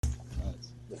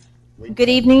Good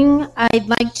evening. I'd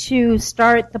like to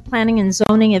start the Planning and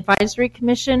Zoning Advisory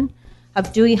Commission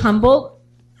of Dewey Humboldt.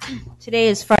 Today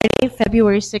is Friday,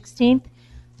 February 16th,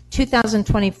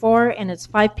 2024, and it's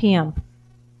 5 p.m.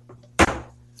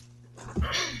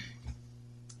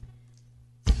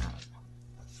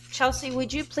 Chelsea,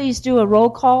 would you please do a roll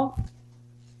call?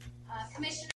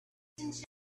 Commissioner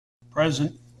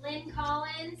Present. Lynn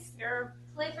Collins. Here.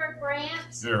 Clifford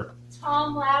Brandt. Here.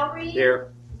 Tom Lowry.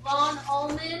 Here. Lon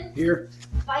Ullman. Here.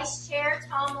 Vice Chair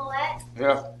Tom Millette.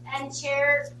 Yeah. And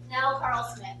Chair Nell Carl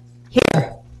Smith.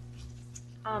 Here.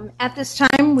 At this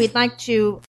time, we'd like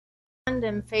to stand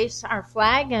and face our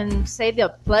flag and say the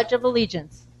Pledge of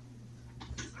Allegiance.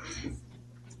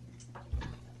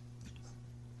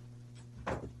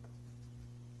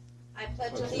 I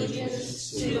pledge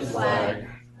allegiance to the flag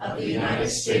of the United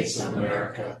States of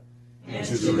America and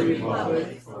to the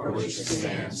republic for which it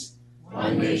stands,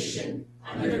 one nation,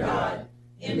 under God,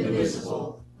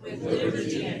 indivisible, with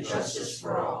liberty and justice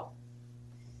for all.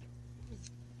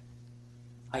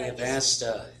 I have asked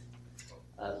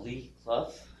Lee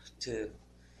Clough to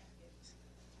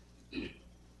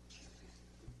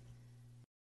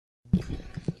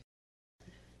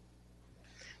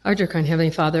Our dear kind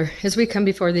Heavenly Father, as we come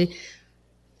before Thee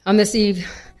on this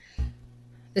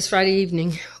Friday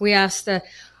evening, we ask that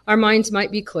our minds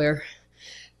might be clear,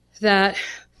 that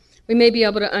we may be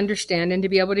able to understand and to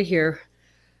be able to hear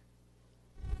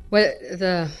what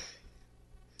the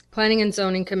Planning and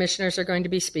Zoning Commissioners are going to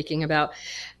be speaking about,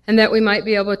 and that we might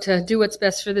be able to do what's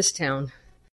best for this town,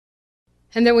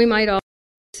 and that we might all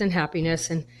peace and happiness,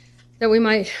 and that we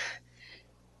might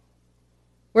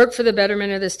work for the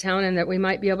betterment of this town, and that we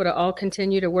might be able to all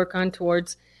continue to work on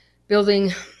towards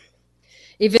building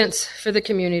events for the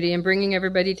community and bringing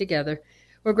everybody together.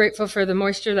 We're grateful for the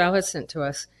moisture Thou hast sent to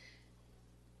us.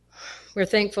 We're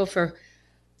thankful for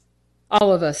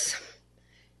all of us,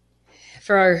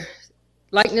 for our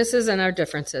likenesses and our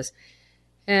differences.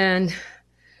 And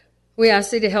we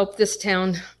ask Thee to help this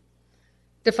town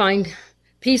to find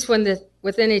peace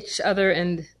within each other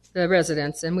and the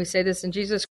residents. And we say this in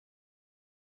Jesus'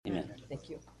 name. Amen. Thank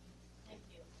you.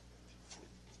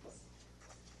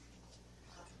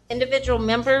 Individual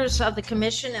members of the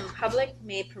Commission and public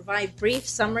may provide brief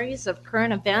summaries of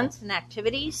current events and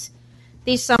activities.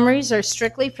 These summaries are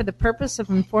strictly for the purpose of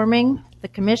informing the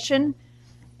Commission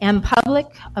and public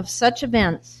of such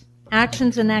events,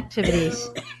 actions, and activities.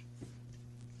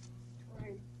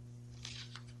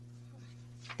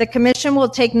 The Commission will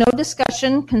take no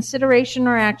discussion, consideration,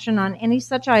 or action on any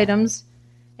such items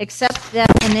except that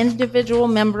an individual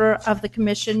member of the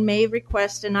Commission may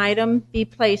request an item be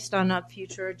placed on a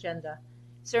future agenda.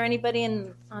 Is there anybody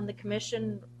on the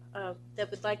Commission that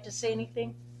would like to say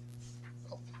anything?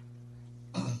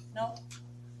 No?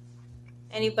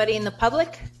 Anybody in the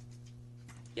public?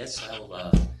 Yes,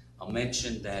 I'll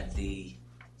mention that the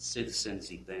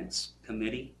Citizens Events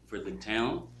Committee for the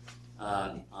town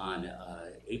on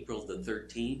April the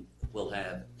 13th will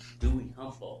have Dewey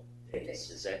Humboldt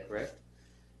Days. Is that correct?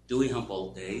 Dewey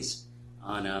Humboldt Days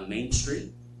on Main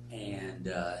Street,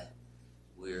 and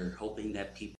we're hoping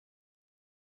that people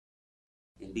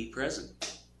can be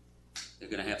present. They're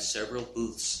going to have several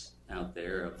booths out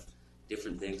there of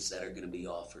different things that are going to be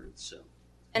offered. So,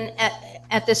 And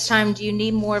at this time, do you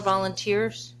need more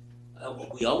volunteers?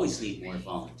 we always need more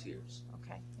volunteers.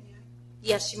 Okay.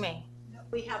 Yes, you may.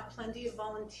 We have plenty of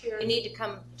volunteers. You need to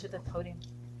come to the podium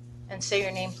and say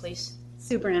your name, please.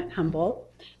 Sue Brandt Humboldt.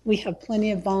 We have plenty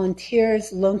of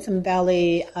volunteers. Lonesome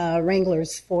Valley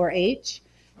Wranglers 4-H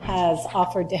has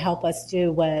offered to help us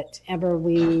do whatever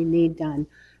we need done.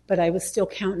 But I was still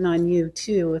counting on you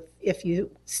too, if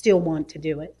you still want to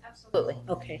do it. Absolutely.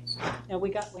 Okay. Now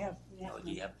we have. Do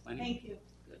you have plenty? Thank you.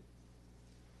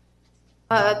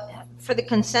 For the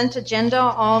consent agenda,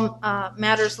 all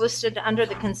matters listed under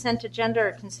the consent agenda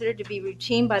are considered to be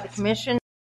routine by the Commission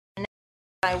and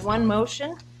by one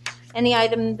motion. Any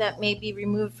item that may be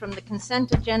removed from the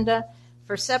consent agenda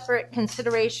for separate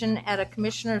consideration at a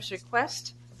Commissioner's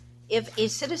request. If a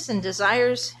citizen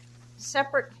desires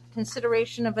separate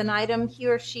consideration of an item, he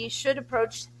or she should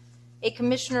approach a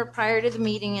Commissioner prior to the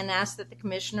meeting and ask that the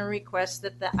Commissioner request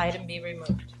that the item be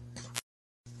removed.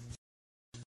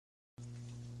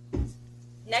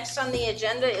 Next on the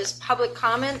agenda is public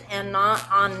comment and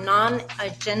on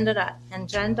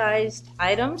non-agendized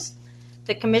items.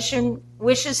 The Commission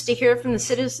wishes to hear from the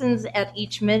citizens at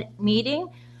each meeting.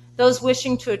 Those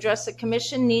wishing to address the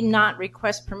Commission need not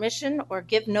request permission or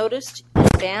give notice in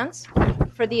advance.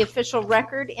 For the official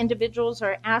record, individuals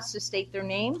are asked to state their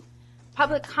name.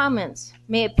 Public comments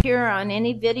may appear on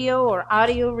any video or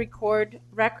audio record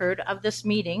of this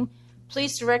meeting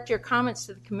Please direct your comments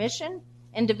to the commission.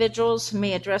 Individuals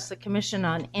may address the commission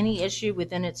on any issue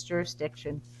within its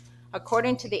jurisdiction.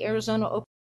 According to the Arizona Open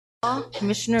Law,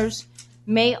 commissioners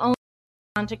may only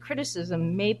respond to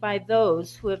criticism made by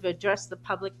those who have addressed the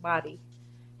public body.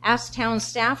 Ask town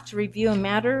staff to review a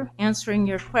matter, answering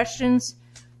your questions,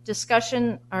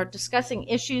 discussing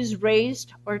issues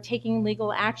raised, or taking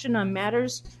legal action on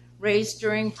matters raised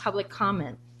during public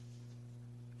comment.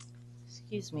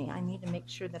 Excuse me, I need to make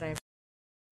sure that I...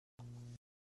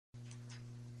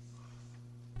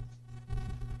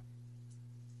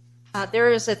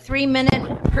 There is a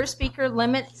 3-minute per speaker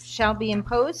limit shall be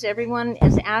imposed. Everyone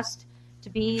is asked to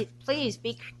please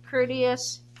be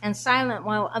courteous and silent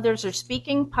while others are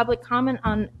speaking. Public comment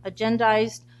on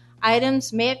agendized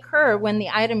items may occur when the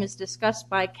item is discussed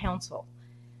by council.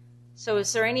 So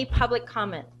is there any public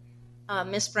comment?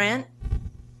 Ms. Brandt?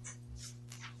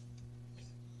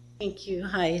 Thank you.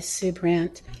 Hi, Sue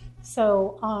Brandt.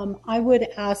 So I would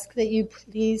ask that you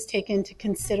please take into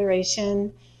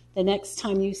consideration the next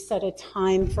time you set a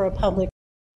time for a public,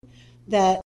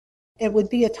 that it would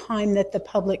be a time that the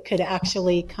public could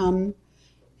actually come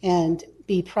and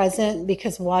be present,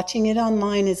 because watching it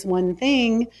online is one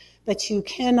thing, but you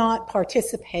cannot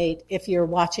participate if you're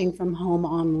watching from home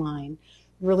online.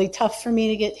 Really tough for me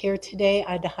to get here today.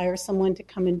 I had to hire someone to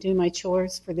come and do my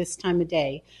chores for this time of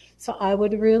day. So I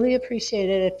would really appreciate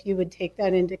it if you would take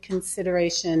that into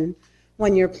consideration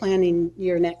when you're planning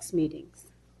your next meetings.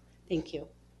 Thank you.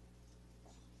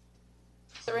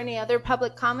 Is there any other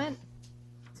public comment?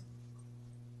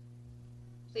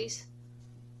 Please.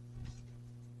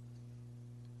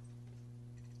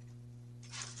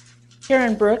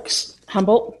 Karen Brooks,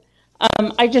 Humboldt.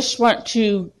 I just want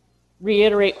to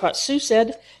reiterate what Sue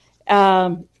said.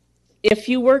 If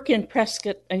you work in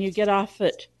Prescott and you get off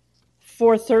at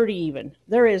 4:30 even,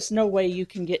 there is no way you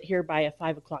can get here by a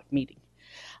 5 o'clock meeting.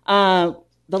 The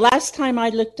last time I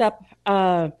looked up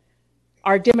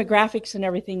our demographics and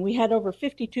everything, we had over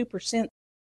 52%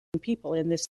 people in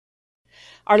this.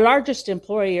 Our largest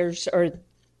employers are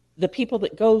the people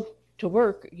that go to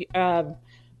work.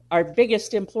 Our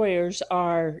biggest employers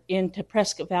are into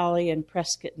Prescott Valley and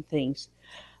Prescott and things.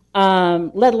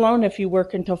 Let alone if you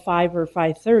work until 5 or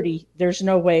 5:30, there's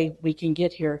no way we can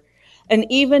get here. And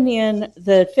even in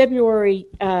the February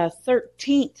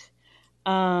 13th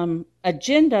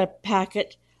agenda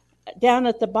packet, down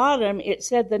at the bottom, it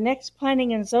said the next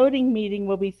planning and zoning meeting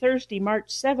will be Thursday, March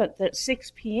 7th at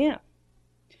 6 p.m.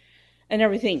 and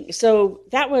everything. So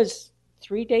that was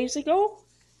 3 days ago.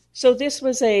 So this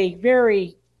was a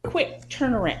very quick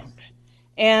turnaround.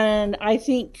 And I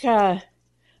think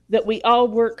that we all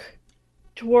work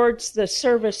towards the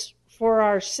service for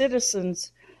our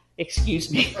citizens,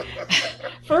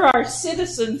 for our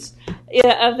citizens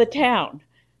of the town.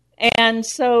 And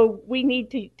so we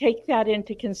need to take that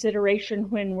into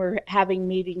consideration when we're having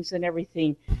meetings and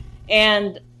everything.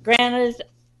 And granted,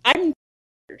 I'm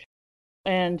tired.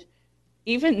 And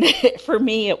even for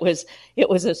me, it was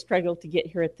a struggle to get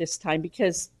here at this time,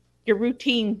 because your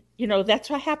routine, that's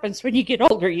what happens when you get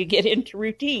older. You get into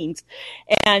routines.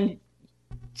 And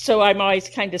so I'm always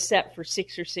kind of set for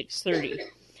 6 or 6:30.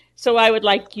 So I would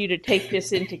like you to take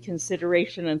this into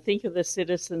consideration and think of the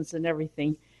citizens and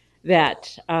everything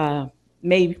that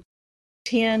may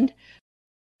attend,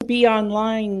 be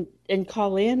online and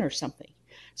call in or something.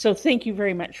 So thank you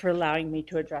very much for allowing me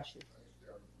to address you.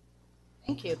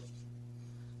 Thank you.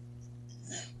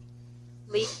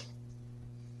 Lee?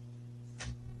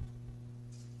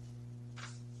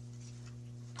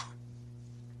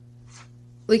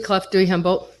 Lee Clough, Dewey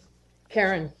Humboldt.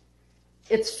 Karen,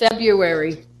 it's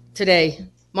February today.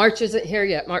 March isn't here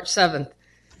yet, March 7th.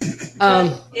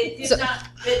 It did not,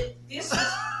 but this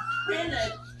is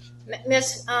printed.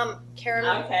 Miss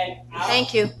Karen? Okay.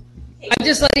 Thank you. I'm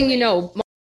just letting you know,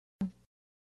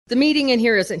 the meeting in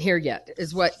here isn't here yet,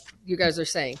 is what you guys are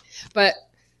saying. But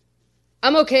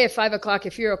I'm okay at 5 o'clock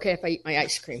if you're okay if I eat my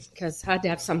ice cream, because I had to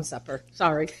have some supper.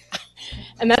 Sorry.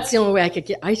 And that's the only way I could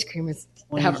get ice cream is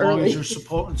to have As long early. as you're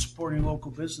supporting local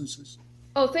businesses.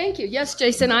 Oh, thank you. Yes,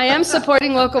 Jason, I am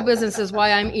supporting local businesses while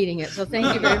I'm eating it. So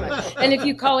thank you very much. And if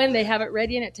you call in, they have it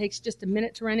ready, and it takes just a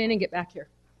minute to run in and get back here.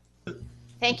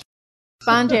 Thank you.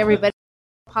 Respond to everybody.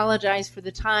 Apologize for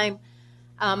the time.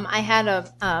 I had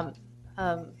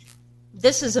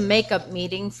this is a makeup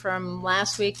meeting from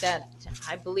last week that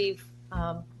I believe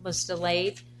was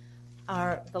delayed.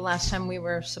 The last time we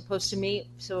were supposed to meet,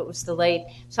 so it was delayed.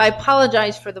 So I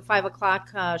apologize for the 5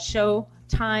 o'clock show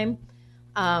time.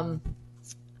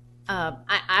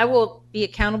 I will be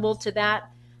accountable to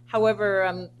that.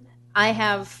 However, I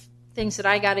have things that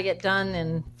I got to get done,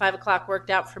 and 5 o'clock worked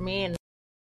out for me, and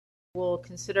we'll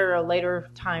consider a later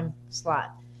time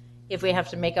slot if we have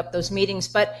to make up those meetings.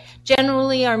 But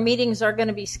generally, our meetings are going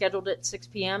to be scheduled at 6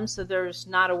 p.m., so there's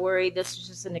not a worry. This is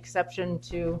just an exception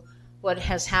to what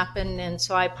has happened, and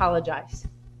so I apologize.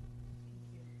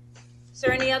 Is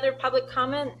there any other public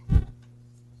comment?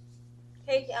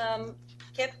 Okay,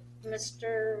 Kip,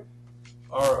 Mr.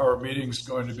 Our meeting's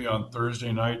going to be on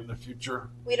Thursday night in the future.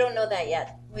 We don't know that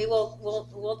yet.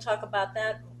 We'll talk about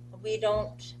that. We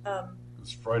don't.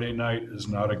 This Friday night is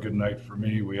not a good night for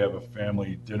me. We have a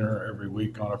family dinner every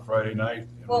week on a Friday night.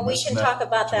 And Well, we're we missing can talk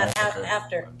about that Okay.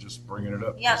 after. I'm just bringing it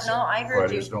up. Yeah, no, I heard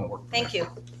Fridays you. don't work. for Thank me. you.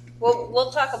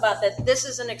 We'll talk about that. This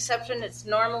is an exception. It's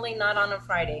normally not on a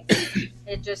Friday.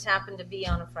 It just happened to be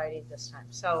on a Friday this time.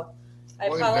 So I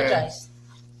Blame apologize.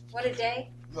 What a day.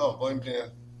 No, blame Dan.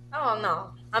 Oh, no.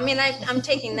 I mean, I'm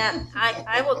taking that.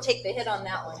 I will take the hit on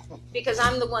that one because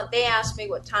I'm the one. They asked me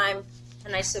what time,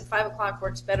 and I said 5 o'clock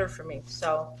works better for me.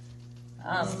 So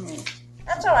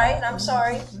that's all right. I'm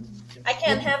sorry. I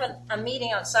can't have a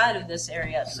meeting outside of this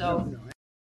area. So,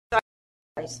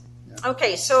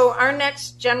 okay. So our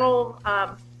next general.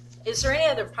 Is there any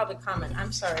other public comment?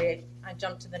 I'm sorry. I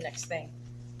jumped to the next thing.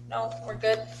 No, we're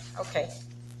good. Okay.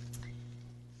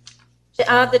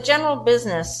 The general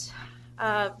business.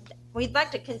 We'd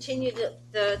like to continue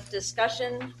the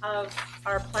discussion of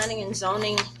our planning and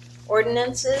zoning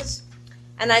ordinances.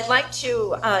 And I'd like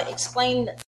to explain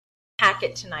the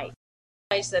packet tonight.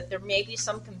 I realize that there may be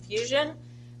some confusion,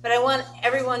 but I want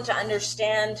everyone to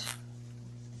understand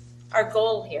our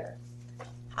goal here.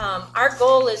 Our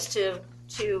goal is to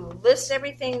list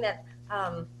everything that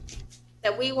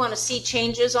we want to see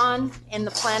changes on in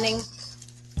the planning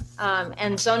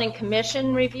and zoning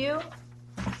commission review.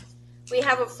 We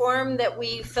have a form that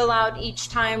we fill out each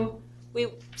time we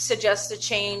suggest a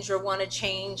change or want to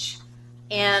change,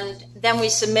 and then we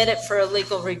submit it for a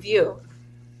legal review.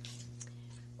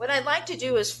 What I'd like to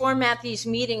do is format these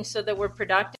meetings so that we're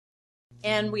productive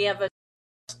and we have a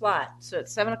slot. So at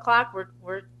 7 o'clock,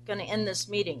 we're going to end this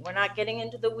meeting. We're not getting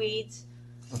into the weeds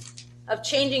of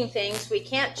changing things. We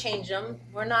can't change them.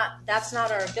 That's not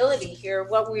our ability here.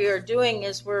 What we are doing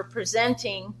is we're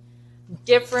presenting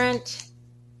different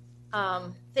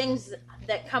things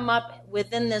that come up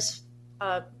within this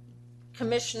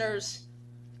commissioner's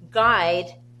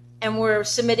guide, and we're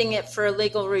submitting it for a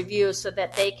legal review so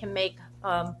that they can make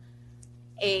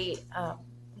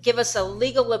give us a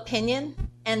legal opinion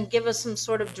and give us some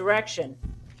sort of direction.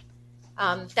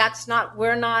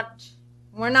 We're not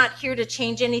here to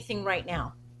change anything right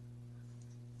now.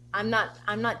 I'm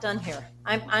not done here.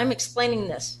 I'm explaining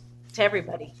this to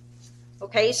everybody.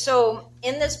 Okay, so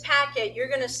in this packet, you're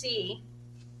going to see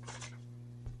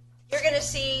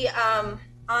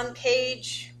on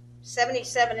page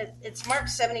 77, it's marked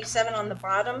 77 on the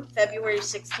bottom, February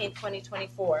 16,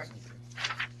 2024.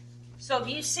 So if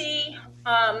you see,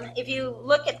 if you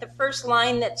look at the first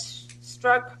line that's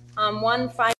struck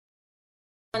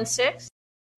 1516,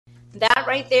 that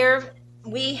right there,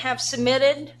 we have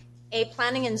submitted a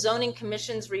Planning and Zoning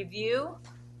Commission's review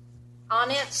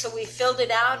on it. So we filled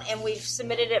it out and we've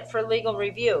submitted it for legal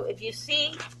review. If you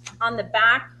see on the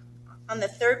back, on the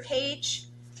third page,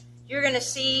 you're going to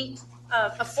see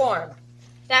a form.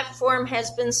 That form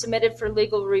has been submitted for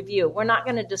legal review. We're not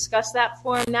going to discuss that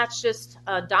form. That's just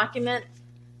a documentation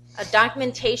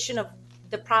of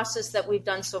the process that we've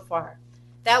done so far.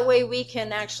 That way we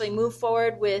can actually move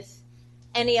forward with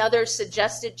any other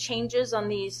suggested changes on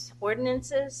these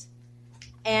ordinances.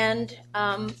 And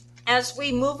as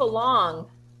we move along,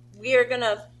 we're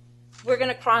gonna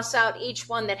cross out each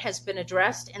one that has been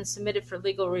addressed and submitted for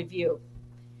legal review.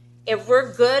 If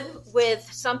we're good with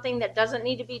something that doesn't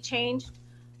need to be changed,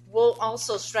 we'll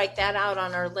also strike that out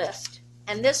on our list.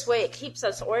 And this way it keeps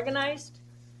us organized,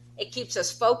 it keeps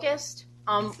us focused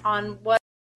on what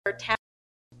our task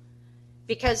is.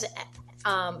 Because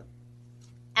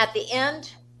at the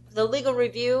end, the legal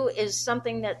review is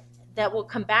something that will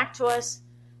come back to us,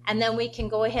 and then we can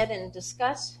go ahead and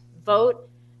discuss, vote,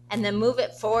 and then move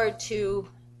it forward to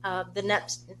the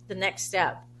next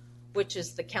step, which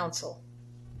is the council.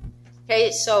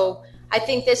 Okay, so I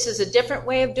think this is a different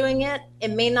way of doing it.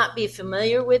 It may not be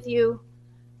familiar with you,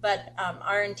 but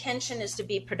our intention is to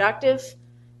be productive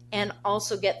and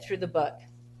also get through the book.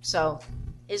 So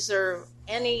is there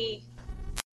any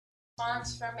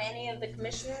response from any of the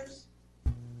commissioners?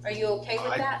 Are you okay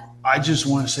with that? I just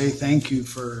want to say thank you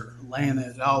for laying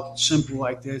it out simple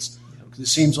like this, because it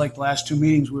seems like the last two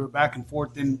meetings we were back and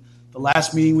forth. In the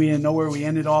last meeting, we didn't know where we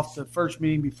ended off the first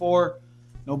meeting before.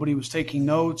 Nobody was taking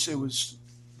notes.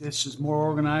 This is more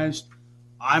organized.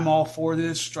 I'm all for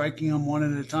this, striking them one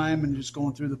at a time and just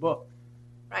going through the book.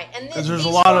 Right, and Because there's a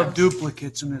these lot of forms-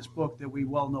 duplicates in this book that we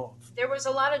well know of. There was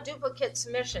a lot of duplicate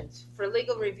submissions for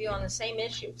legal review on the same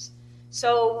issues.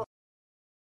 So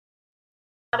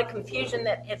a lot of confusion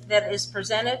that is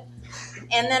presented,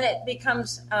 and then it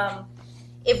becomes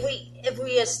if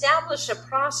we establish a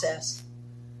process,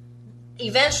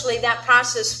 eventually that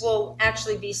process will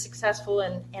actually be successful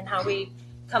in how we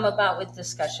come about with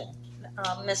discussion.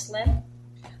 Ms. Lynn?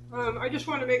 I just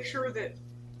want to make sure that,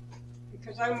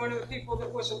 because I'm one of the people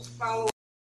that wasn't following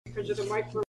because of the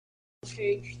micro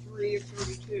page 3 of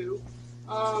 32.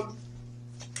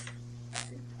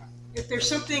 If there's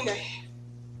something,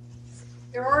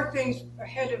 there are things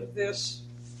ahead of this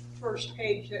first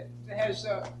page that has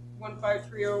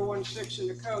 153016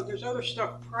 in the code. There's other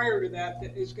stuff prior to that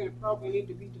that is going to probably need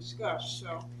to be discussed.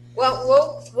 So. Well,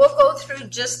 we'll go through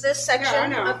just this section Yeah, I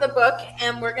know. of the book,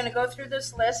 and we're going to go through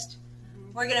this list.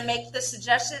 We're going to make the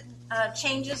suggested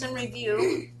changes and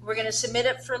review. We're going to submit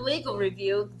it for legal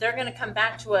review. They're going to come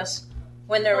back to us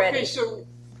when they're Okay, ready. so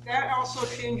that also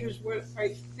changes what I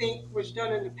think was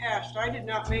done in the past. I did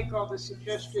not make all the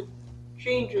suggested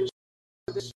changes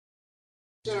to this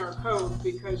in our code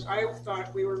because I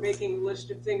thought we were making a list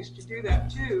of things to do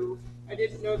that too. I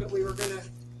didn't know that we were going to,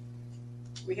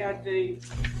 we had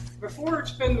before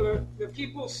it's been the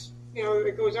people's,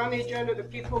 it goes on the agenda, the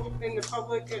people in the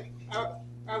public out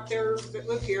there that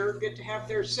live here get to have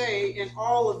their say, and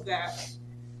all of that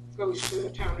goes to the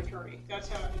town attorney. That's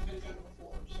how it's been done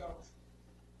before. So,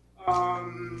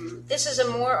 This is a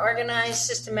more organized,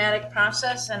 systematic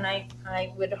process, and I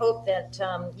would hope that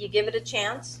you give it a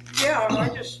chance. yeah, I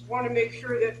just want to make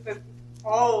sure that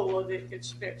all of it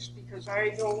gets fixed because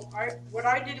what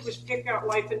I did was pick out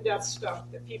life and death stuff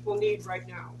that people need right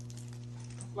now,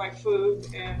 like food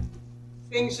and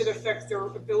things that affect their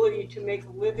ability to make a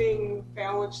living,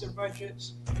 balance their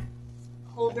budgets,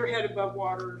 hold their head above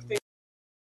water, things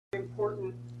that are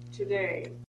important today.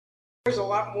 There's a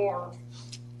lot more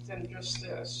than just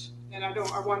this. And I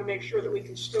want to make sure that we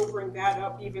can still bring that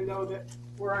up, even though that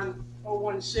we're on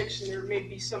 016 and there may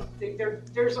be something,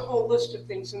 there's a whole list of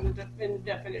things in the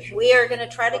definition. We are going to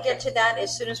try to get to that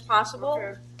as soon as possible.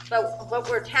 Okay. But what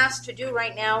we're tasked to do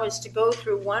right now is to go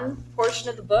through one portion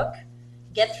of the book,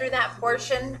 get through that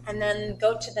portion, and then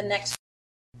go to the next.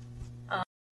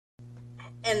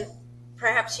 And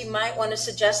perhaps you might want to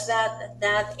suggest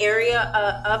that area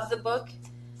of the book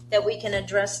that we can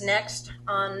address next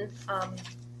on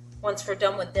once we're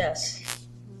done with this.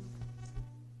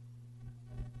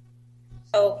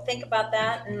 So think about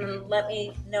that and let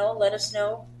us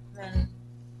know, and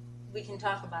we can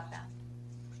talk about that.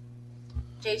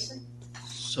 Jason?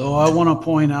 So I want to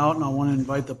point out, and I want to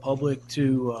invite the public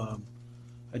to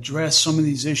address some of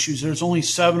these issues. There's only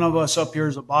 7 of us up here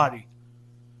as a body,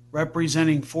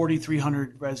 representing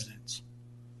 4,300 residents.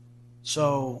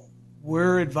 So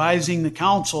we're advising the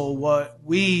council what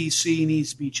we see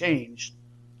needs to be changed.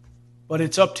 But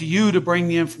it's up to you to bring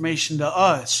the information to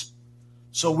us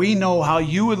so we know how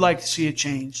you would like to see it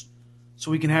changed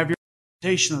so we can have your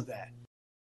interpretation of that.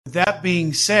 With that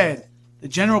being said, the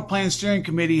General Plan Steering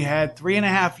Committee had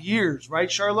 3.5 years, right,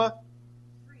 Charla?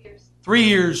 3 years. 3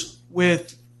 years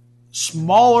with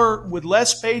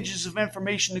less pages of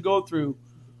information to go through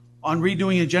on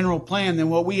redoing a general plan than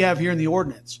what we have here in the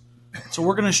ordinance. So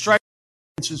we're going to strike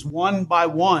ordinances one by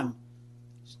one,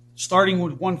 starting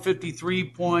with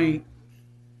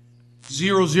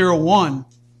 153.001.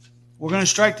 We're going to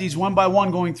strike these one by one,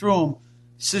 going through them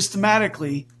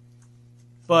systematically,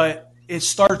 but it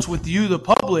starts with you, the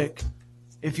public.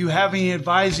 If you have any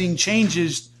advising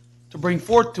changes to bring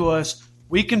forth to us,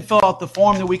 we can fill out the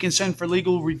form that we can send for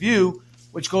legal review,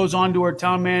 which goes on to our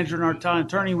town manager and our town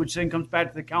attorney, which then comes back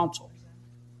to the council.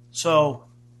 So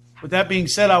with that being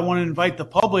said, I want to invite the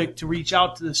public to reach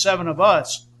out to the 7 of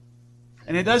us.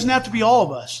 And it doesn't have to be all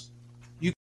of us.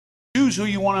 You can choose who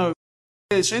you want to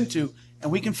get this into,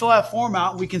 and we can fill that form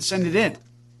out and we can send it in.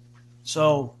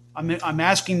 So I'm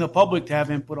asking the public to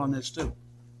have input on this too.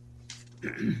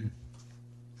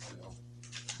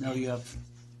 Now you have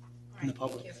in the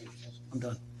public. I'm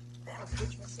done. Are you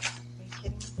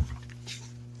kidding me?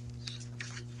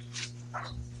 I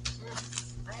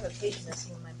have a page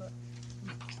missing in my book.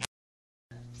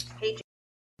 Page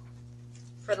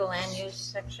for the land use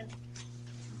section.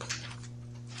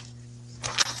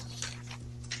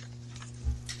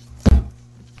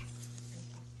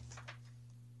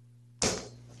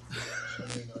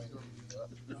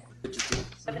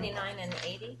 $79 and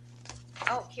 $80.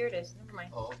 Oh, here it is. Never mind.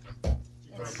 Oh, okay.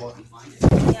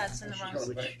 Yeah, it's in the wrong.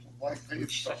 Blank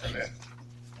page stuff in there.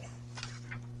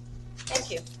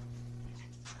 Thank you.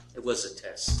 It was a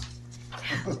test.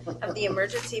 Of the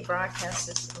emergency broadcast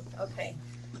system. Okay.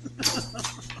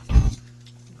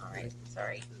 All right,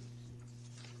 sorry.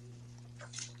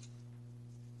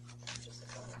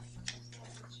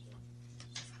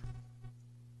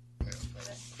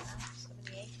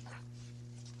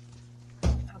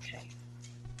 Okay.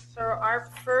 So our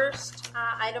first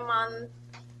item on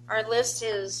our list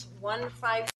is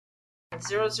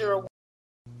 15001.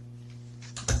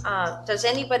 Does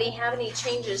anybody have any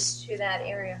changes to that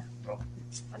area? No.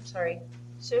 I'm sorry.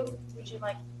 Sue, would you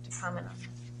like to comment on that?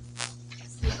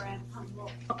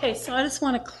 Okay, so I just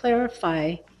want to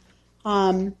clarify.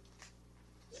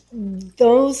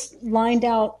 Those lined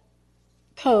out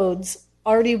codes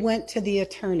already went to the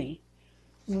attorney.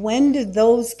 When do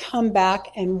those come back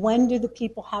and when do the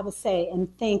people have a say? And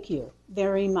thank you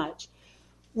very much.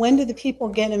 When do the people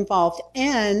get involved?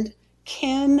 And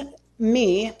can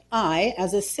I,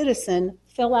 as a citizen,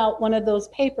 fill out one of those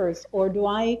papers, or do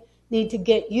I need to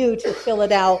get you to fill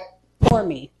it out for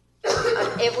me?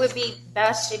 It would be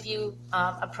best if you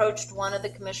approached one of the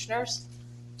commissioners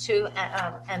to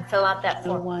and fill out that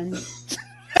No form. one.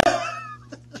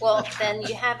 Well, then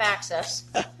you have access.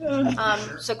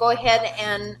 So go ahead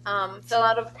and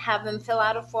have them fill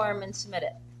out a form and submit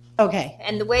it. Okay.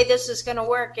 And the way this is going to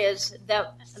work is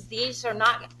that these are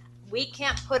not. We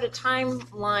can't put a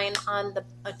timeline on the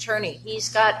attorney. He's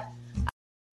got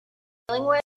dealing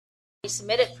with. We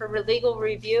submit it for legal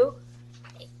review.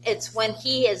 It's when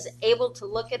he is able to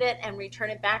look at it and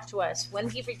return it back to us. When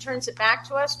he returns it back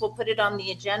to us, we'll put it on the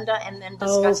agenda and then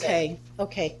discuss it.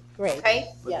 Okay, great.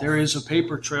 Okay? But Yes. there is a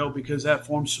paper trail because that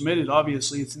form's submitted.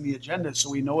 Obviously, it's in the agenda,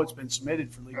 so we know it's been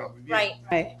submitted for legal review. Right,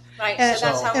 Right. right. And, So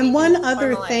that's how we and one can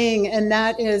other formalize. thing, and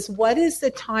that is, what is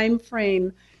the time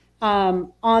frame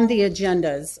on the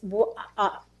agendas?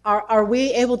 Are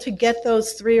we able to get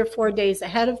those 3 or 4 days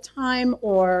ahead of time,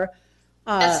 or?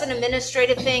 That's an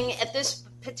administrative thing. At this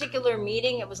particular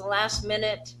meeting, it was a last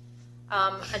minute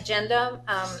agenda.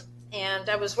 And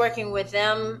I was working with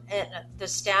them, the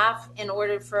staff, in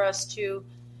order for us to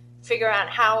figure out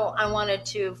how I wanted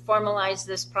to formalize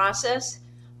this process,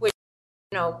 which,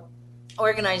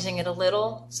 organizing it a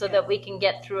little so that we can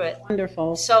get through it.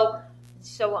 Wonderful. So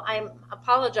I'm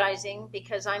apologizing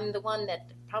because I'm the one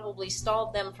that probably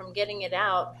stalled them from getting it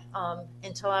out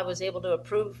until I was able to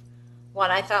approve what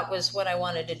I thought was what I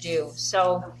wanted to do.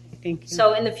 So, Thank you.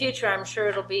 so in the future, I'm sure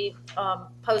it'll be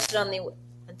posted on the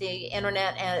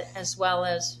internet as well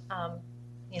as,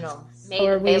 made Are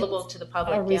we- available to the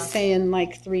public. Are we Yeah. saying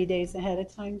like 3 days ahead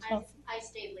of time? I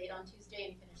stayed late on Tuesday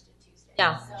and finished it Tuesday.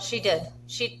 Yeah, so- she did.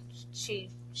 She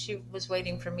was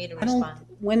waiting for me to I don't, respond.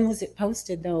 when was it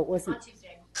posted, though? It wasn't, On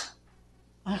Tuesday.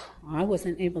 oh, I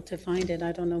wasn't able to find it.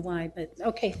 I don't know why, but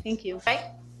okay, thank you.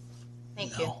 Okay?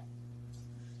 Thank you.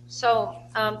 So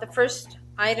the first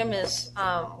item is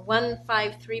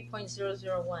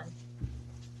 153.001.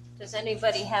 Does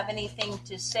anybody have anything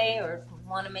to say or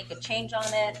want to make a change on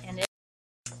it?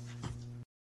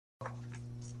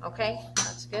 Okay,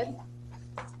 that's good.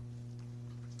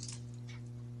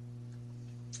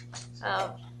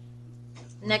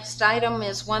 Next item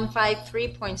is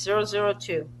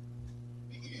 153.002.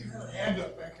 Hand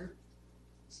up, Becker.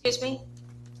 Excuse me?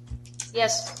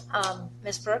 Yes,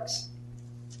 Ms. Brooks?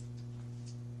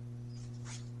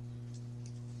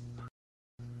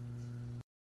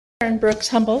 Karen Brooks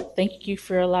Humboldt, thank you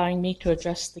for allowing me to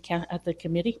address the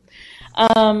committee.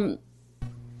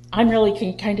 I'm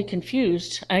really kind of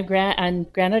confused. And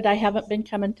granted, I haven't been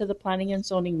coming to the planning and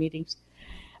zoning meetings,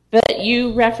 but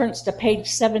you referenced a page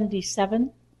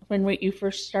 77 when you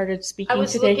first started speaking I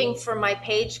was today. looking for my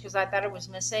page because I thought it was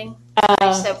missing.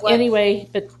 I said, what? Anyway,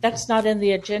 but that's not in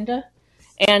the agenda,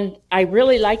 and I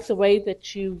really like the way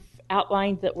that you've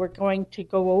outlined that we're going to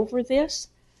go over this,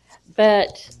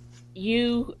 but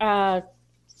you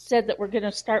said that we're going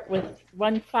to start with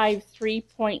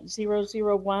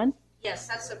 153.001. Yes,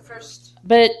 that's the first.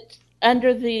 But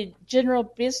under the general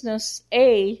business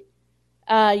A,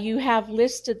 you have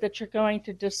listed that you're going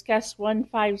to discuss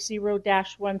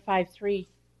 150-153.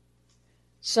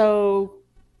 So,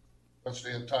 That's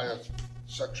the entire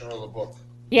section of the book.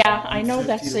 yeah, I know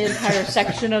that's the entire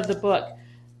section of the book,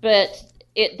 but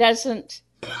it doesn't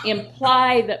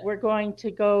imply that we're going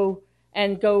to go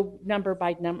number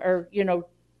by number, or,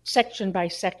 section by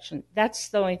section. That's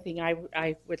the only thing I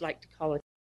would like to call it.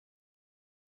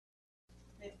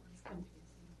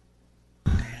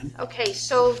 Okay,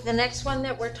 so the next one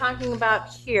that we're talking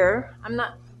about here,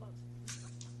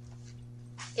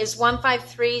 is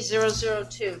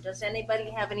 153.002. Does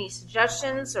anybody have any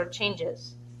suggestions or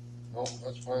changes? No,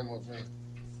 that's fine with me.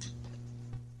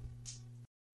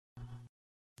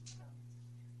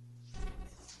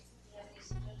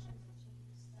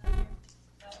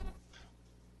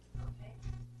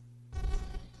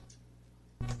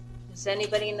 Is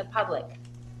anybody in the public?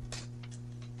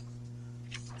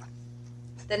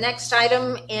 The next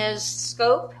item is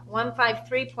scope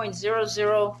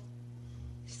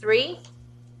 153.003.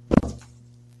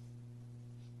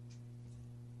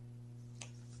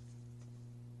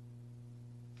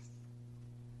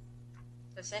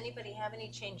 Does anybody have any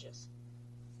changes?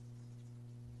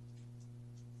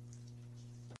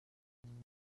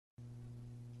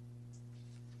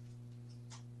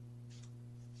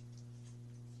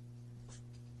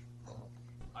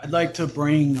 I'd like to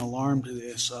bring alarm to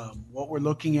this. What we're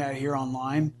looking at here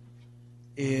online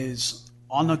is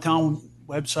on the town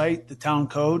website, the town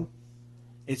code.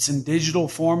 It's in digital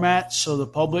format so the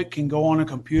public can go on a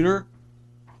computer.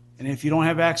 And if you don't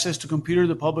have access to a computer,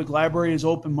 the public library is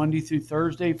open Monday through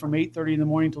Thursday from 8:30 in the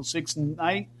morning till 6 at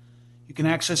night. You can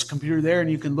access a computer there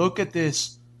and you can look at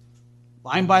this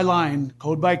line by line,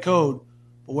 code by code.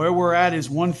 But where we're at is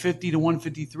 150 to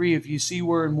 153. If you see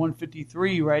we're in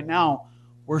 153 right now,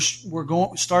 we're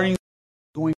going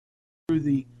through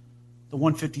the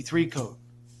 153 code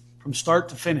from start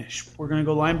to finish. We're going to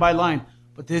go line by line,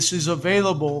 but this is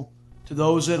available to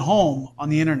those at home on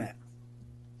the internet,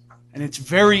 and it's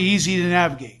very easy to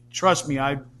navigate. Trust me,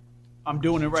 I'm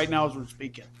doing it right now as we're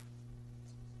speaking.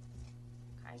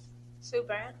 Okay. Sue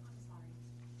Brand?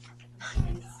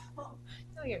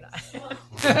 No, you're not.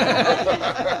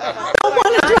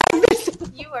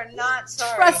 You are not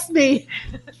sorry. Trust me.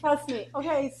 Trust me.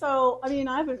 Okay, so, I mean,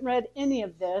 I haven't read any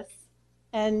of this,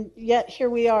 and yet here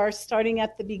we are starting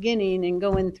at the beginning and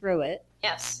going through it.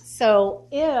 Yes. So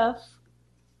if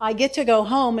I get to go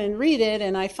home and read it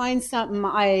and I find something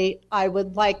I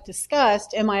would like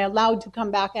discussed, am I allowed to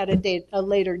come back at a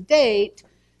later date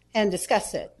and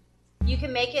discuss it? You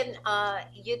can make it.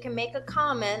 You can make a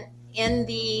comment in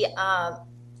the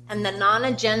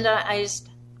non-agendized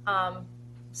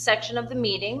section of the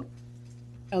meeting,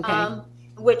 Okay.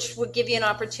 Which would give you an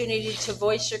opportunity to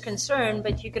voice your concern.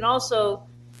 But you can also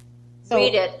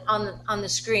read it on the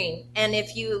screen. And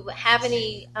if you have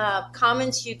any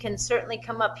comments, you can certainly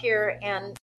come up here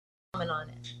and comment on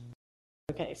it.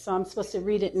 Okay, so I'm supposed to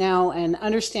read it now and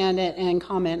understand it and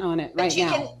comment on it right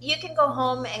now. You can go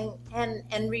home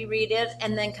and reread it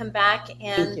and then come back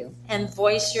Thank you. and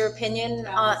voice your opinion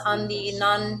on the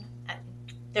non.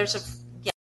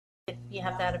 You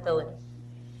have that ability.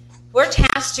 We're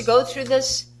tasked to go through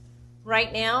this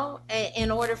right now in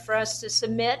order for us to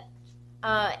submit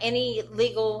any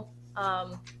legal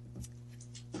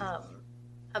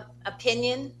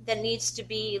opinion that needs to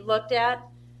be looked at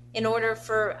in order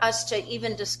for us to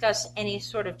even discuss any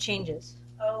sort of changes.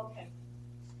 Okay.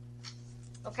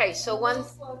 Okay, so one.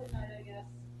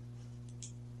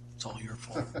 It's all your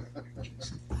fault.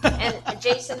 And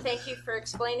Jason, thank you for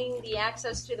explaining the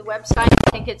access to the website.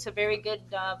 I think it's a very good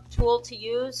tool to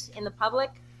use in the public.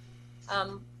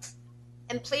 And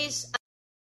please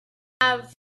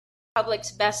have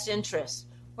public's best interest.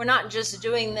 We're not just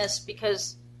doing this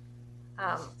because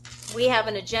we have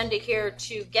an agenda here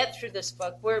to get through this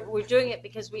book. We're doing it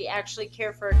because we actually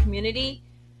care for our community,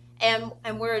 and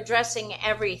we're addressing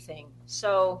everything.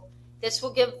 So this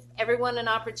will give everyone an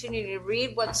opportunity to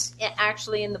read what's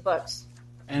actually in the books.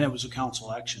 And it was a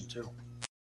council action too.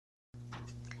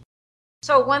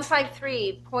 So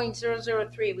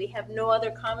 153.003, we have no other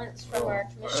comments from our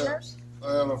commissioners?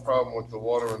 I have a problem with the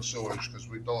water and sewage because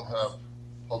we don't have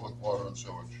public water and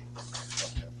sewage.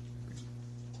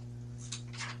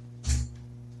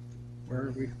 Where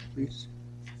are we, please?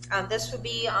 This would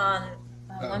be on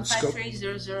Scope.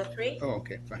 153.003. Oh,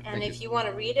 okay, fine. And Thank if you want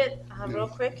to read it real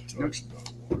quick. Talks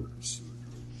about water and sewage.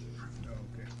 Oh,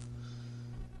 okay.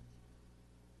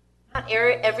 Not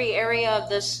every area of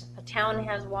this town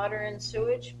has water and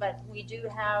sewage, but we do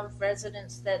have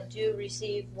residents that do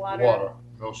receive water. Water,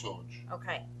 no sewage.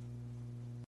 Okay.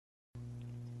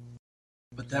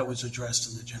 But that was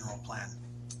addressed in the general plan.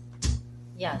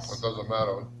 Yes. It doesn't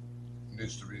matter. It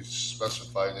needs to be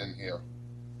specified in here.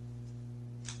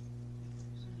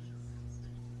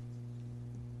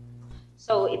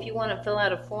 So if you want to fill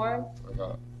out a form, I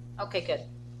got it. okay, good.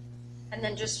 And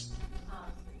then just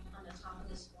on the top of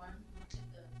this form,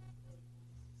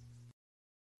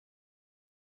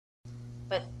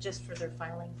 but just for their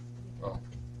filing. Oh.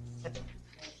 Is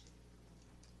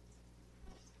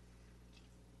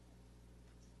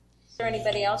there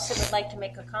anybody else that would like to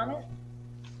make a comment?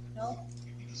 No?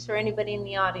 Is there anybody in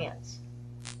the audience?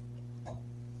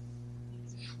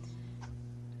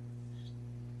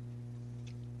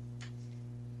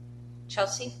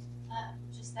 Chelsea?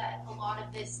 Just that a lot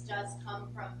of this does come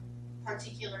from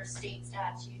particular state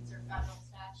statutes or federal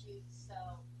statutes,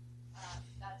 so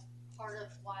that's part of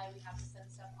why we have to send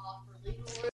stuff off for legal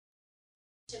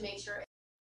to make sure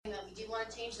that we do want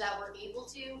to change that we're able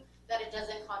to, that it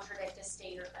doesn't contradict a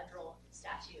state or federal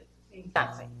statute.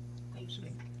 Exactly.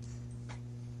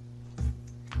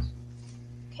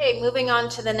 Okay, moving on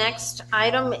to the next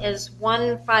item is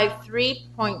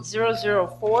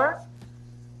 153.004.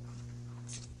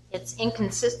 It's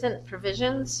inconsistent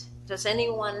provisions. Does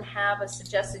anyone have a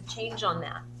suggested change on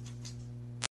that?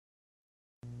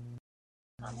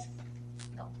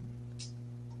 No.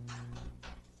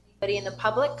 Anybody in the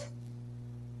public?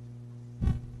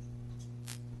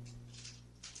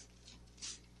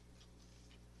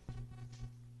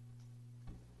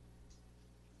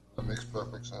 That makes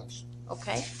perfect sense.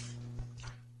 Okay.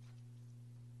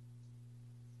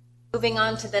 Moving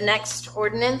on to the next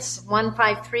ordinance,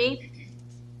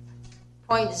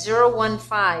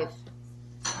 153.015.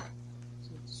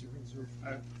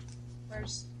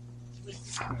 Where's,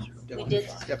 we did,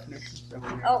 Definitions.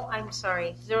 oh, I'm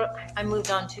sorry. I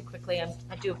moved on too quickly. I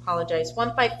do apologize.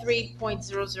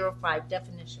 153.005,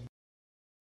 definition.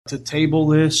 To table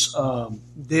this,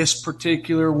 this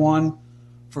particular one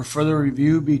for further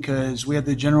review because we have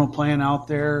the general plan out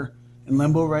there in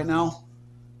limbo right now.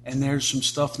 And there's some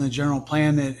stuff in the general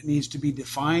plan that needs to be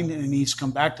defined and it needs to come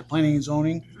back to planning and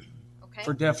zoning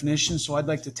for definition. So I'd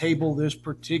like to table this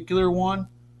particular one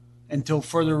until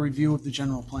further review of the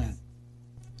general plan.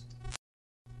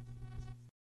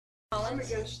 I'm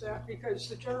against that because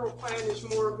the general plan is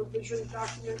more of a vision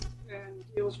document and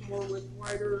deals more with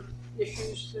wider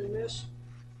issues than this.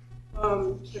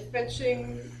 The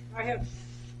fencing, I have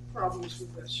problems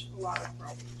with this, a lot of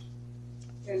problems.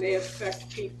 And they affect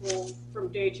people from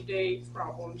day-to-day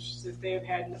problems that they have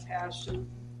had in the past and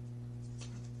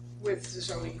with the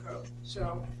zoning code.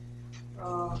 So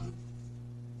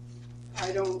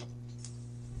I don't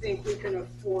think we can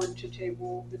afford to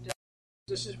table the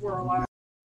this is where a lot of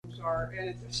problems are.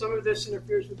 And some of this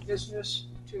interferes with business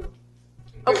too.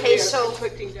 Okay, We have so-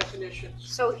 conflicting definitions.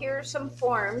 So here are some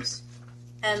forms,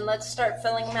 and let's start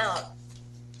filling them out.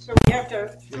 So we have to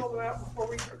fill them out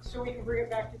before so we can bring it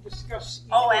back to discuss. each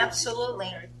Oh, one. absolutely.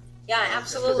 Okay. Yeah,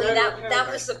 absolutely. Because I don't That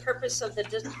have- was the purpose of the,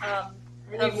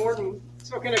 I need more than,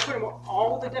 so can I put them,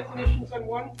 all of the definitions on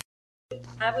one?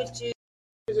 I would do,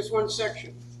 Is this one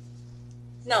section?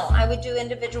 no, I would do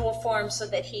individual forms so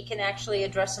that he can actually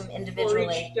address them For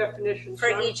individually. each definition. For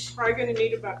So I'm each- Probably gonna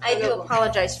need about I 10 do of them.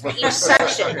 apologize for each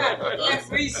section. At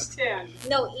least 10.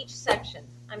 No, each section.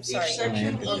 I'm sorry. Each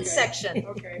section? Each Okay. section.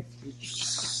 Okay, Each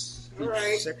all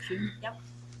right. section.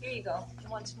 Here you go. You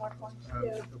want some more forms?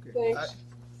 Yeah, Okay. thanks.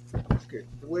 Okay,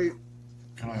 the way,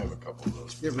 Can I have a couple of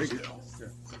those? yeah, right here.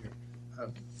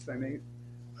 If I may,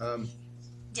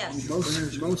 Yes. most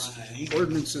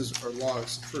ordinances or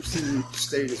laws, the first thing you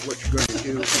state is what you're going to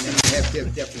do, and then you have to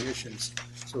have definitions.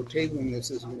 So tabling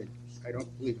this isn't, I don't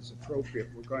believe is appropriate.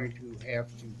 We're going to have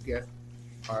to get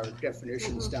our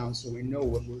definitions down so we know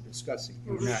what we're discussing.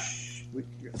 We're not,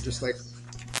 just like,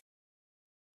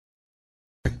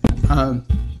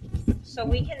 So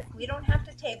we don't have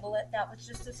to table it. That was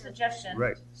just a suggestion.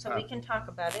 right. So we can talk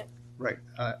about it. Right.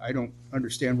 I don't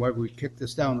understand why we kick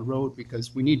this down the road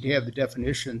because we need to have the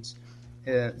definitions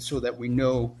so that we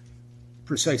know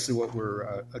precisely what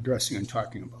we're addressing and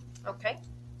talking about. Okay.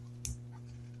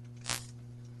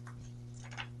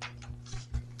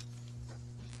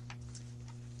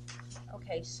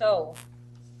 Okay, so,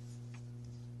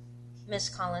 Ms.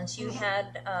 Collins, you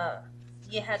had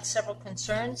several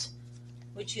concerns.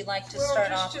 Would you like to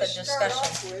start off the Well, just to start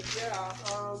discussion?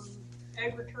 off with,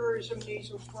 agritourism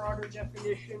needs a broader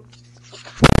definition.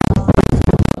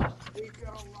 We've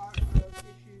got a lot of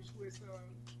issues with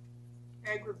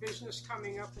agribusiness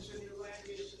coming up as a new land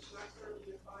use. It's not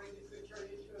currently defined. It could turn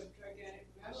into a gigantic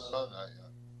mess. Done that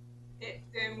yet.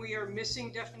 Then we are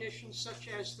missing definitions such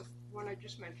as the one I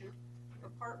just mentioned.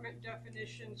 Apartment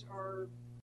definitions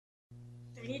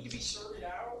they need to be sorted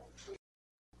out.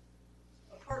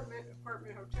 Apartment,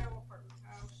 hotel, apartment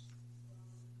house.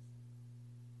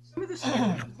 Some of this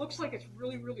looks like it's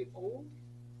really, really old,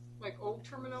 like old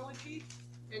terminology,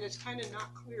 and it's kind of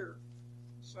not clear.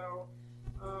 So,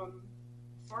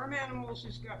 farm animals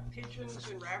has got pigeons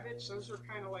and rabbits. Those are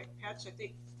kind of like pets. I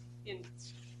think in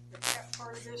the pet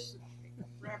part of this,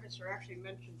 rabbits are actually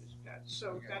mentioned as pets.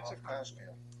 So that's a conflict.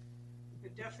 The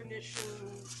definition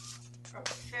of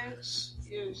fence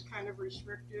is kind of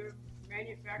restrictive.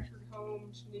 Manufactured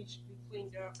homes needs to be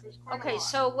cleaned up. There's quite a Okay, lot.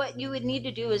 so what you would need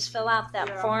to do is fill out that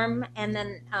Yeah. form and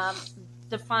then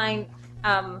define,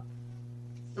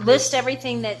 list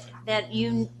everything that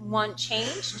you want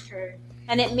changed. Okay.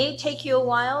 And it may take you a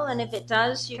while, and if it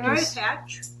does, you Can can. I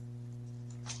attach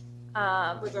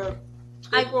with a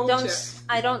I equal don't. tip?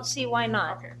 I don't see why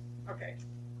not. Okay. Okay.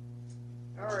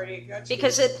 Alrighty, that's.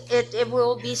 Because it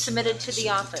will be submitted to the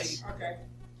office. Okay,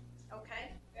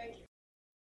 Okay. thank you.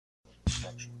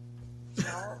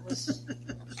 No, it was,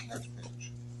 Next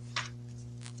page.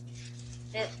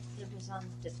 it was on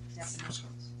the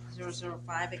definitions.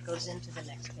 005, it goes into the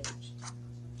next page.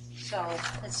 So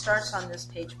it starts on this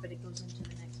page, but it goes into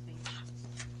the next page.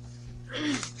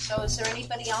 So is there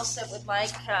anybody else that would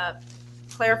like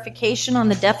clarification on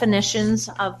the definitions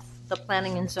of the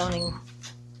planning and zoning?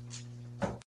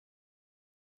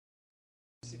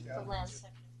 The land section.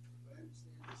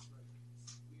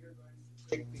 We are going to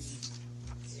take these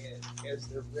as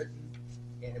they're written,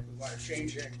 and if we want to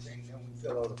change anything, then we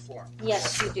fill out a form.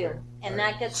 Yes, you do. And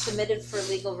that gets submitted for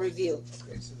legal review.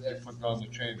 Okay, so that, Put down the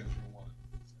changes you want.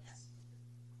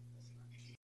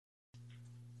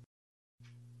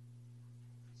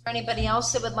 Is there anybody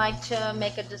else that would like to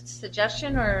make a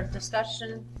suggestion or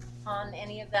discussion on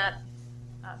any of that,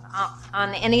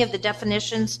 on any of the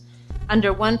definitions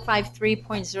under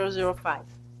 153.005? Are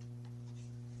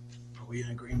we in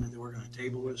agreement that we're going to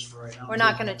table this for right now? We're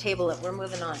not going to table it. We're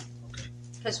moving on. Okay.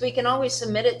 Because we can always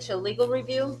submit it to legal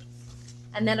review,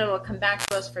 and then it'll come back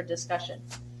to us for discussion.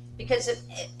 Because if,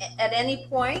 at any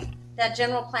point that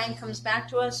general plan comes back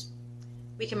to us,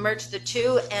 we can merge the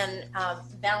two and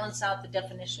balance out the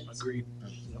definitions. Agreed.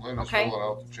 Linda's Okay. filling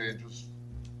out the changes,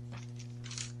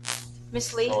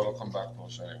 Miss Lee? so it'll come back to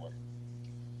us anyway.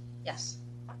 Yes.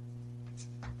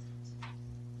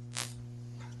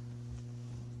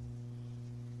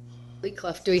 Lee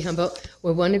Clough, Dewey Humboldt.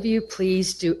 Will one of you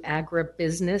please do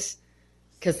agribusiness?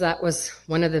 Because that was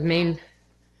one of the main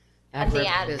And the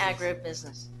agribusiness.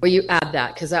 agribusiness. Will you add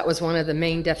that? Because that was one of the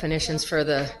main definitions for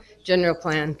the general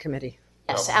plan committee.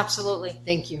 Yes, absolutely.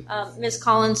 Thank you. Ms.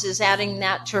 Collins is adding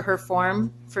that to her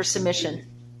form for submission.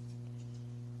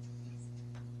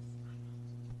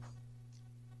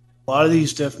 A lot of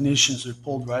these definitions are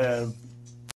pulled right out of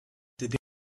the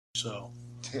dictionary, so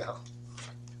Yeah.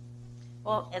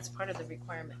 Well, it's part of the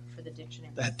requirement for the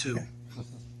dictionary. that too.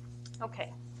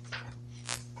 Okay.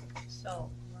 So,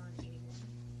 we're on 81.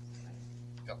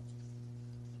 Yep.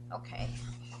 Okay.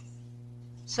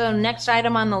 So next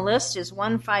item on the list is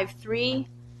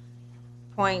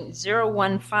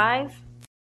 153.015.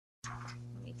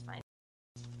 Let me find.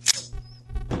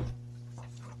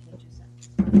 Page is that?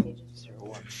 Page is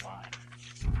 015.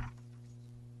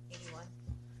 81.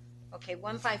 Okay,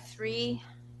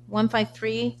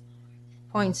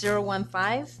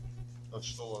 153.015. That's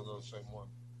still under the same one.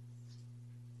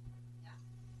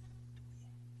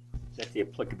 Is that the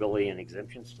applicability and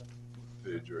exemption stuff?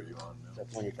 Page are you on Is now? that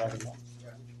the one you're talking about?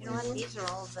 You know what? These are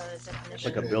all the definitions.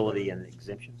 Applicability and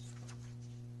exemptions?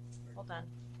 Hold on.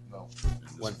 No.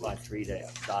 153 Yeah,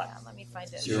 let me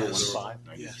find it. 015?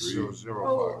 Yes.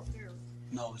 005.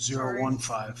 No, 015.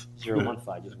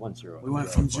 015, just 10. We went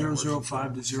from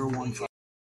 005 to 015.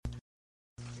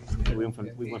 We went from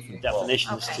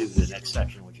definitions Okay. to the next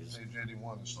section, which is Page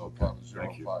 81 is still part of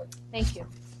Thank you. 05. Thank you.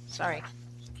 Sorry.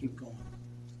 Keep going.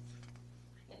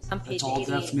 It's on page It's all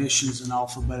 88. definitions in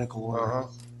alphabetical order. Uh-huh.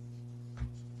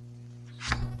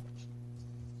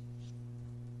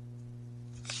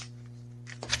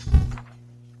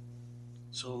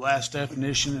 So the last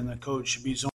definition in the code should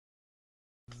be zone,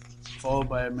 followed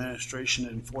by administration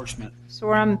and enforcement. So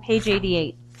we're on page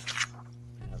 88.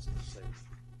 I was gonna say,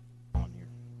 on here.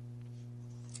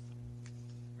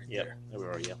 Yep, there we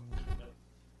are, yeah.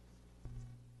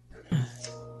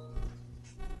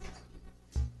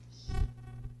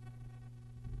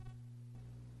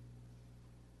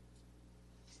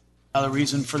 Now the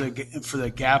reason for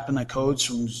the gap in the codes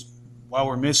from while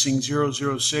we're missing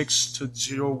 006 to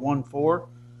 014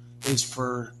 is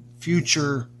for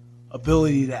future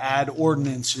ability to add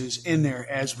ordinances in there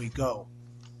as we go.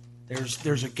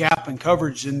 There's a gap in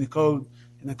coverage in the code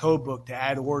book to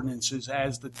add ordinances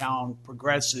as the town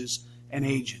progresses and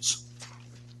ages.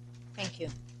 Thank you.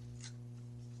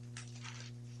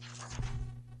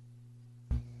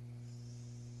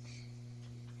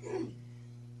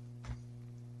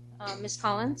 Ms.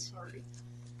 Collins? Sorry.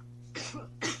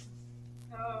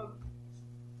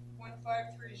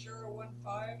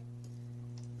 153015.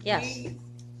 Yes.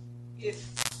 If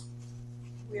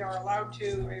we are allowed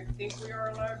to, I think we are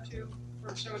allowed to,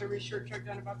 from some of the research I've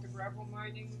done about the gravel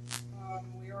mining,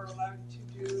 we are allowed to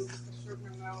do a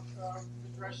certain amount of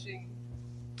addressing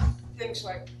things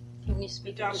like Can you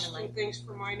speak into dust the and mic? things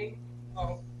for mining.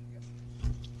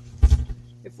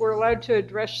 If we're allowed to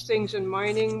address things in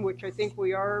mining, which I think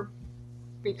we are,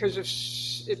 because of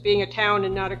it being a town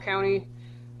and not a county,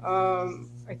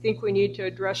 I think we need to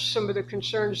address some of the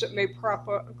concerns that may crop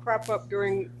up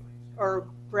during our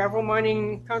gravel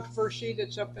mining controversy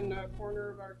that's up in the corner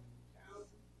of our town.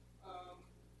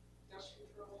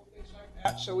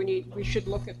 that, so we should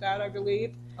look at that, I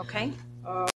believe. Okay.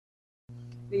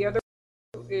 The other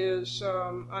is,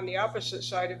 on the opposite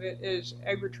side of it, is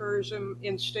agritourism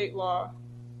in state law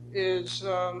is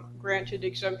granted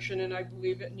exemption, and I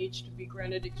believe it needs to be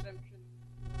granted exemption.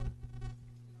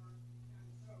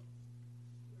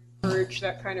 Encourage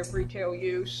that kind of retail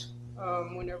use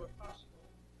whenever possible.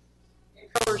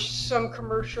 It covers some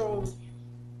commercial,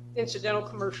 incidental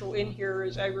commercial in here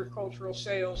as agricultural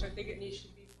sales. I think it needs to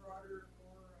be broader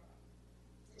or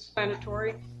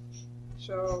explanatory.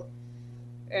 So,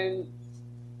 and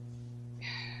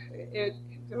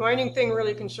the mining thing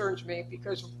really concerns me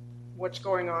because of what's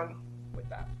going on with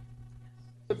that.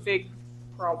 It's a big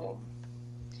problem.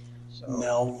 So.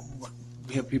 Mel,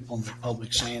 we have people in the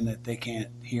public saying that they can't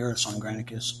hear us on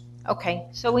Granicus. Okay,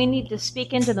 so we need to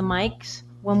speak into the mics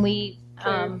when we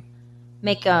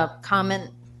make a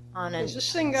comment on a Is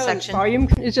this thing got section. a volume?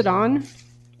 Is it on?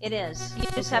 It is. You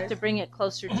just have to bring it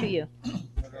closer to you.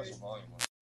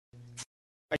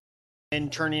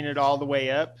 And turning it all the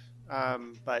way up,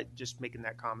 but just making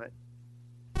that comment.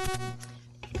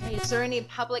 Okay, is there any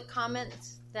public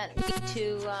comments that need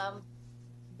to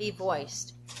be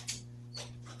voiced?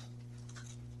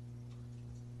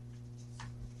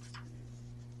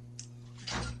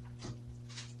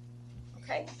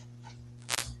 Okay.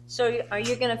 So are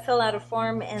you going to fill out a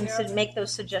form and make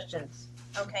those suggestions?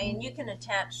 Okay, and you can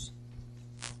attach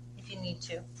if you need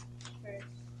to. Okay.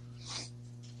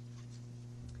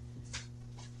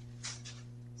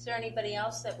 Is there anybody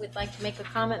else that would like to make a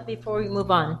comment before we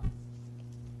move on?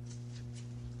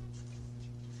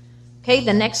 Okay,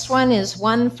 the next one is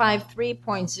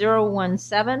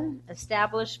 153.017,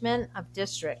 Establishment of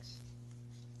Districts.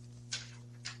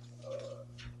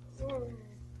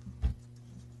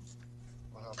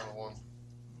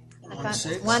 What happened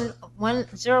to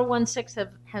 1016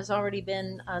 has already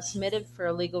been submitted for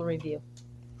a legal review.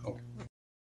 Oh.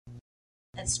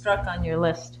 It's struck on your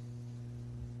list.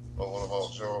 Well, what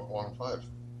about 015?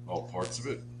 All parts of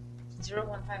it.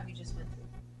 015 we just went through.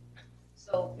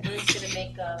 So we're going to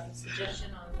make a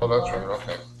suggestion on. Oh, that's right.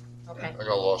 Okay. Okay. I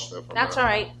got lost there for a That's minute.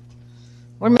 all right.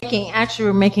 We're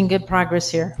making good progress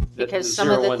here because The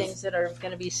some of the 01 things that are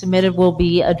going to be submitted will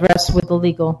be addressed with the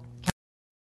legal.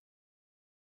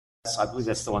 I believe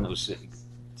that's the one that was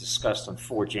discussed on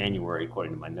 4 January,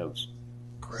 according to my notes.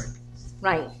 Correct.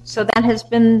 Right. So that has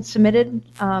been submitted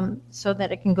so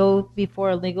that it can go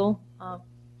before a legal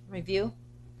review.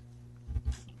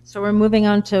 So we're moving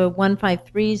on to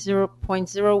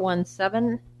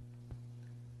 153.017.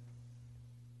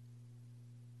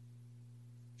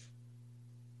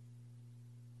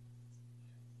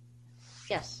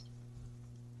 Yes.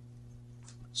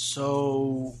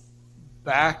 So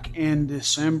back in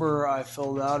December, I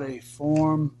filled out a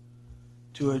form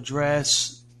to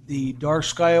address the dark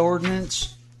sky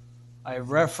ordinance. I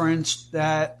referenced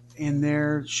that in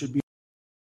there. Should be.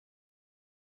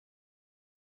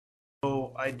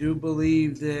 So I do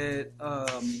believe that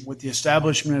with the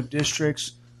establishment of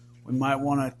districts, we might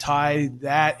want to tie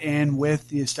that in with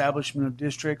the establishment of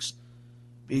districts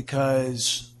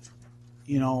because,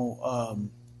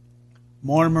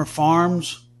 Mortimer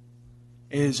Farms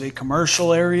is a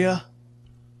commercial area.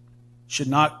 It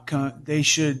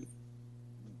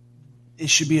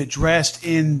should be addressed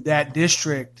in that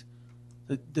district.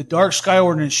 The dark sky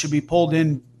ordinance should be pulled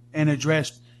in and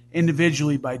addressed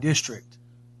individually by district,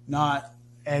 not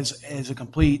as a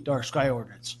complete dark sky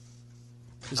ordinance.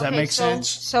 Does that make sense?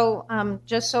 So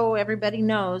just so everybody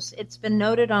knows, it's been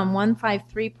noted on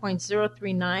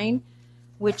 153.039,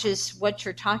 which is what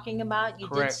you're talking about. You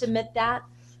Correct. did submit that.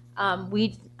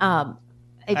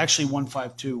 Actually,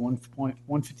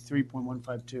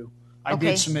 153.152. I Okay.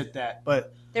 did submit that,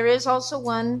 but There is also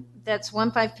one that's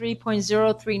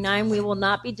 153.039. We will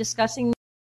not be discussing.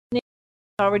 It's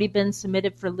already been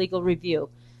submitted for legal review.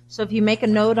 So if you make a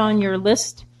note on your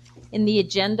list in the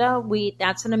agenda,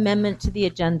 that's an amendment to the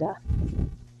agenda.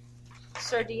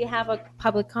 Sir, do you have a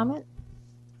public comment?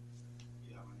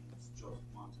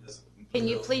 Can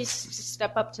you please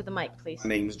step up to the mic, please? My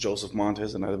name is Joseph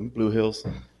Montez, and I live in Blue Hills.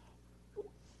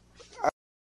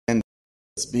 And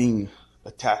it's being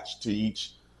attached to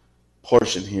each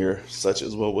portion here, such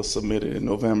as what was submitted in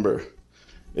November.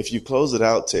 If you close it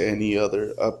out to any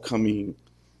other upcoming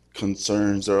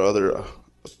concerns or other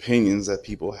opinions that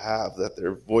people have that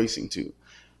they're voicing to,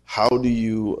 how do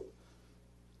you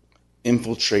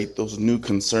infiltrate those new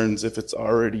concerns if it's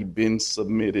already been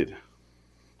submitted?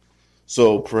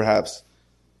 So perhaps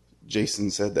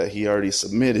Jason said that he already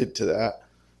submitted to that.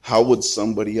 How would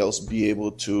somebody else be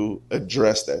able to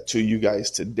address that to you guys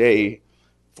today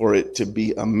for it to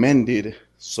be amended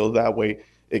so that way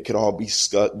it could all be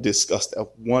discussed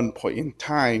at one point in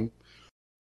time.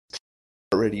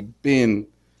 Already been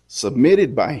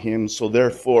submitted by him, so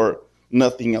therefore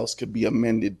nothing else could be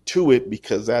amended to it,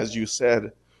 because as you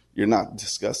said, you're not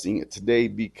discussing it today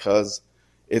because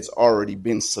it's already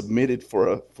been submitted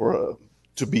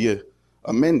to be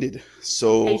amended.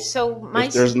 So, Okay, so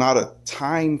if there's not a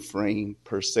time frame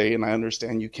per se, and I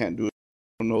understand you can't do it,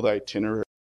 I don't know the itinerary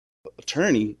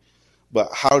attorney,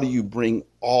 but how do you bring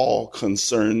all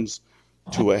concerns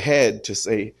to a head to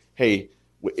say, hey,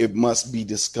 it must be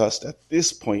discussed at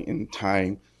this point in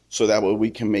time so that way we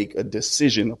can make a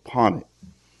decision upon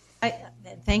it?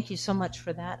 Thank you so much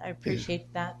for that. I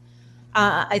appreciate that.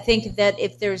 I think that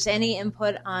if there's any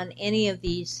input on any of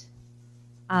these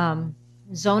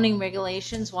zoning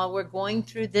regulations while we're going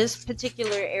through this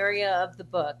particular area of the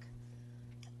book,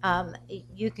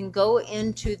 you can go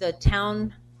into the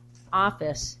town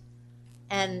office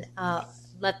and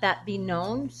let that be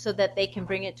known so that they can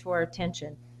bring it to our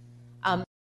attention.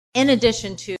 In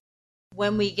addition to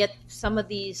when we get some of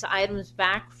these items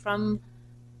back from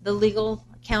the legal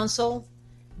counsel,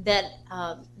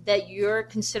 that your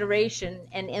consideration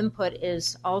and input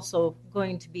is also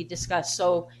going to be discussed.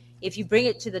 So if you bring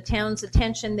it to the town's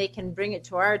attention, they can bring it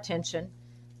to our attention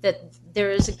that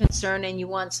there is a concern and you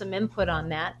want some input on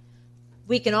that.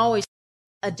 We can always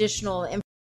additional information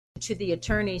to the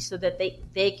attorney so that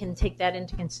they can take that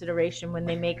into consideration when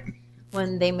they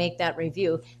make that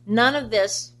review. None of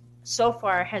this so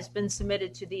far has been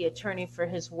submitted to the attorney for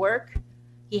his work.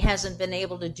 He hasn't been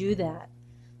able to do that.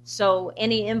 So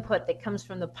any input that comes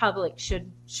from the public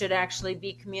should actually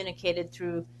be communicated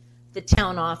through the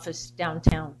town office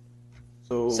downtown,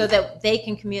 so that they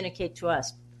can communicate to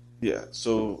us. Yeah,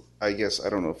 so I guess I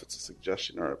don't know if it's a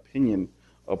suggestion or opinion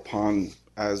upon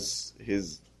as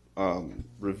his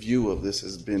review of this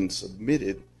has been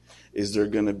submitted, is there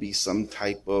going to be some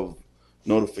type of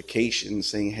notification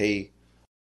saying, hey,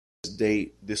 this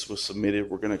date, this was submitted,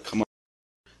 we're going to come up.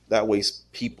 That way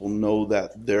people know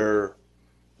that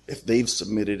if they've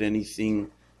submitted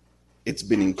anything, it's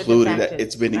been included.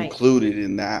 It's been included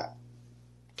in that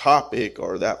topic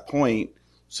or that point,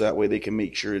 so that way they can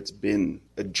make sure it's been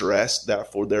addressed.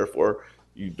 Therefore,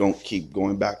 you don't keep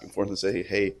going back and forth and say,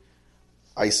 hey,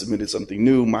 I submitted something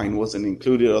new, mine wasn't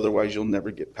included, otherwise you'll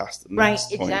never get past the next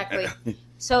point. Right, exactly.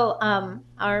 So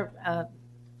our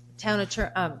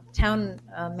town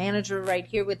manager right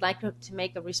here would like to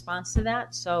make a response to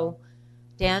that. So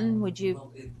Dan, would you?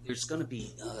 Well, there's going to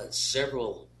be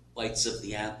several bites of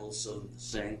the apple, so to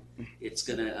say. It's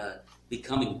going to be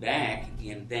coming back,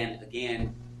 and then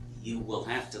again, you will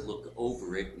have to look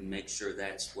over it and make sure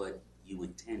that's what you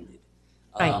intended.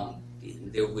 Right.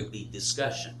 There would be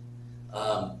discussion.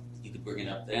 You could bring it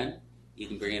up then. You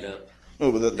can bring it up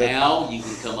but now. You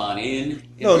can come on in.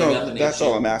 And No, bring up an that's issue.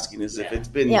 all I'm asking is if it's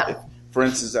been, for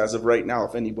instance, as of right now,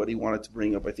 if anybody wanted to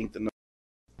bring up, I think the number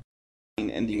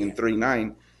ending in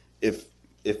 39, if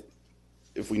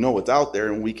we know what's out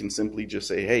there and we can simply just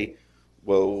say, hey,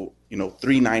 well,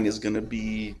 39 is going to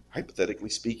be, hypothetically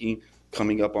speaking,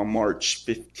 coming up on March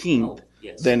 15th,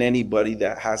 then anybody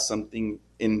that has something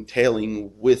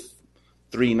entailing with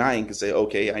 39 can say,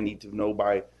 okay, I need to know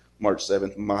by March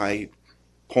 7th, my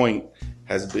point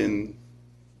has been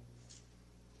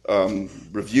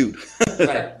reviewed.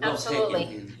 Right.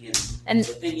 Absolutely. And the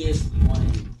thing is, we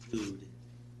want to include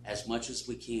as much as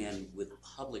we can with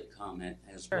public comment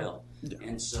as well. Yeah.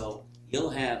 And so you'll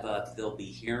have, there'll be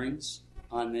hearings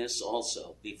on this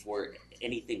also before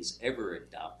anything's ever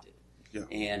adopted. Yeah.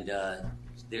 And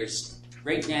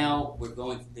right now, we're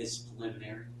going for this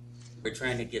preliminary. We're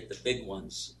trying to get the big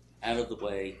ones out of the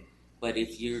way. But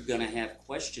if you're going to have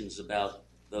questions about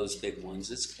those big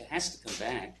ones, it has to come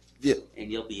back. Yeah.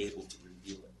 And you'll be able to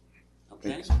review it. Okay?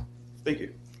 Thanks. Thank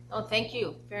you. Oh, thank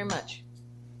you very much.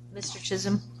 Mr.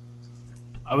 Chisholm?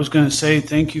 I was going to say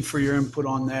thank you for your input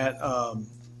on that.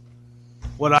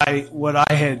 What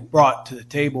I had brought to the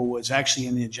table was actually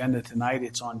in the agenda tonight.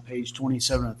 It's on page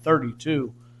 27 and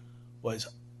 32.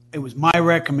 It was my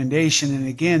recommendation, and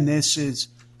again,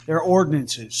 they're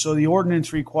ordinances. So the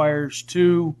ordinance requires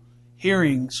 2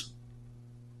 hearings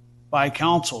by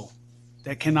council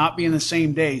that cannot be in the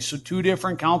same day. So 2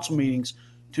 different council meetings,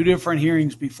 2 different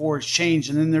hearings before it's changed,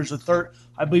 and then there's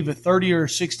I believe a 30 or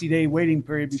 60-day waiting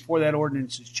period before that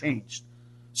ordinance is changed.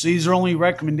 So these are only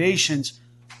recommendations.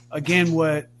 Again,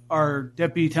 what our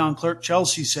Deputy Town Clerk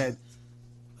Chelsea said,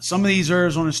 some of these are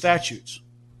Arizona statutes.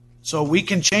 So we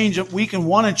can change it. We can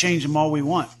want to change them all we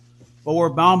want, but we're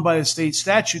bound by the state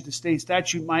statute. The state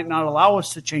statute might not allow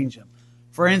us to change them.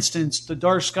 For instance, the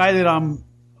dark sky that I'm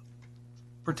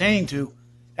pertaining to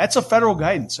That's a federal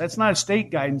guidance. That's not a state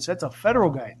guidance. That's a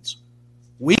federal guidance.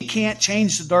 We can't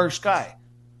change the dark sky.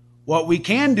 What we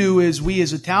can do is we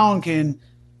as a town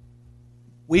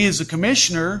we as a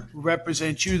commissioner who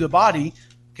represent you, the body,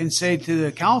 can say to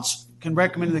the council, can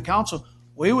recommend to the council,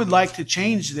 we would like to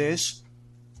change this.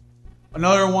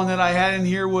 Another one that I had in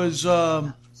here was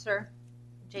Sir,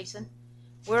 Jason,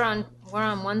 we're on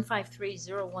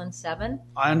 153017.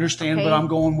 I understand, Okay. but I'm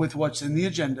going with what's in the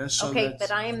agenda. So Okay, that's-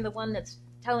 but I am the one that's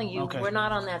telling you Okay. we're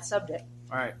not on that subject.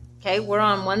 all right. Okay, we're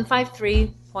on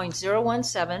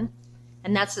 153.017,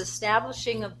 and that's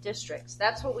establishing of districts.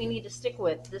 That's what we need to stick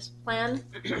with. This plan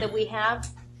that we have,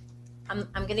 I'm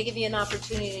going to give you an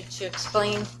opportunity to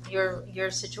explain your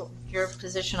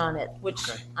position on it, which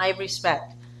Okay. I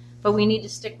respect. But we need to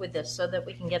stick with this so that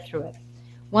we can get through it.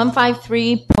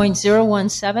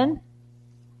 153.017,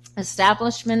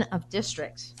 establishment of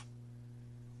districts.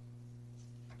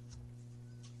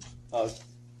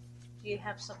 Do you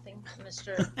have something,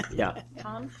 Mr. Yeah.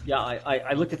 Tom? Yeah,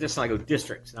 I look at this and I go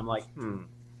districts, and I'm like, and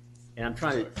I'm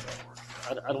trying to,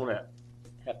 I don't want to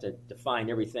have to define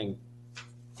everything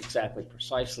exactly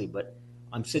precisely, but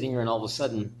I'm sitting here and all of a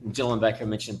sudden, Dylan Becker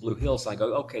mentioned Blue Hills, and I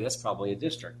go, okay, that's probably a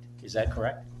district. Is that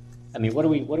correct? I mean, what are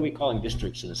we calling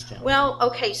districts in this town? Well,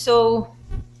 okay, so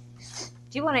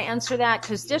do you want to answer that?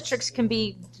 Because districts can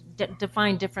be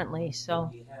defined differently,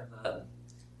 so.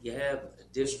 You have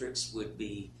districts would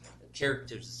be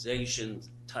characterization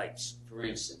types, for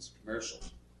instance, commercial,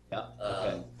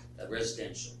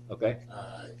 residential,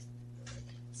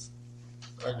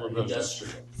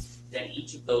 industrial. Then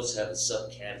each of those have a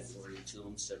subcategory to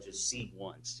them, such as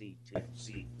C1, C2,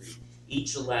 C3.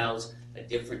 Each allows a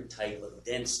different type of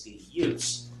density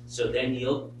use. So then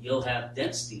you'll have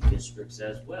density districts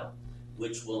as well,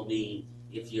 which will mean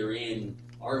if you're in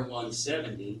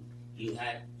R170, you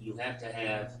have to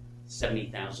have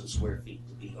 70,000 square feet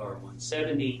to be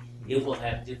R170. It will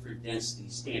have different density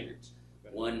standards.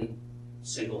 One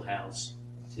single house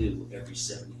to every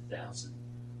 70,000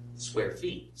 square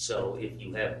feet. So if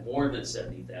you have more than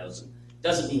 70,000,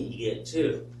 doesn't mean you get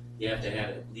two. You have to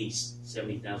have at least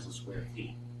 70,000 square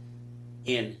feet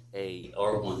in a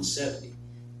R170.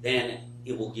 Then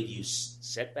it will give you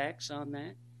setbacks on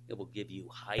that. It will give you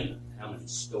height, how many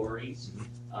stories.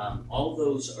 All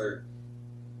those are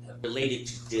related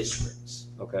to districts.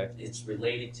 Okay. It's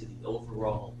related to the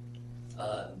overall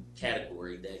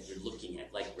category that you're looking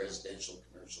at, like residential,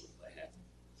 commercial, what have you.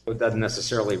 So it doesn't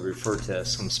necessarily refer to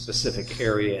some specific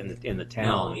area in the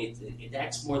town. No,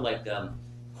 that's more like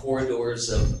corridors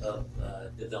of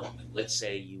development. Let's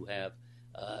say you have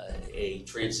a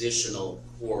transitional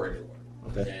corridor.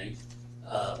 Okay.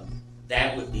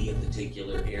 That would be a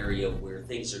particular area where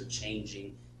things are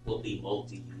changing, will be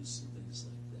multi-use and things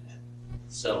like that.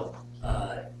 So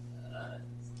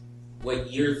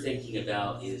what you're thinking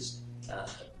about is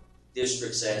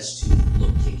districts as to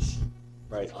location.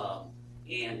 Right.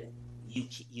 And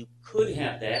you could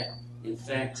have that. In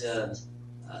fact,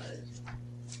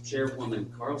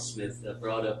 Chairwoman Carl Smith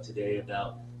brought up today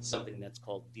about something that's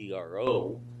called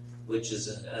DRO, which is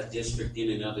a district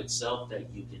in and of itself that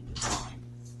you can define.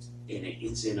 And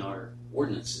it's in our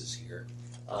ordinances here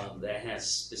that has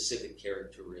specific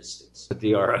characteristics. The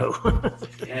DRO.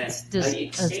 It's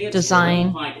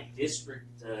design. Find a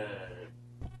district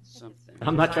something.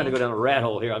 I'm not trying to go down a rat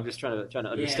hole here. I'm just trying to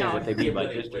understand what they mean by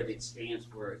district. What it stands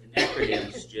for. An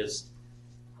acronym is just.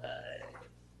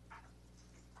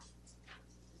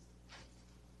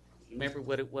 Remember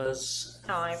what it was?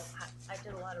 No, I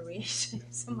did a lot of reading.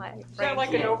 So my Is that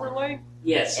like an overlay?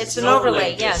 Yes, It's an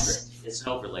overlay, district. yes. It's an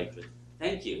overlay district.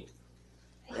 Thank you.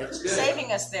 That's good.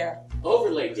 Saving us there.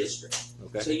 Overlay district.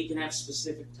 Okay. So you can have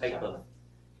specific type of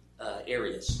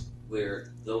areas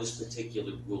where those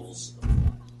particular rules apply.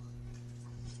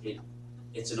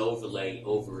 It's an overlay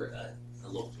over a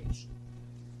location.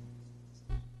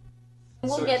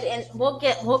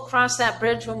 We'll cross that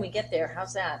bridge when we get there.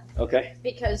 How's that? Okay.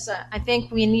 Because I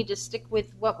think we need to stick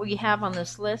with what we have on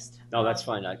this list. No, that's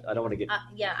fine. I don't want to get.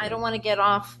 I don't want to get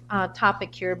off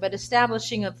topic here, but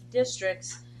establishing of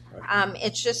districts,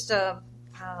 it's just the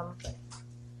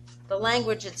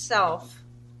language itself.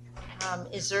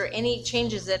 Is there any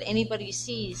changes that anybody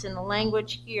sees in the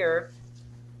language here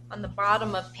on the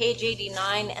bottom of page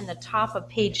 89 and the top of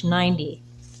page 90?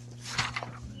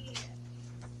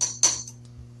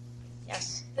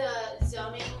 Yes. The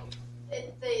zoning,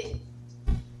 the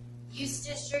use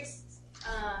districts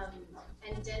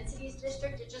and densities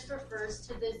district, it just refers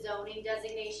to the zoning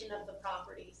designation of the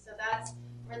property. So that's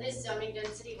where this zoning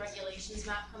density regulations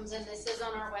map comes in. This is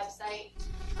on our website.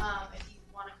 If you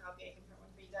want a copy, I can print one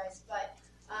for you guys. But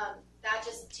That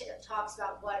just talks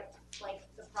about what like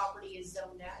the property is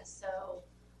zoned as. So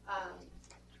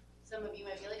some of you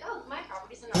might be like, oh, my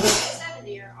property's an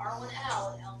R170 or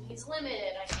R1L, and L means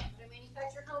limited. I can't put a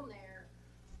manufactured home there.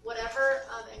 Whatever,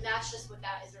 and that's just what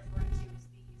that is referring to, is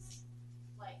these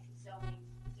like zoning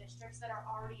districts that are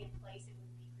already in place. It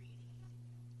wouldn't be creating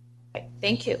anything.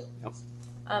 Thank you. Yep.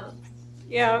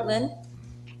 Yeah, Lynn?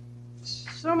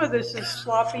 some of this is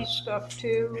sloppy stuff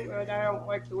too, and I don't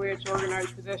like the way it's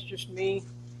organized, but that's just me.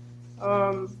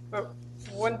 But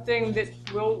one thing that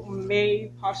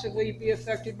may possibly be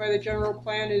affected by the general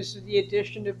plan is the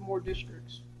addition of more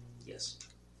districts. Yes.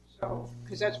 So,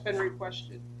 because that's been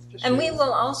requested. And we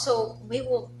will also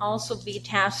be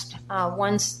tasked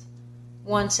once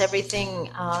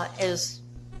everything is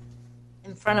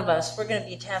in front of us. We're going to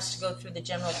be tasked to go through the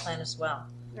general plan as well.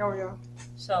 Oh yeah.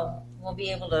 So we'll be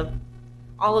able to.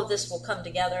 All of this will come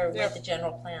together Yep. with the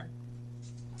general plan.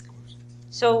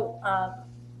 So,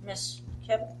 Mr.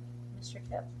 Kipp.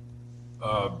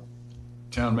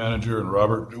 Town manager and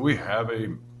Robert, do we have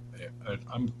I'm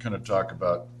going to talk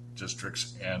about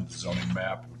districts and zoning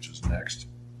map, which is next.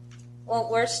 Well,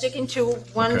 we're sticking to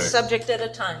one Okay. subject at a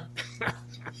time.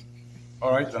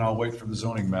 All right, then I'll wait for the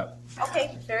zoning map.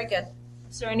 Okay, very good.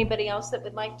 Is there anybody else that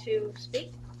would like to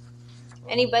speak?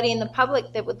 Anybody in the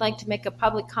public that would like to make a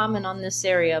public comment on this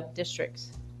area of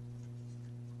districts?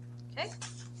 Okay.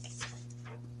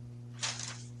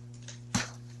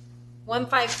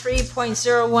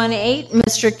 153.018,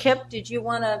 Mr. Kipp, did you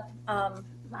want to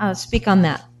speak on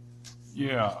that?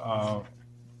 Yeah,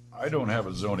 I don't have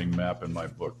a zoning map in my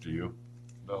book, do you?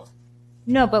 No.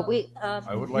 No, but we.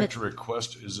 I would like to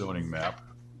request a zoning map.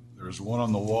 There's one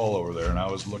on the wall over there, and I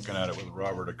was looking at it with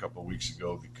Robert a couple of weeks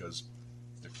ago, because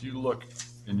if you look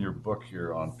in your book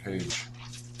here on page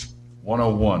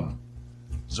 101,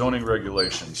 zoning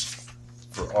regulations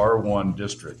for R1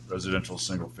 district, residential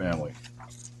single family,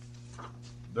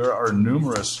 there are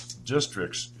numerous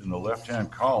districts in the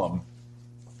left-hand column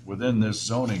within this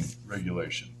zoning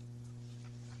regulation.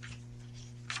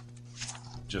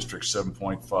 District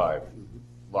 7.5,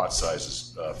 lot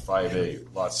sizes,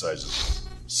 5A, lot sizes,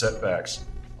 setbacks,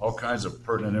 all kinds of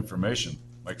pertinent information.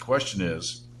 My question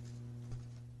is,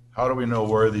 how do we know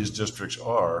where these districts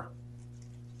are?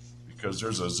 Because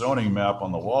there's a zoning map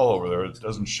on the wall over there that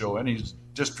doesn't show any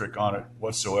district on it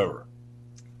whatsoever.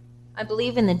 I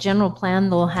believe in the general plan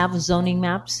they'll have zoning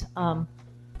maps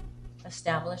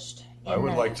established. I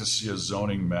would like to see a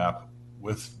zoning map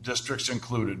with districts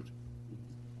included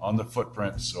on the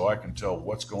footprint so I can tell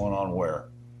what's going on where.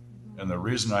 And the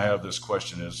reason I have this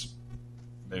question is,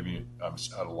 maybe I'm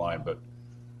out of line, but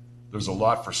there's a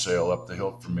lot for sale up the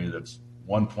hill from me that's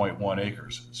 1.1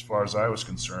 acres. As far as I was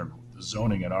concerned, the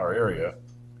zoning in our area,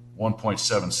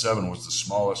 1.77 was the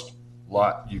smallest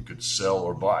lot you could sell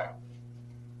or buy.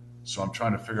 So I'm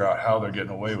trying to figure out how they're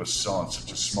getting away with selling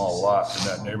such a small lot in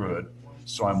that neighborhood.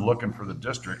 So I'm looking for the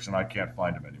districts and I can't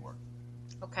find them anywhere.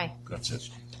 Okay. That's it.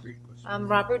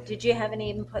 Robert, did you have any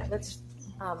input? Let's,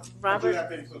 Robert.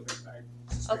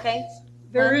 Okay.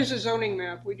 There is a zoning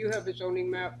map. We do have a zoning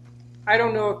map. I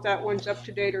don't know if that one's up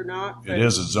to date or not. It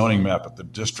is a zoning map, but the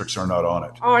districts are not on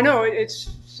it. Oh, I know. It's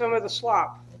some of the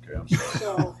slop. Okay, I'm sorry.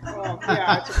 So,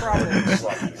 yeah, it's a problem.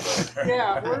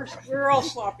 Yeah, we're all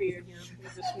sloppy in here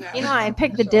with this map. You know, I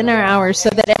picked the dinner hour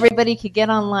so that everybody could get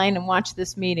online and watch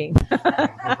this meeting.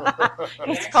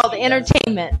 It's called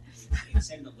entertainment.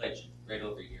 It's in the legend, right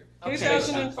over here.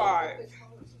 2005.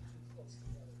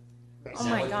 Oh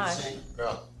my gosh.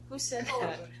 Yeah. Who said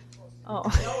that? Oh.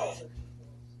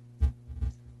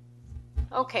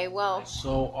 Okay, well,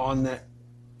 So on that,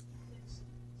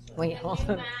 wait, The hold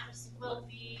new on. maps will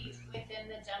be within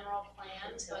the general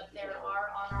plan, but there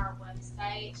are on our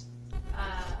website.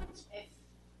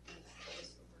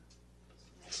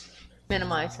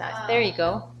 Minimize that. There you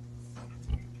go.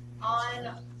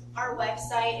 On our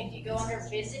website, if you go under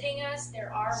visiting us,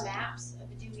 there are maps of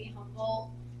Dewey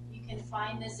Humboldt. You can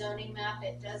find the zoning map.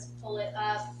 It does pull it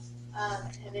up,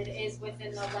 and it is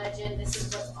within the legend. This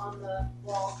is what's on the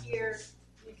wall here.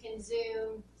 You can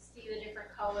zoom, see the different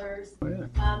colors,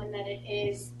 and then it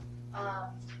is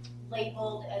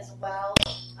labeled as well.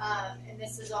 And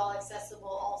this is all accessible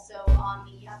also on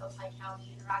the Yavapai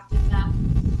County Interactive Map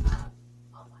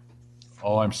online.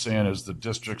 All I'm saying is the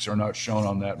districts are not shown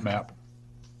on that map.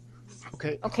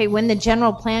 Okay, when the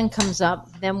general plan comes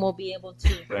up, then we'll be able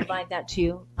to provide that to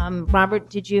you.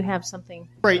 Robert, did you have something?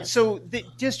 Right. So the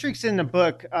districts in the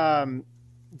book,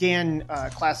 Dan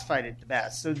classified it the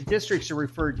best. So the districts are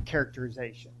referred to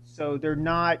characterization. So they're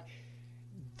not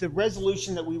the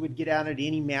resolution that we would get out at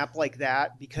any map like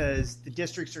that, because the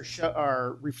districts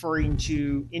are referring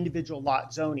to individual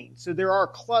lot zoning. So there are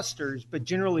clusters, but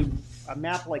generally a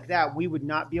map like that, we would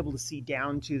not be able to see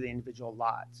down to the individual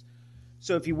lots.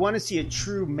 So if you want to see a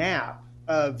true map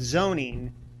of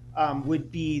zoning,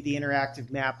 would be the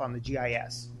interactive map on the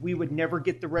GIS. We would never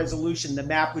get the resolution. The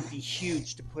map would be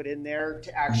huge to put in there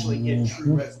to actually get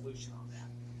true resolution on that.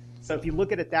 So if you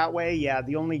look at it that way, yeah,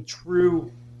 the only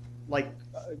true,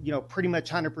 pretty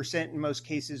much 100% in most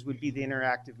cases would be the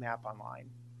interactive map online.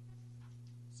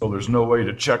 So there's no way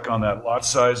to check on that lot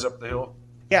size up the hill?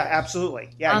 Yeah, absolutely.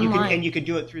 Yeah, Online. you can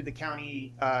do it through the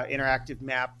county interactive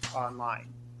map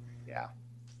online. Yeah,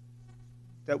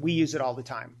 that we use it all the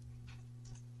time.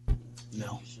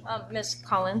 No. Ms.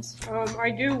 Collins?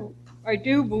 I do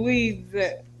believe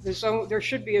that there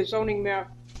should be a zoning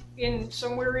map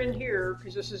somewhere in here,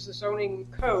 because this is the zoning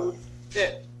code,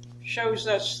 that shows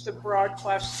us the broad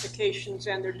classifications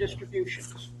and their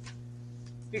distributions.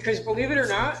 Because believe it or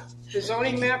not, the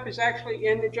zoning map is actually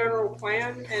in the general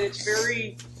plan, and it's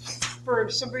for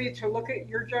somebody to look at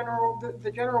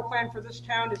the general plan for this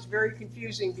town is very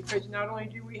confusing, because not only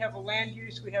do we have a land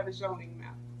use, we have a zoning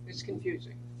map. It's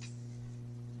confusing.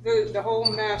 The whole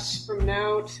mess from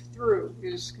now through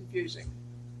is confusing.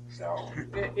 So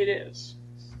it is.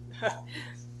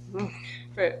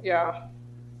 But yeah,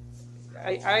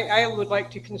 I would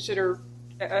like to consider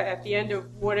at the end of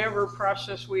whatever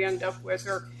process we end up with,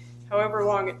 or however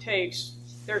long it takes,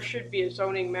 there should be a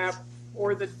zoning map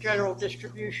or the general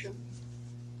distribution.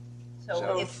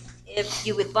 So if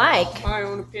you would like, my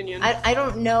own opinion. I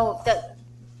don't know that,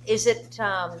 is it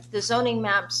the zoning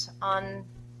maps on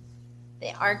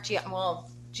the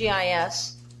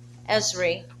GIS,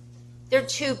 Esri, they're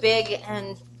too big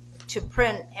and to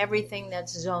print everything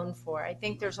that's zoned for. I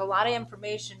think there's a lot of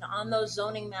information on those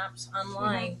zoning maps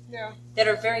online that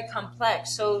are very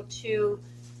complex. So to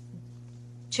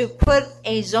put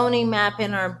a zoning map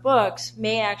in our books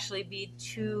may actually be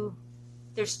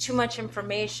there's too much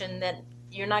information that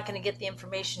you're not going to get the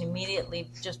information immediately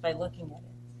just by looking at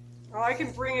it. Well, I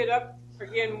can bring it up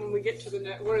again when we get to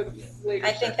one of the later.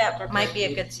 I think that might be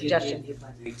a good suggestion. If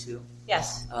I may too.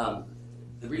 Yes.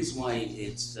 The reason why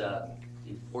it's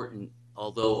important,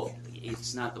 although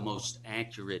it's not the most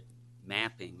accurate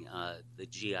mapping, the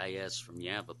GIS from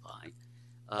Yavapai,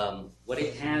 what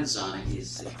it has on it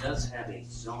is it does have a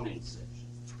zoning section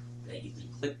that you can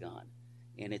click on.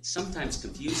 And it's sometimes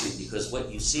confusing because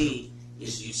what you see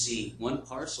is one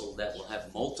parcel that will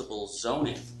have multiple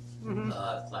zoning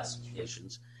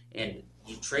classifications. And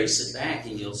you trace it back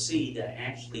and you'll see that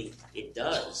actually it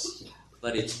does,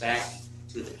 but it's back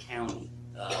to the county.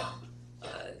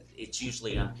 It's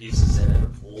usually on pieces that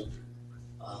are older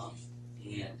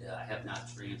and have not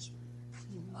transferred.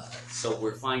 So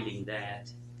we're finding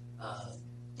that.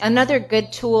 Another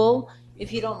good tool,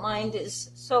 if you don't mind,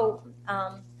 is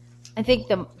I think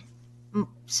the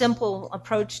simple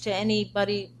approach to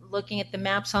anybody looking at the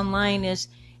maps online is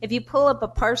if you pull up a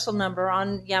parcel number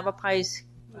on Yavapai's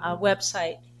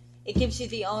website, it gives you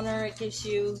the owner, it gives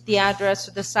you the address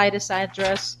or the situs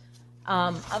address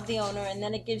of the owner, and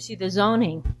then it gives you the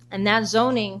zoning. And that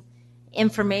zoning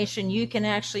information, you can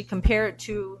actually compare it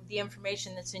to the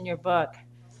information that's in your book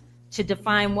to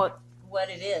define what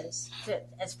it is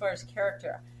as far as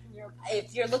character.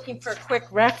 If you're looking for a quick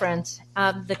reference,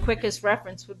 the quickest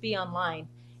reference would be online,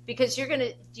 because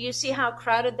do you see how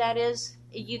crowded that is?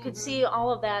 You can see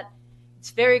all of that.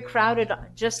 It's very crowded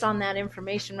just on that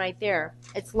information right there.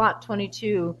 It's lot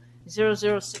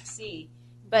 22006C,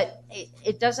 but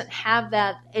it doesn't have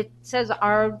that. It says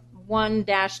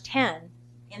R1-10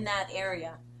 in that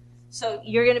area. So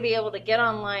you're going to be able to get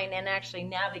online and actually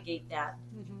navigate that.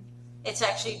 It's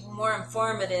actually more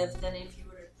informative than if you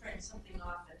were to print something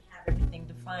off and have everything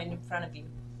defined in front of you.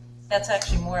 That's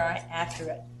actually more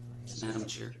accurate. Madam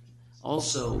Chair.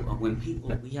 Also, we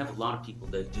have a lot of people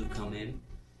that do come in,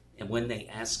 and when they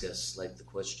ask us, like the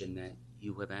question that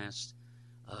you have asked,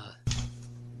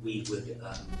 we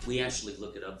actually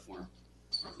look it up for them,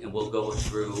 and we'll go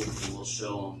through and we'll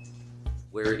show them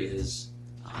where it is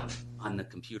on the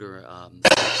computer,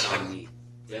 that's on the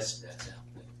desk that's out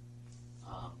there,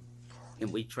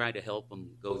 and we try to help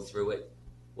them go through it.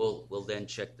 We'll then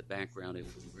check the background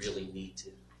if we really need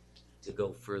to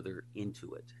go further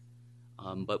into it.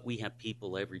 But we have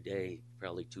people every day,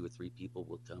 probably 2 or 3 people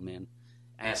will come in,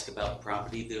 ask about the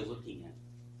property they're looking at,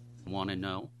 want to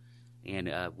know.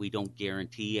 And we don't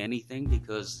guarantee anything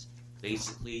because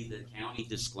basically the county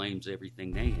disclaims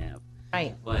everything they have.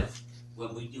 Right. But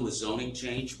when we do a zoning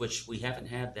change, which we haven't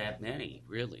had that many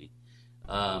really,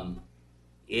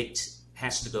 it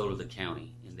has to go to the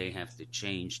county, and they have to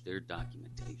change their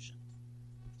documentation.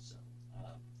 So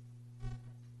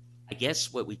I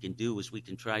guess what we can do is we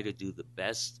can try to do the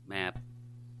best map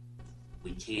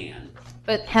we can.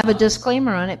 But have a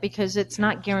disclaimer on it because it's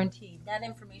not guaranteed. That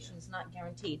information is not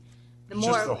guaranteed. The It's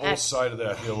more just the whole side of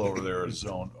that hill over there is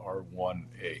zoned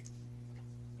R1A.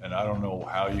 And I don't know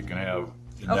how you can have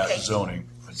in Okay. that zoning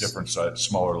a different side,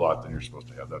 smaller lot than you're supposed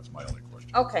to have. That's my only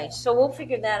question. Okay, so we'll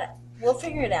figure that. We'll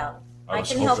figure it out. I was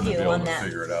can help hoping you to be on able to that.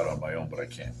 figure it out on my own, but I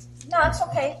can't. No, it's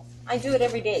okay. I do it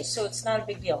every day, so it's not a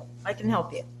big deal. I can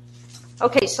help you.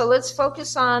 Okay, so let's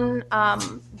focus on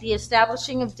the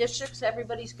establishing of districts.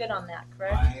 Everybody's good on that,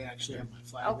 correct? I actually have my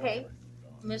flag. Okay,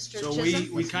 Mr. So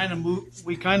Chisholm. we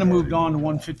kind of moved on to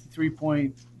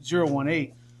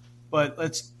 153.018, but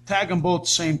let's tag them both at the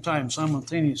same time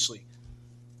simultaneously.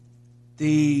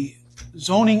 The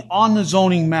zoning on the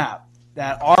zoning map,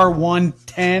 that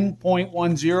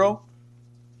R110.10,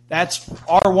 that's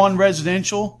R1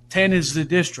 residential, 10 is the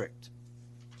district.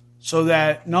 So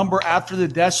that number after the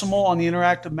decimal on the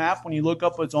interactive map, when you look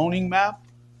up a zoning map,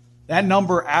 that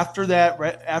number after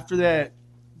that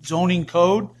zoning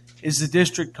code is the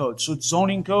district code. So it's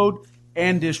zoning code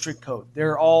and district code.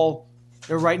 They're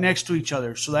right next to each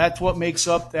other. So that's what makes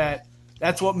up that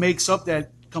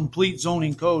complete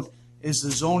zoning code is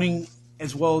the zoning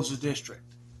as well as the district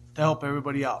to help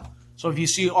everybody out. So if you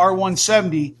see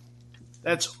R170,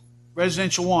 that's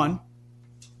residential 1,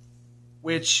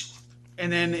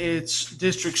 and then it's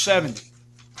district 70.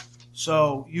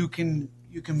 So you can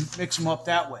mix them up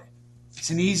that way. It's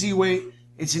an easy way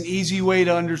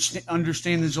to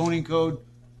understand the zoning code.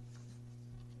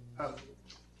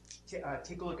 Take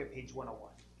a look at page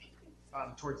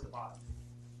 101, towards the bottom.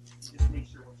 Just make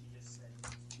sure what you just said.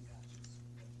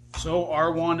 So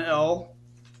R1L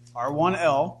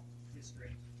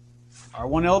District.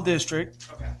 R1L district,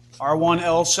 Okay.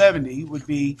 R1L 70 would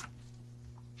be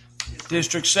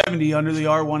district 70 under the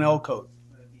R1L code.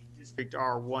 District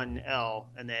R1L,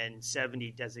 and then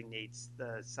 70 designates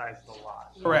the size of the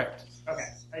lot. Correct. Okay,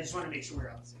 I just want to make sure we're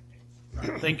on the same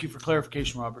page. Thank you for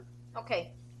clarification, Robert.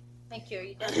 Okay, thank you. Are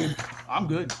you done? I'm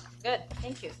good. Good,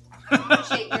 thank you. I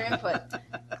appreciate your input.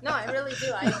 No, I really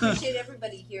do. I appreciate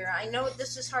everybody here. I know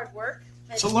this is hard work.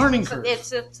 It's a learning curve.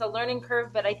 It's a learning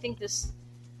curve, but I think this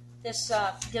gives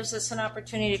us an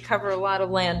opportunity to cover a lot of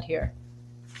land here.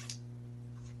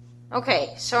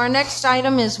 Okay, so our next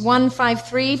item is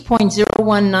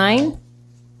 153.019.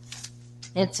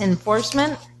 It's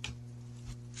enforcement.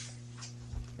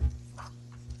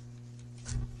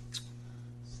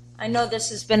 I know this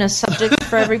has been a subject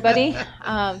for everybody,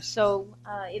 so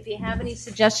if you have any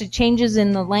suggested changes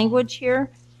in the language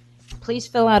here, please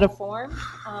fill out a form.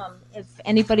 If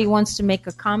anybody wants to make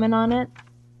a comment on it,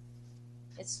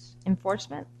 it's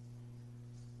enforcement.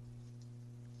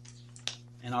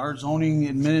 And our zoning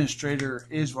administrator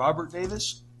is Robert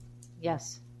Davis?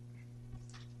 Yes.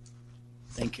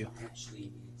 Thank you.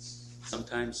 Actually, it's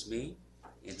sometimes me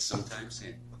and sometimes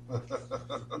him.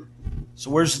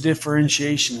 So where's the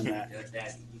differentiation in that?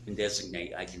 That you can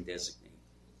designate, I can designate.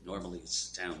 Normally it's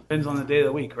town. Depends on the day of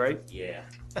the week, right? Yeah.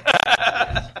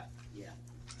 Yeah.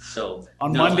 So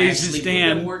On no, Mondays actually, it's Dan.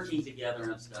 We've been working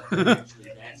together and stuff. And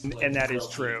actually, that's what And that is will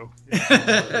true.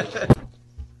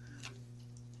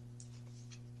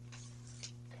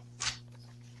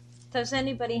 Does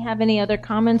anybody have any other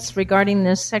comments regarding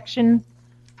this section?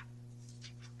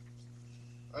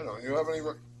 I don't. You have any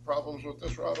problems with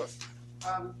this, Robert?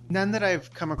 None that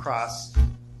I've come across,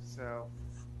 so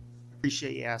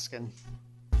appreciate you asking.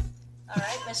 All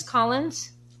right, Ms.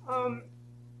 Collins?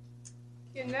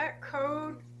 In that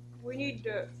code, we need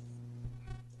to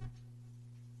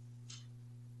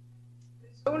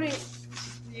zoning,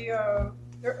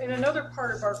 in another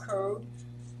part of our code,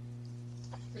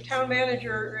 the town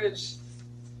manager is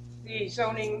the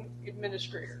zoning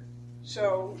administrator.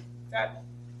 So that,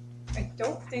 I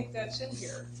don't think that's in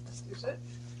here, is it?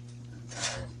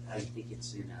 I think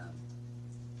it's in a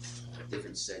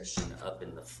different section up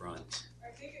in the front. I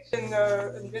think it's in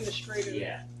the administrative.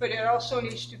 Yeah. But it also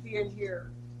needs to be in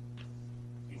here.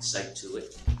 Insight to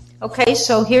it. Okay,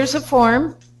 so here's a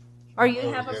form, or you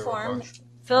Oh, have a yeah, form. bunch.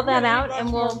 Fill that I'm gonna out need and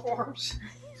lots we'll, more forms.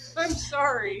 I'm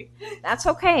sorry. that's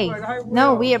okay. But I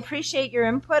No, will. we appreciate your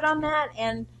input on that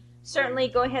and certainly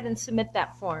go ahead and submit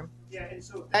that form. Yeah, and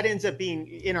so that ends up being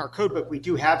in our code book. We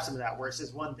do have some of that where it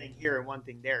says one thing here and one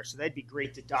thing there. So that'd be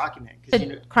great to document.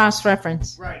 To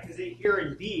cross-reference. Right, because here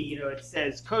in B, it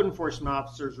says code enforcement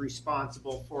officers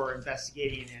responsible for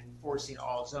investigating and enforcing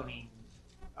all zoning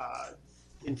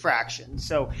infractions.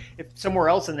 So if somewhere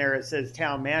else in there it says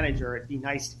town manager, it'd be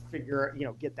nice to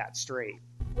get that straight.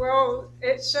 Well,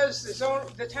 it says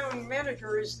the town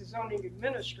manager is the zoning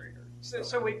administrator.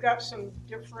 So we've got some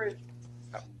different.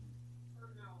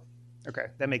 Okay,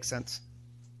 that makes sense.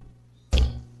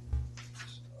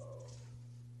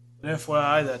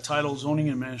 FYI, that title zoning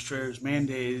administrator is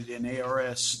mandated in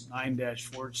ARS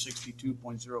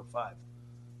 9-462.05.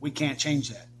 We can't change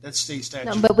that. That's state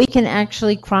statute. No, but we can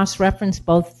actually cross-reference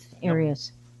both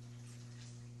areas.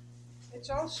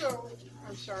 It's also,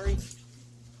 I'm sorry.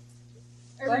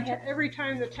 Every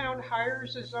time the town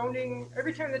hires a town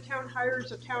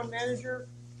manager,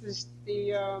 the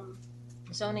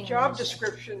Zoning job administrator.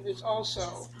 description is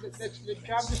also, the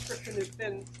job description has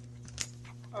been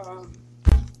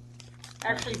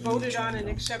actually voted on and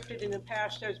accepted in the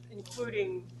past as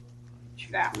including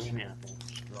that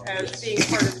as being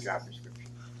part of the job description.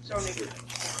 Zoning.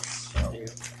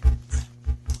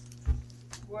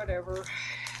 Whatever.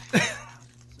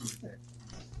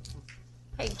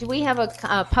 Hey, do we have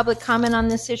a public comment on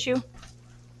this issue?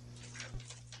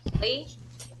 Lee?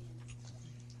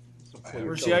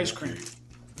 Where's the ice cream?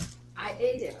 I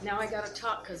ate it. Now I got to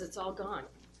talk because it's all gone.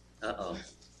 Uh-oh.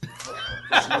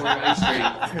 Hurry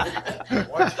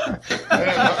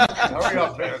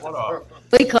up, man.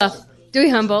 Lee Clough, Dewey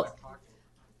Humboldt.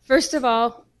 First of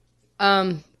all,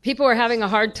 people are having a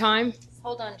hard time.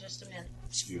 Hold on just a minute.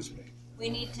 Excuse me. We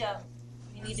need to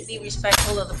be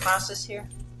respectful of the process here.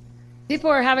 People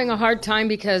are having a hard time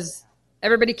because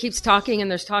everybody keeps talking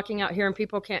and there's talking out here and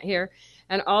people can't hear.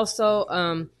 And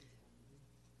also,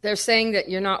 they're saying that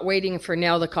you're not waiting for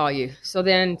Nell to call you. So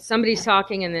then somebody's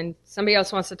talking and then somebody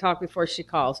else wants to talk before she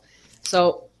calls.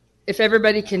 So if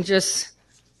everybody can just...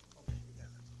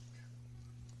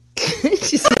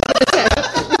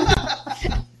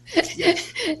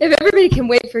 If everybody can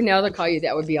wait for Nell to call you,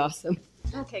 that would be awesome.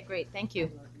 Okay, great. Thank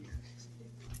you.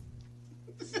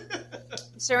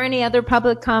 Is there any other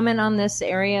public comment on this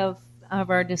area of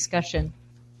our discussion?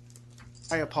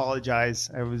 I apologize.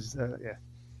 I was, yeah.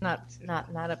 Not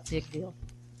a big deal.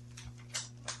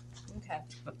 Okay.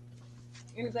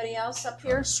 Anybody else up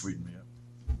here? Sweeten me up.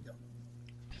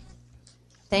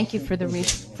 Thank you for the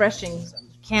refreshing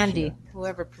candy,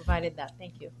 whoever provided that.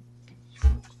 Thank you.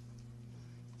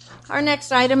 Our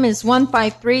next item is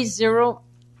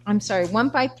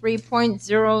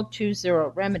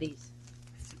 153.020, remedies.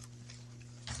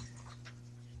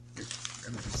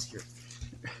 Remedies here.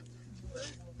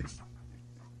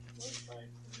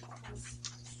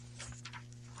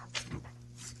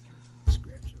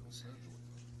 Scratch those.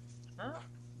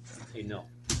 Hey, no.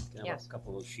 Can I have Yes. a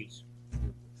couple of those sheets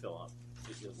fill out?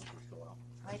 Fill out.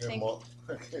 I think, I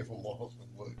gave them all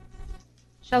to Lee.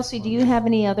 Chelsea, do you have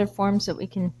any other forms that we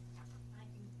can?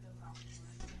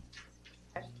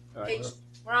 All right.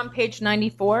 We're on page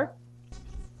 94.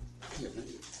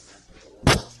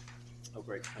 Oh,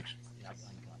 great. Thanks. Yeah, I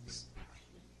got this.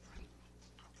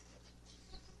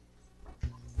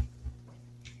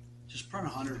 Just print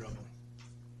 100 of them.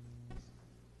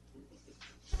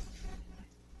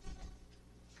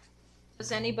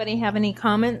 Does anybody have any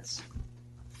comments?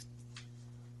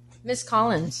 Ms.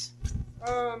 Collins.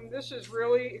 This is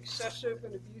really excessive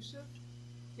and abusive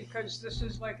because this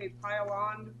is like a pile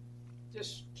on.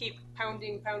 Just keep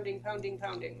pounding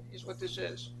is what this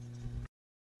is.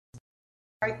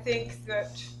 I think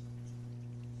that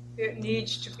it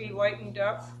needs to be lightened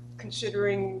up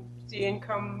considering the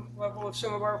income level of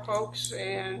some of our folks,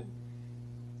 and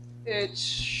it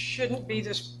shouldn't be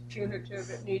this punitive.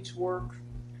 It needs work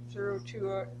through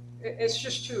to it's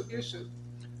just too abusive.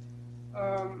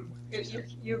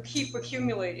 You keep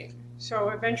accumulating. So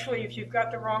eventually, if you've got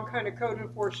the wrong kind of code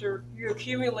enforcer, you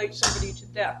accumulate somebody to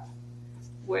death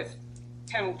with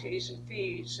penalties and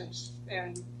fees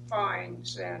and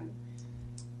fines, and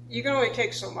you can only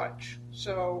take so much.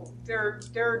 So there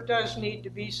does need to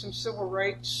be some civil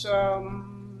rights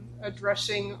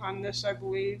addressing on this, I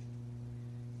believe,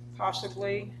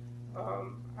 possibly. I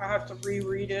have to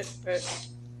reread it, but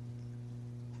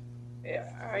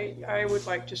I would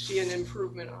like to see an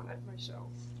improvement on it myself.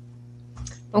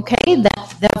 Okay,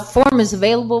 that form is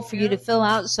available for you to fill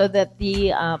out so that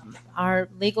our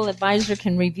legal advisor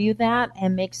can review that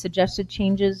and make suggested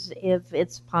changes if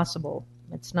it's possible.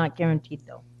 It's not guaranteed,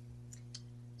 though.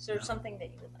 Is there something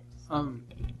that you would like to say?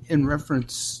 In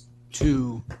reference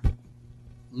to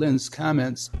Lynn's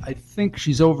comments, I think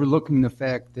she's overlooking the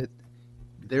fact that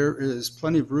there is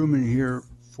plenty of room in here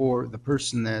for the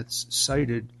person that's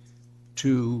cited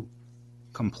to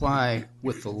comply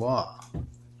with the law.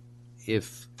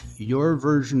 If your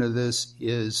version of this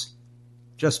is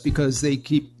just because they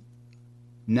keep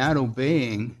not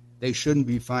obeying, they shouldn't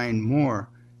be fined more.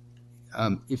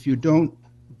 If you don't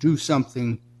do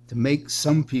something to make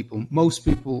most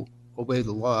people obey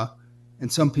the law,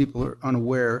 and some people are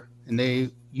unaware, and they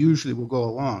usually will go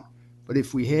along. But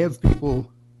if we have people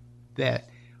that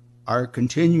are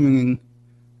continuing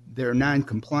their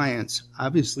non-compliance,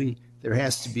 obviously there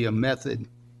has to be a method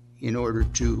in order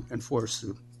to enforce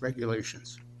the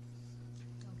regulations.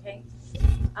 Okay.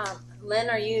 Lynn,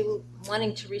 are you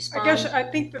wanting to respond? I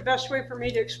think the best way for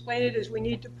me to explain it is we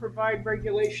need to provide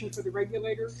regulation for the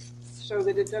regulator so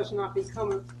that it does not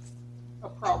become a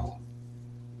problem.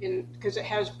 Because it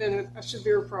has been a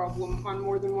severe problem on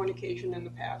more than one occasion in the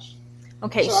past.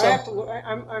 Okay, so I have to look.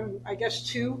 I guess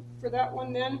 2 for that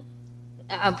one then.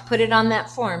 Put it on that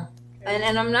form.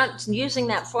 And I'm not using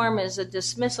that form as a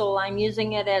dismissal. I'm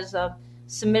using it as a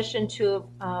submission to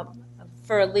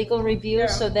for a legal review,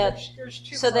 so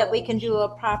that we can do a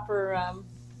proper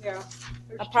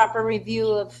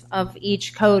review of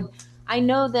each code. I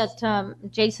know that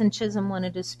Jason Chisholm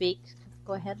wanted to speak.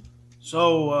 Go ahead.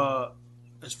 So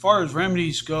as far as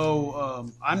remedies go,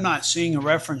 I'm not seeing a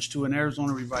reference to an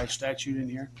Arizona Revised Statute in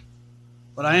here,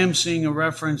 but I am seeing a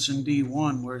reference in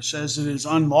D1 where it says it is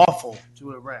unlawful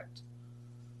to erect.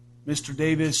 Mr.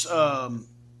 Davis, do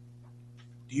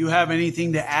you have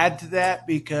anything to add to that?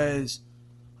 Because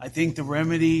I think the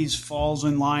remedies falls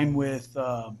in line with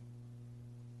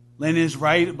Lynn is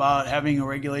right about having a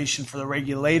regulation for the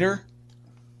regulator,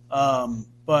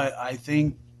 but I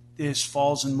think this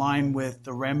falls in line with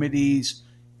the remedies.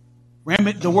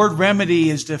 The word remedy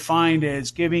is defined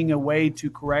as giving a way to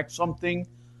correct something,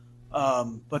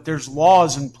 but there's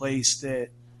laws in place that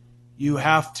you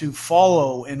have to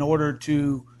follow in order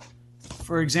to,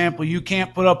 for example, you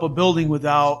can't put up a building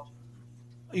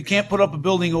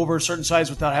over a certain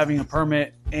size without having a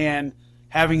permit and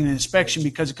having an inspection,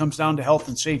 because it comes down to health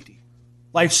and safety,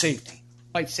 life safety.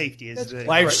 Life safety is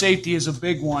safety is a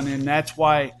big one, and that's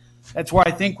why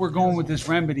I think we're going with this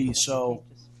remedy. So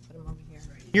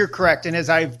you're correct, and as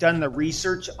I've done the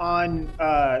research on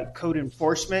code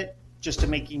enforcement, just to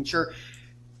making sure,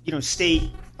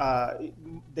 state,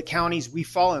 the counties, we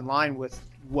fall in line with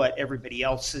what everybody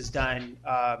else has done,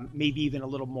 maybe even a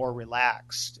little more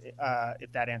relaxed,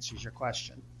 if that answers your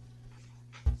question.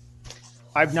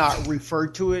 I've not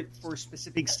referred to it for a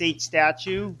specific state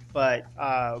statute, but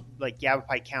like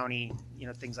Yavapai County,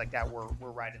 things like that, we're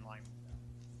right in line with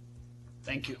that.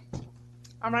 Thank you.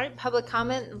 All right, public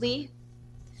comment, Lee?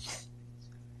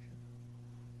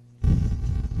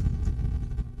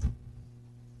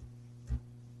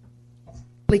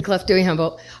 Lee Clough, Dewey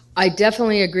Humboldt. I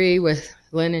definitely agree with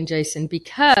Lynn and Jason,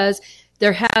 because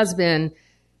there has been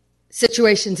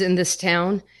situations in this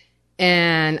town,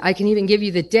 and I can even give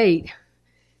you the date.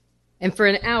 And for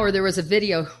an hour, there was a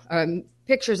video,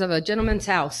 pictures of a gentleman's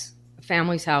house, a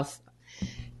family's house.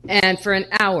 And for an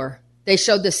hour, they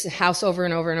showed this house over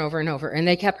and over and over and over, and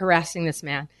they kept harassing this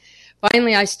man.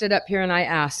 Finally, I stood up here and I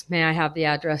asked, may I have the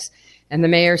address? And the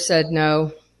mayor said,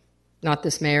 no, not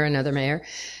this mayor, another mayor.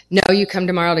 No, you come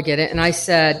tomorrow to get it. And I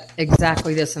said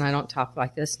exactly this, and I don't talk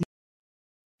like this.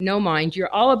 No, mind,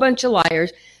 you're all a bunch of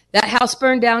liars. That house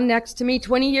burned down next to me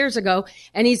 20 years ago,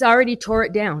 and he's already tore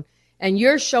it down. And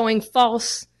you're showing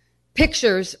false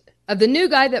pictures of the new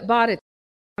guy that bought it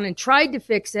and tried to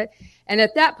fix it. And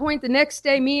at that point, the next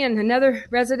day, me and another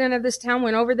resident of this town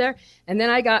went over there, and then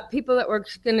I got people that were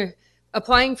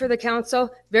applying for the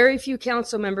council. Very few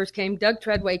council members came. Doug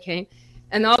Treadway came.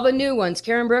 And all the new ones,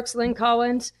 Karen Brooks, Lynn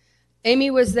Collins, Amy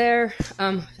was there.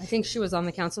 I think she was on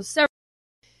the council.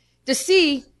 To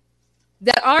see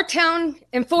that our town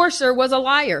enforcer was a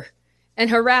liar and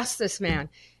harassed this man.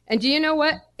 And do you know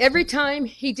what? Every time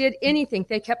he did anything,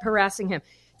 they kept harassing him.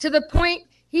 To the point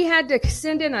he had to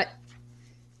send in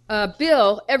a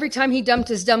bill every time he dumped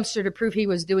his dumpster to prove he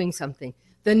was doing something.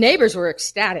 The neighbors were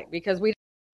ecstatic because we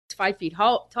weren't 5 feet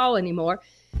tall anymore.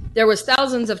 There was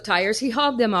thousands of tires. He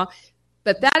hauled them off.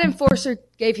 But that enforcer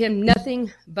gave him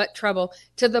nothing but trouble,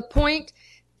 to the point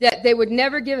that they would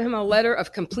never give him a letter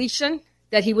of completion,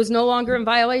 that he was no longer in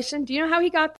violation. Do you know how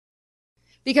he got that?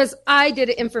 Because I did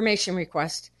an information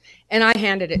request, and I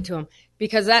handed it to him,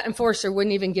 because that enforcer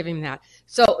wouldn't even give him that.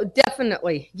 So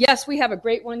definitely, yes, we have a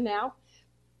great one now,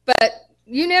 but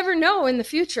you never know in the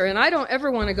future, and I don't ever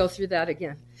want to go through that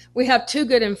again. We have 2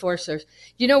 good enforcers.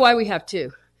 You know why we have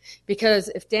 2?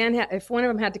 Because if one of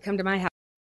them had to come to my house,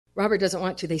 Robert doesn't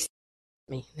want to. They see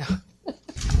me. No.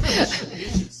 You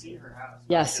should see her house.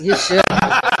 Yes, you should.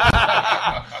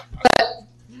 But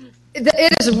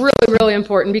it is really, really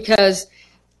important, because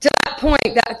to that point,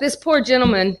 that this poor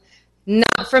gentleman,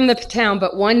 not from the town,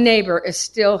 but one neighbor, is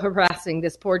still harassing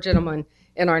this poor gentleman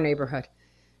in our neighborhood.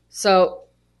 So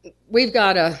we've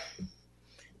got to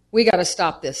we got to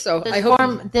stop this. So I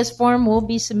hope This form will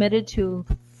be submitted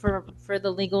for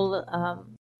the legal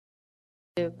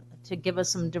to give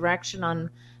us some direction on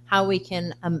how we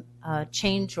can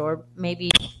change or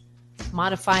maybe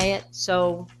modify it.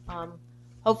 So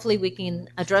hopefully we can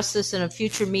address this in a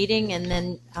future meeting, and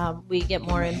then we get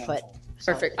more input.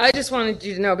 perfect. I just wanted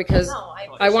you to know because No,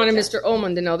 I wanted appreciate Mr.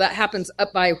 Ullman to know that happens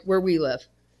up by where we live.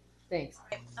 Thanks.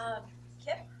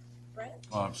 Kip, Brent,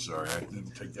 Oh, I'm sorry, I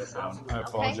didn't take that down. I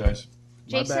apologize.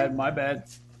 Jason? My bad.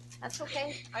 that's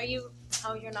okay. Are you?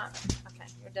 Oh, you're not. Okay,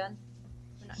 you're done.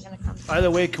 You're not going to come. By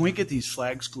the way, can we get these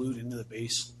flags glued into the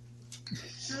base?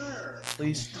 Sure.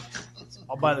 Please?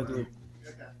 I'll buy the glue.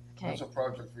 Okay. That's a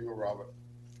project for you, Robert.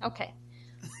 Okay.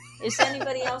 Does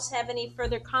anybody else have any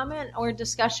further comment or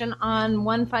discussion on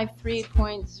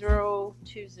 153.020?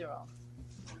 Is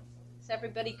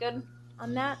everybody good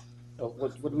on that?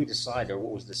 What did we decide, or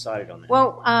what was decided on that?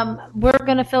 Well, we're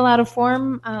going to fill out a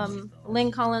form.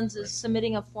 Lynn Collins is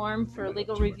submitting a form for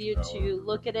legal review to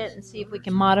look at it and see if we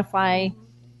can modify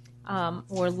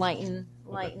or lighten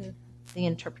the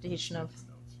interpretation of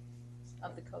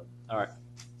the code. All right.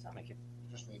 Thank you.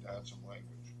 Just need to add some language.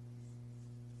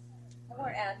 Or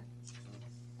add.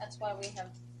 That's why we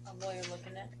have a lawyer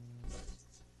looking at it.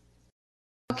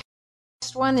 Okay.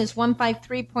 Next one is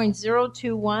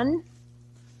 153.021.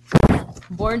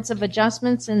 Boards of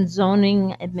Adjustments and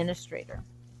Zoning Administrator.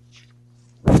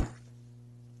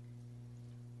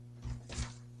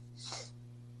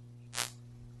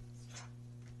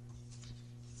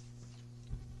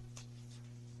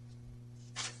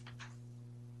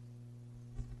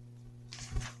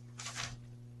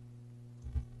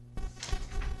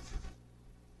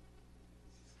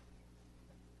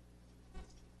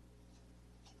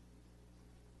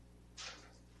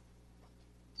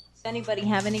 Does anybody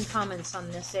have any comments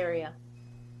on this area?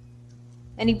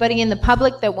 Anybody in the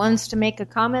public that wants to make a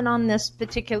comment on this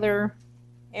particular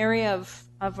area of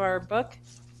our book?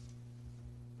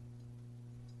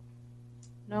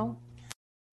 No?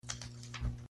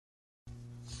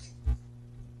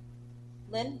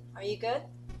 Lynn, are you good?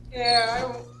 Yeah, I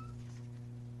don't.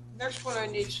 Next one I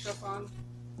need stuff on.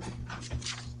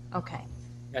 Okay.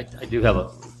 I do have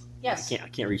a. Yes. I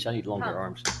can't reach. I need longer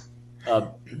Huh.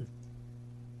 arms.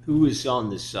 Who is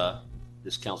on this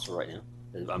council right now?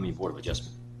 I mean, Board of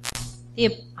Adjustment.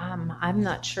 I'm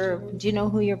not sure. Do you know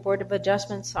who your Board of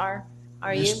Adjustments are?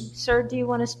 Are you, sir? Do you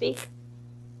want to speak?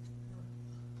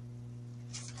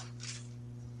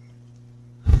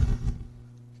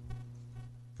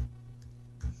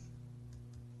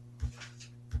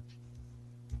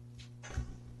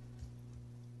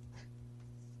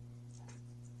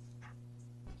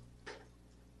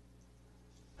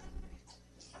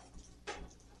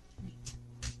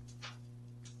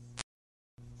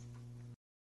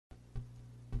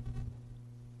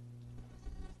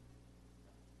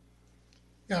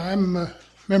 Yeah, I'm a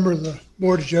member of the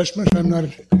Board of Adjustments. I'm not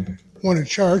one in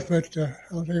charge, but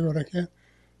I'll tell you what I can.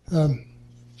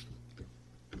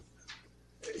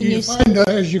 You find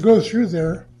as you go through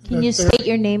there. Can you state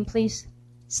your name, please?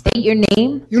 State your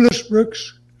name. Eunice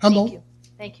Brooks, Humboldt.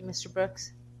 Thank you, Mr.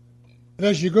 Brooks. But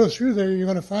as you go through there, you're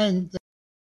going to find the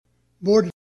board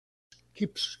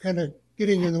keeps kind of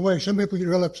getting in the way. Some people get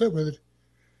real upset with it.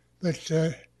 But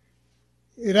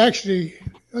it actually,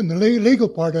 on the legal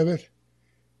part of it,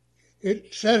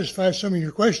 it satisfies some of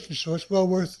your questions, so it's well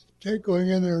worth going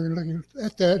in there and looking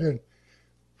at that and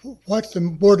what the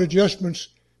Board of Adjustments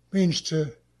means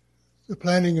to the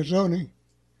planning and zoning.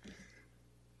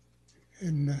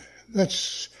 And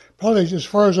that's probably as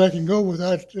far as I can go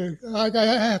without, I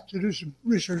have to do some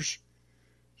research,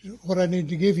 what I need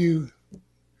to give you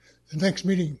the next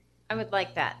meeting. I would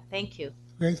like that. Thank you.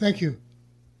 Okay, thank you.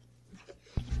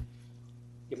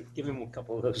 Give him a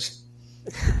couple of those.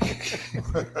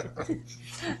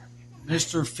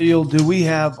 Mr. Field, do we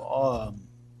have a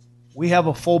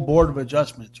full Board of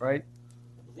Adjustments, right?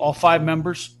 All 5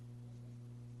 members?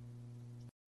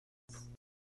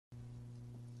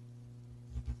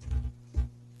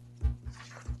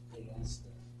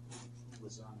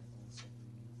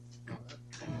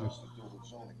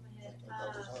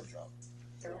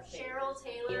 Cheryl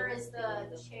Taylor is the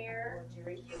chair.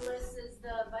 Hewlett is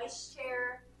the vice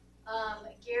chair.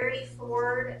 Gary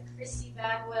Ford, Christy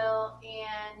Bagwell,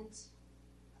 and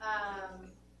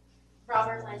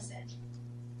Robert Linson.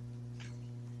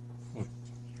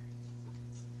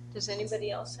 Does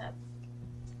anybody else have?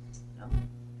 No.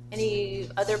 Any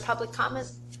other public comment?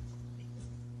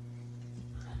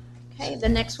 Okay, the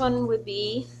next one would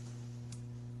be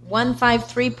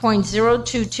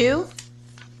 153.022.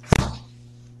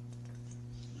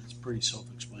 It's pretty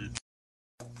self-explanatory.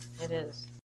 It is.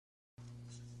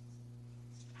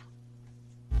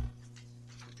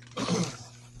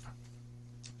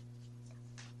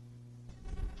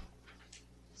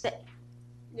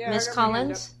 Yeah, Ms. I got my hand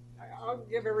Collins? up. I'll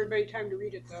give everybody time to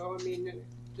read it, though. I mean,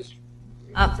 just.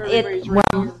 Uh, if everybody's it, ready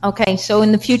well, here. okay, so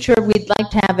in the future, we'd like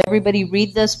to have everybody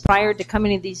read this prior to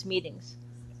coming to these meetings.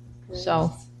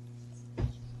 So,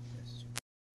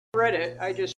 Read it,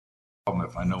 I just. Problem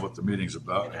if I know what the meeting's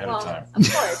about ahead of time. of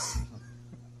course.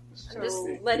 I'm just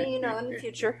So, letting you know in the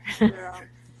future. yeah.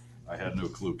 I had no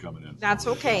clue coming in. That's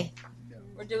okay.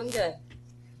 We're doing good.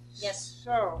 Yes.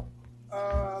 So,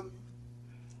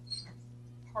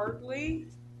 partly,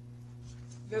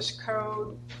 this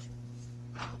code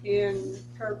in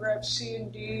paragraph C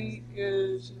and D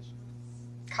is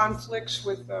conflicts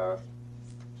with ARS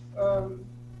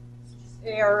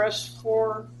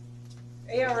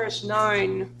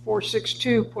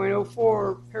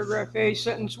 9462.04, paragraph A,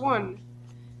 sentence 1,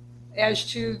 as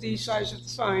to the size of the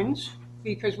signs,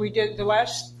 because we did, the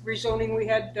last rezoning we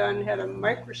had done had a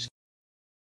microscope.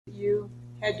 You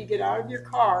had to get out of your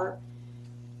car,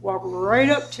 walk right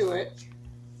up to it,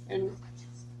 and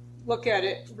look at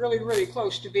it really, really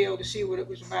close to be able to see what it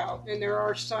was about. And there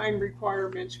are sign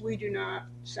requirements. We do not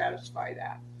satisfy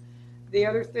that. The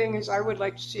other thing is I would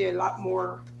like to see a lot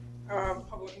more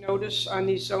public notice on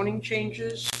these zoning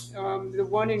changes. The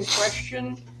one in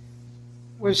question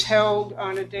was held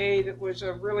on a day that was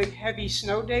a really heavy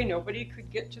snow day. Nobody could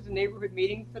get to the neighborhood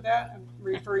meeting for that. I'm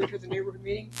referring to the neighborhood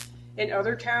meeting. In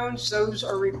other towns, those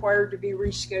are required to be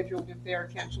rescheduled if they are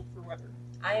canceled for weather.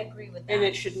 I agree with that. And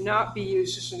it should not be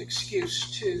used as an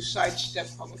excuse to sidestep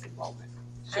public involvement.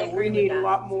 I So agree we with need a that.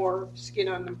 lot more skin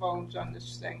on the bones on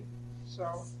this thing.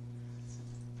 So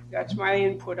that's my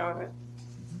input on it.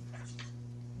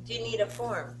 Do you need a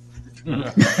form?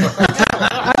 I've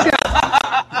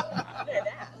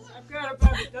got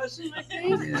about a dozen, I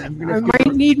think. Yeah, I'm I gonna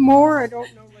might need more, I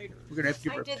don't know later. We're gonna have to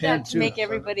give her I a did pen that to too. make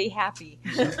everybody happy. I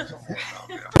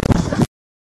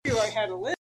had a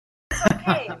list.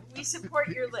 Okay, we support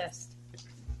your list.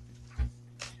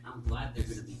 I'm glad they're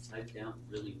gonna be typed out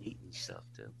really neat and stuff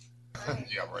too.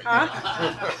 Yeah, right.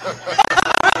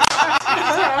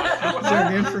 Was there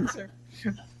an inference there?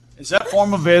 Is that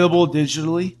form available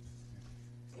digitally?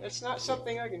 That's not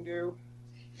something I can do.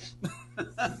 We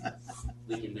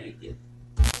can make it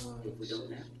if we don't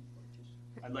have it.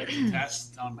 I'd like to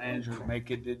task the town manager to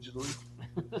make it digitally.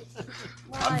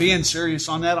 I'm being serious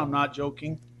on that. I'm not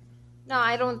joking. No,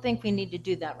 I don't think we need to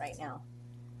do that right now.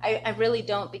 I really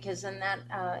don't, because then that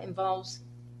involves,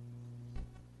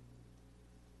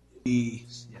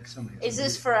 is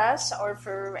this for us or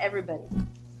for everybody?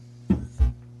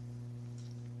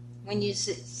 When you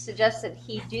suggest that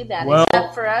he do that, is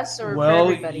that for us or for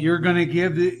everybody? You're going to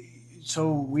give the,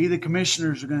 so we, the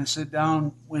commissioners, are going to sit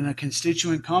down when a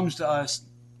constituent comes to us,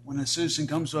 when a citizen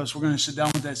comes to us, we're going to sit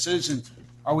down with that citizen.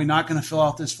 Are we not going to fill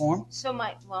out this form? So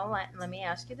let me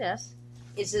ask you this.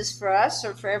 Is this for us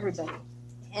or for everybody?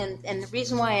 And the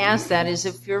reason why I ask that is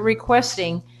if you're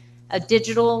requesting a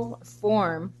digital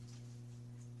form,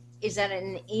 is that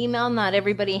an email? Not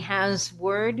everybody has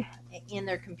Word in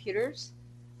their computers.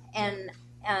 And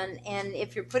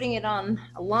if you're putting it on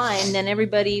a line, then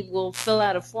everybody will fill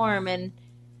out a form, and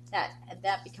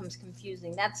that becomes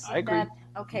confusing. I agree.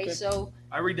 Okay, so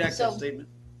I redact that statement.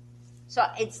 So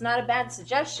it's not a bad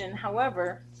suggestion.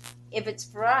 However, if it's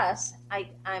for us,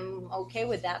 I'm okay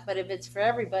with that. But if it's for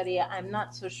everybody, I'm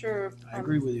not so sure. I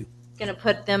agree with you. Going to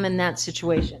put them in that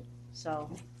situation. So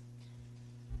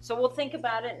we'll think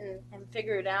about it and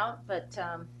figure it out. But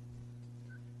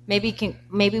maybe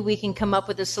we can come up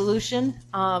with a solution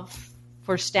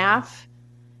for staff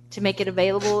to make it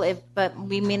available. But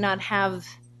we may not have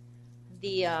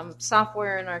the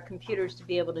software in our computers to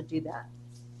be able to do that.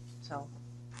 So.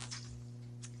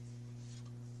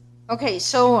 Okay,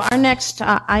 so our next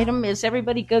item, is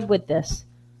everybody good with this?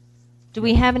 Do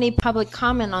we have any public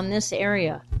comment on this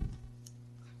area?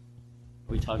 Are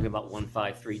we talking about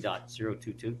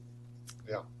 153.022?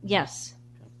 Yeah, Yes.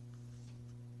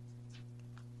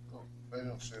 I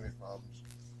don't see any problems.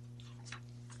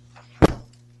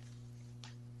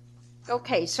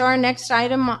 Okay, so our next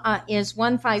item is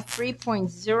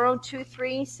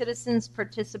 153.023, citizens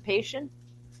participation.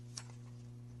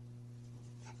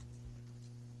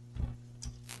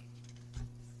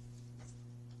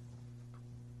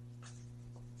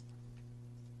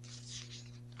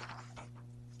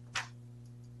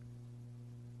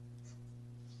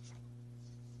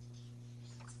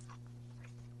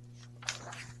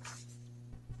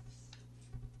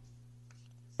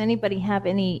 Anybody have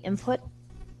any input?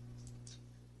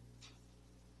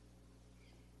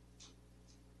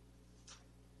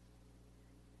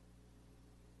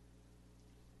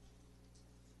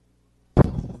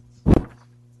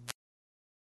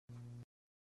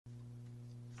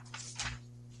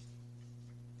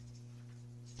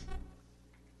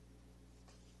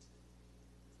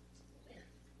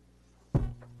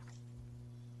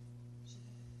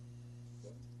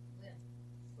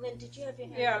 Lynn, did you have your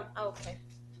hand Yeah. up? Oh, okay.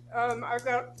 I've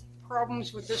got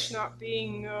problems with this not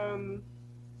being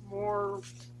more. It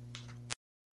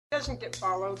doesn't get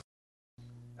followed.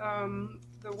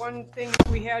 The one thing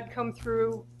we had come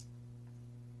through,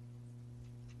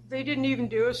 they didn't even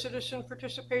do a citizen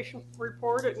participation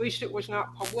report. At least it was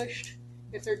not published.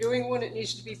 If they're doing one, it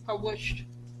needs to be published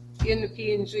in the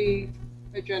P&Z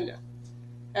agenda.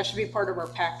 Has to be part of our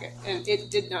packet, and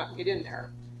it did not get in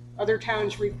there. Other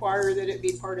towns require that it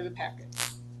be part of the packet.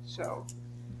 So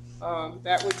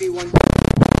that would be one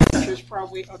thing. There's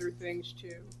probably other things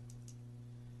too.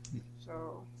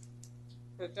 So,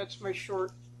 but that's my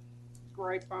short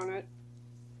gripe on it.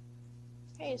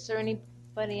 Okay, is there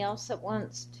anybody else that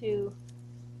wants to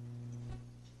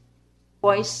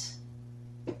voice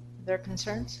their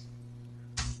concerns?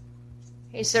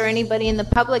 Okay, is there anybody in the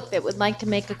public that would like to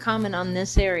make a comment on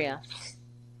this area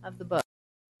of the book?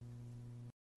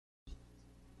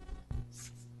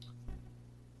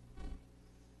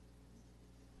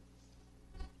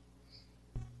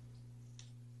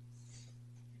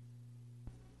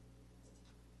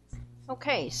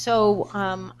 Okay, so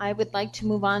I would like to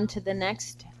move on to the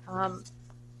next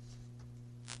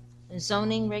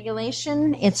zoning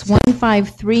regulation. It's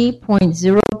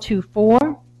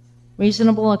 153.024,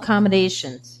 reasonable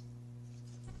accommodations.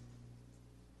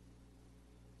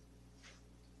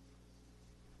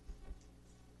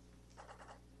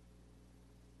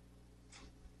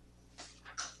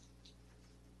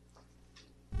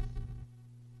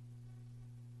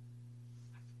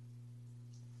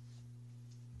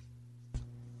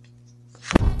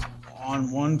 On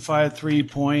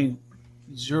 153.0214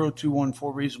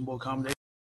 reasonable accommodation,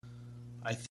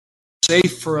 I think it's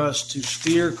safe for us to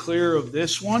steer clear of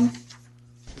this one.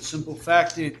 The simple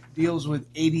fact it deals with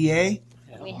ADA,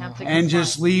 We have to and comply.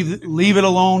 just leave it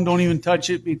alone. Don't even touch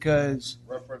it because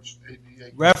Reference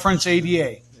ADA. reference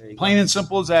ADA. There you Plain and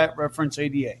simple as that. Reference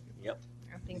ADA. Yep.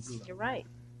 I think you're right.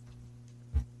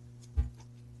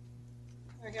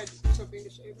 I had something to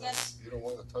say about Yes. You don't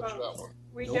want to touch that one.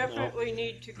 We Nope. definitely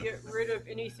need to get rid of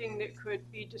anything that could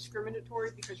be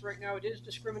discriminatory, because right now it is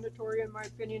discriminatory, in my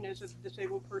opinion, as a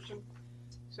disabled person.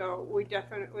 So we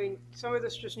definitely, some of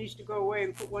this just needs to go away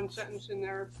and put one sentence in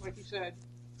there, like you said,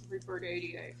 refer to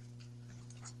ADA.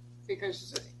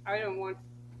 Because I don't want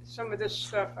some of this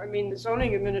stuff, I mean, the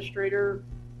zoning administrator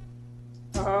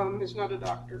is not a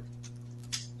doctor.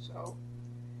 So,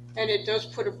 and it does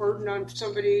put a burden on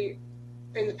somebody.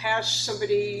 In the past,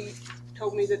 somebody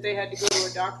told me that they had to go to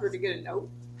a doctor to get a note.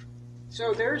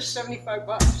 So there's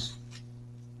 $75.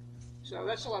 So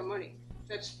that's a lot of money.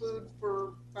 That's food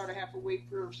for about a half a week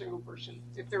for a single person,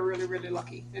 if they're really, really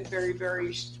lucky and very,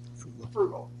 very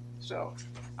frugal. So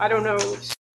I don't know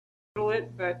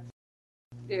it, but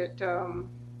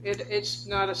it's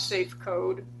not a safe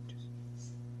code.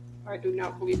 I do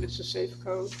not believe it's a safe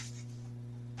code.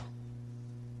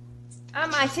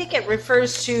 I think it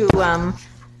refers to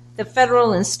the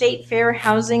federal and state fair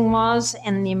housing laws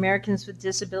and the Americans with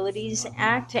Disabilities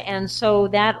Act. And so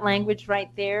that language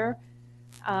right there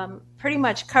pretty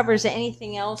much covers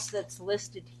anything else that's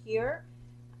listed here.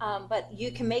 But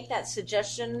you can make that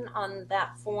suggestion on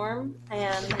that form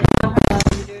and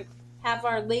have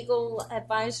our legal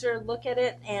advisor look at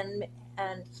it, and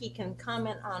he can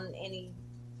comment on any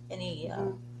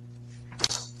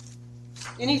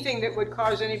Anything that would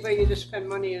cause anybody to spend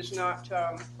money is not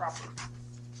proper,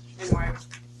 in my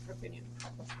opinion.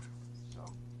 So.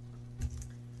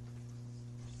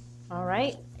 All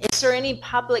right. Is there any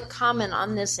public comment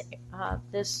on this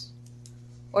this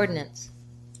ordinance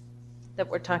that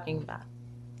we're talking about?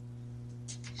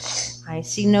 I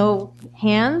see no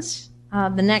hands.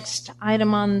 The next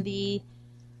item on the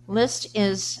list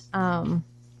is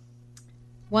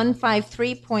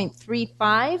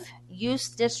 153.35, use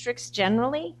districts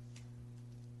generally.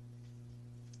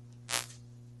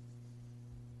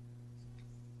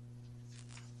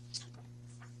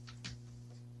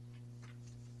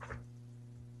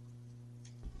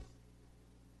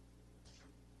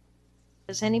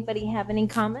 Does anybody have any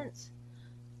comments?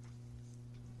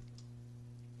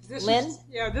 Lynn?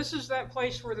 This is that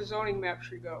place where the zoning map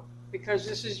should go, because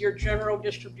this is your general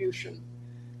distribution.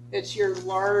 It's your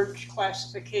large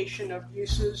classification of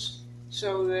uses,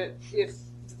 so that if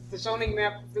the zoning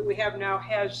map that we have now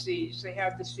has these, they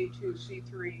have the C2,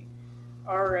 C3,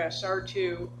 RS,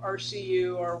 R2,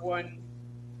 RCU, R1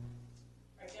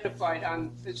 identified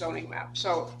on the zoning map.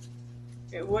 So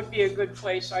it would be a good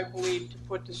place, I believe, to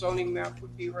put the zoning map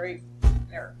would be right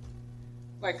there,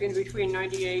 like in between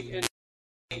 98 and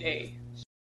 8A.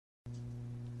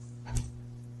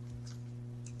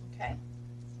 Okay.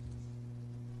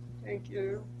 Thank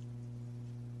you.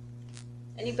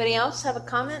 Anybody else have a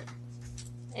comment?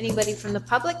 Anybody from the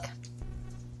public?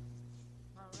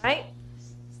 All right.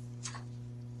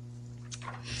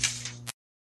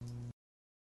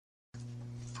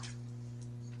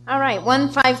 All right,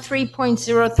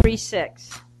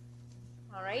 153.036.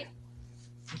 All right.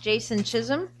 Jason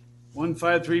Chisholm.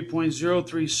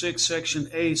 153.036 Section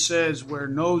A says where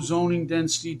no zoning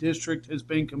density district has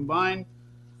been combined,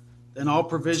 then all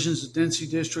provisions of Density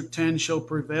District 10 shall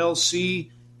prevail.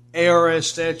 See ARS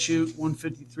Statute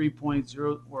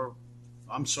 153.0, or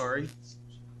I'm sorry,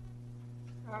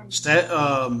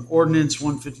 Ordinance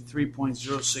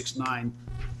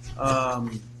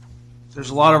 153.069. There's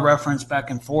a lot of reference back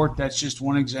and forth. That's just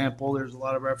one example. There's a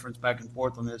lot of reference back and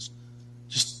forth on this.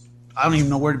 Just, I don't even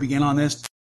know where to begin on this.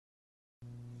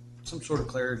 Some sort of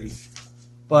clarity.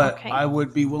 But Okay. I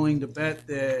would be willing to bet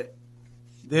that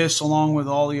this, along with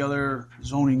all the other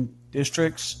zoning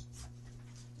districts,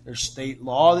 there's state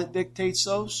law that dictates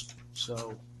those.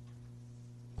 So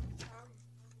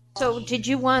Did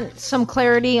you want some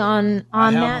clarity on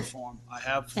I have that? a form. I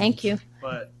have. Thank you.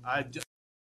 But I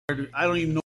don't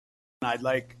even know.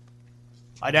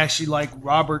 I'd actually like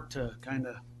Robert to kind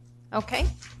of, Okay.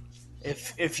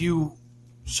 if you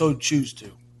so choose to.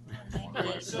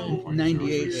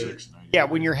 98. Yeah,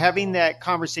 when you're having that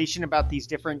conversation about these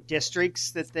different districts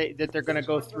that they're going to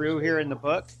go through here in the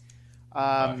book,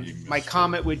 my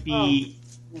comment would be,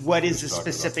 what is a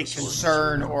specific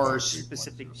concern or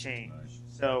specific change?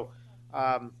 So,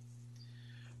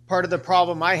 part of the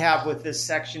problem I have with this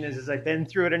section is I've been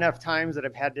through it enough times that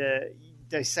I've had to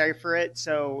decipher it,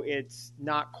 so it's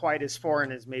not quite as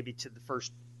foreign as maybe to the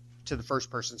first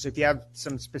person. So if you have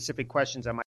some specific questions,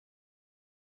 I might.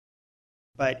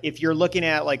 But if you're looking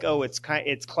at like, oh, it's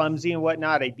clumsy and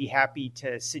whatnot, I'd be happy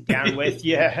to sit down with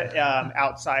you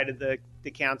outside of the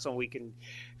council, and we can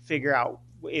figure out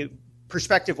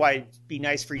perspective-wise. It'd be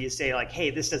nice for you to say like, hey,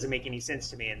 this doesn't make any sense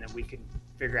to me, and then we can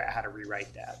figure out how to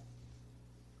rewrite that.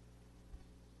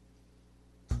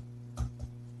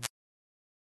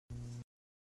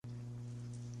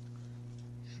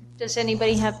 Does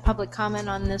anybody have public comment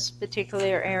on this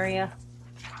particular area?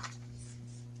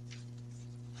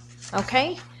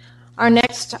 Okay. Our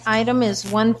next item is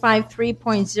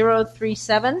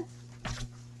 153.037.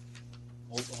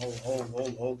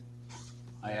 Hold.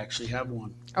 I actually have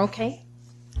one. Okay.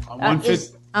 On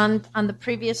On the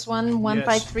previous one,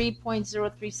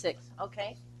 153.036.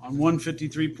 Okay. On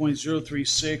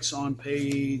 153.036 on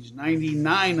page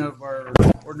 99 of our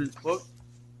ordinance book.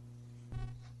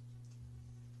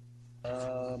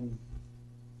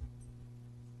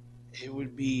 It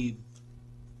would be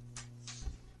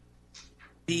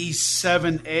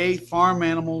B7A, farm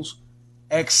animals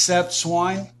except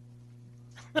swine.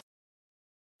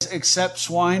 Except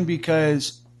swine,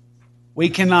 because we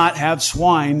cannot have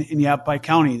swine in Yavapai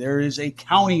County. There is a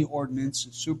county ordinance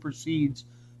that supersedes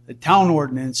the town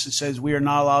ordinance that says we are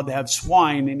not allowed to have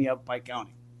swine in Yavapai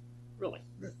County. Really?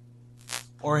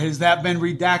 Or has that been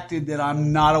redacted that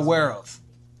I'm not aware of?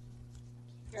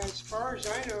 As far as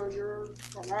I know, you're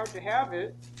allowed to have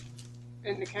it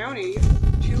in the county, 2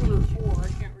 or 4, I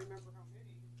can't remember how many.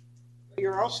 But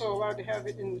you're also allowed to have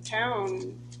it in the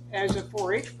town as a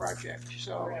 4-H project.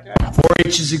 So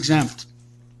 4-H is exempt.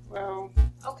 Well,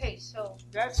 okay, so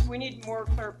we need more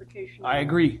clarification. I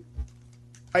agree.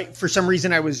 For some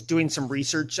reason, I was doing some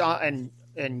research on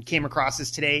and came across this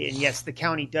today. And yes, the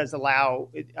county does allow,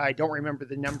 I don't remember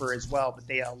the number as well, but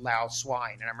they allow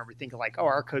swine. And I remember thinking like, oh,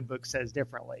 our code book says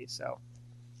differently. So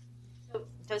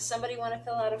does somebody want to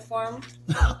fill out a form?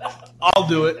 I'll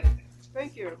do it.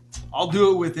 Thank you. I'll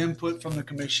do it with input from the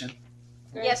commission.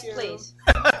 Yes, please.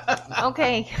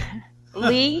 Okay.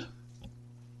 Lee?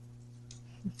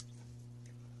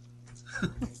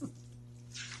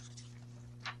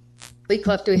 Lee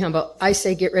Clough, Dewey Humboldt. I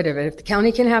say get rid of it. If the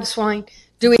county can have swine,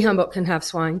 Dewey Humboldt can have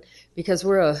swine, because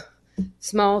we're a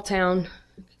small town,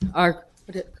 our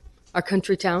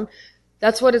country town.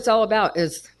 That's what it's all about,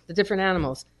 is the different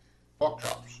animals. Pork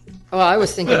chops. Oh, I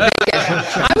was thinking bacon.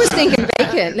 I was thinking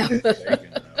bacon. No. Bacon,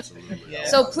 absolutely. Yeah.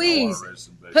 So please,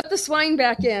 put the swine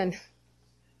back in.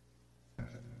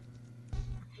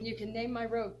 You can name my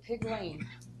road Pig Lane.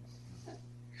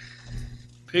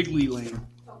 Piggly Lane.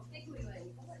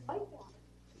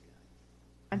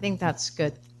 I think that's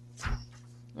good.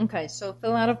 Okay, so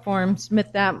fill out a form,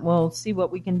 submit that. We'll see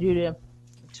what we can do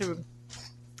to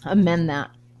amend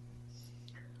that.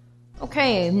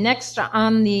 Okay, next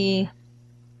on the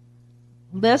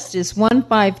list is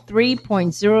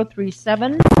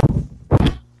 153.037.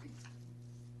 Wait.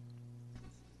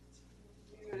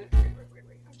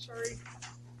 I'm sorry.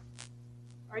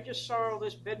 I just saw all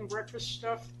this bed and breakfast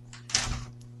stuff.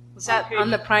 Is that on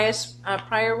the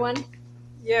prior one?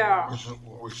 Yeah. Is it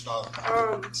where we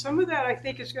stopped? Some of that I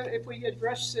think is gonna, if we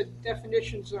address the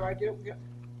definitions, though,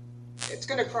 it's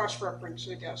gonna cross-reference,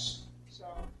 I guess. So,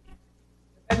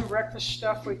 bed and breakfast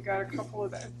stuff, we've got a couple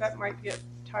of that might get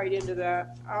tied into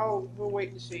that. We'll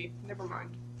wait and see. Never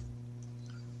mind.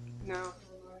 No.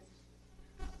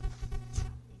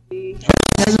 He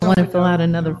doesn't want to fill out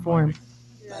another form.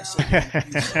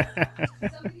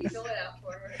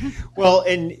 Well,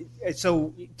 and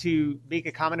so to make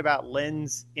a comment about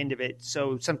Lynn's end of it,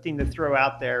 so something to throw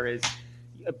out there is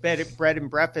a bread and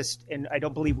breakfast, and I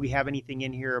don't believe we have anything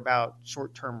in here about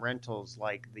short-term rentals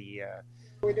like the.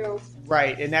 We do.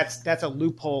 Right, and that's a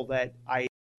loophole that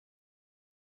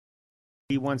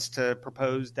he wants to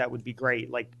propose. That would be great.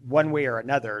 Like one way or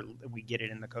another, we get it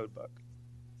in the code book.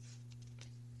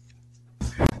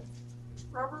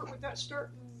 Robert, would that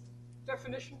start in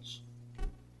definitions?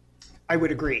 I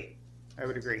would agree.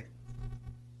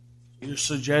 You're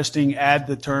suggesting add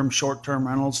the term short-term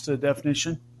rentals to the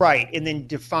definition? Right, and then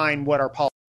define what our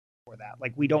policy is for that.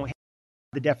 Like we don't have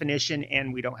the definition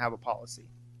and we don't have a policy.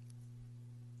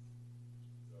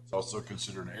 It's also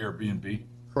considered an Airbnb.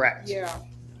 Correct. Yeah.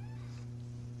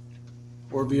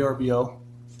 Or VRBO?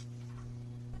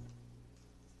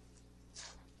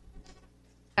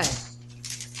 Okay.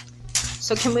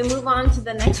 So can we move on to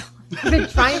the next one? I've been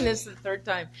trying this the third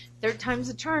time. Third time's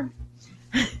a charm.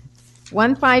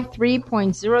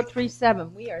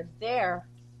 153.037. We are there.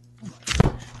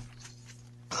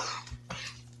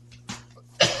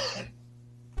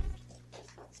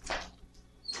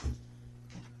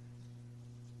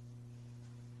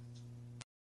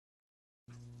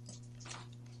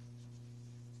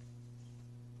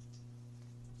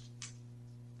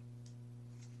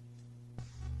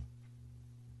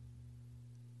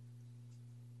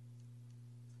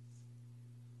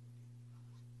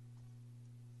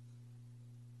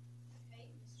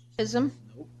 Nope,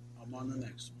 I'm on the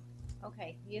next one.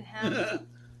 Okay, you have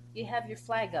your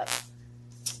flag up.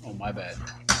 Oh, my bad.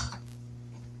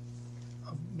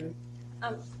 Go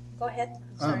ahead.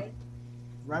 I'm sorry.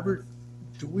 Robert,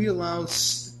 do we allow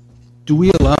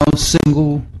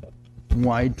single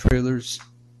wide trailers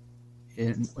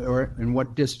in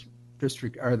what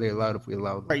district are they allowed if we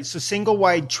allow them? Right. So single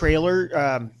wide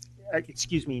trailer.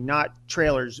 Not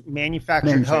trailers,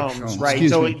 manufactured homes, right?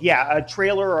 So a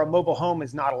trailer or a mobile home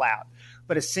is not allowed,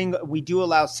 but we do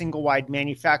allow single wide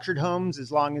manufactured homes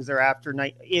as long as they're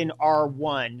in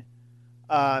R1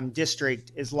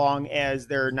 district, as long as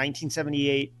they're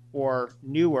 1978 or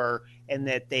newer, and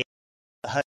that they have a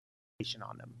HUD certification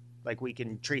on them. Like we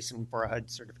can trace them for a HUD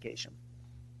certification.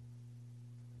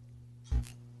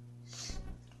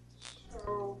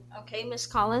 Okay, Ms.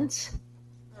 Collins.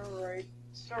 All right.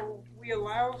 So we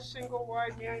allow single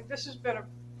wide. This has been a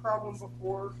problem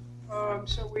before.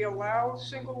 So we allow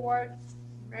single wide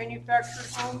manufactured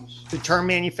homes. The term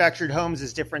manufactured homes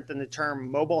is different than the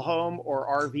term mobile home or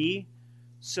RV.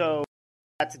 So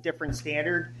that's a different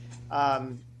standard.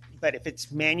 But if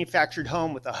it's manufactured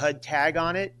home with a HUD tag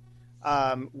on it,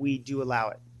 we do allow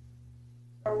it.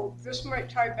 So this might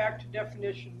tie back to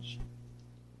definitions.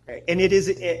 Okay. And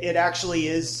it actually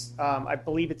is, I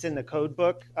believe it's in the code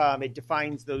book. It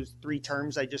defines those three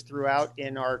terms I just threw out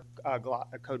in our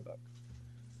code book.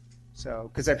 So,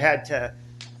 because I've had to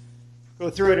go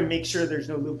through it and make sure there's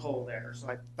no loophole there. So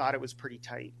I thought it was pretty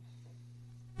tight.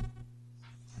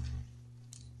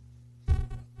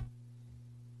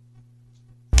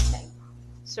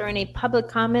 Is there any public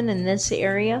comment in this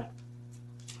area?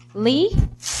 Lee?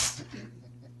 Just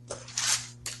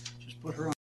put her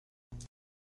on.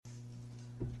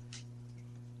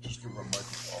 Just give her a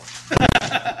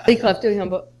microphone. Lee Clifton,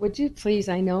 but would you please,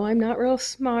 I know I'm not real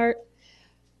smart.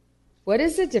 What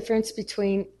is the difference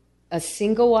between a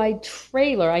single wide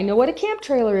trailer? I know what a camp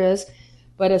trailer is,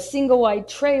 but a single wide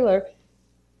trailer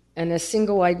and a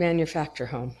single wide manufactured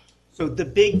home. So the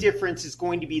big difference is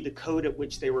going to be the code at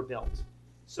which they were built.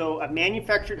 So a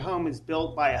manufactured home is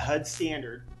built by a HUD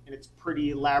standard, and it's pretty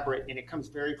elaborate, and it comes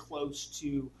very close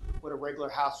to what a regular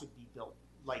house would be built,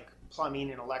 like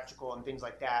plumbing and electrical and things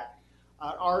like that.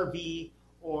 An RV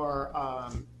or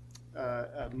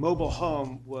a mobile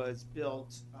home was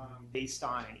built based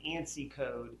on an ANSI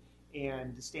code,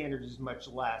 and the standard is much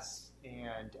less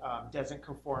and doesn't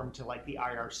conform to like the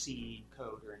IRC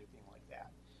code or anything like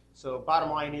that. So bottom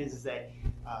line is that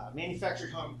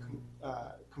manufactured home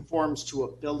conforms to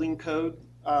a building code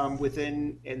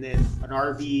within, and then an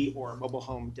RV or a mobile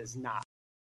home does not.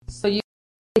 So you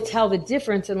can't tell the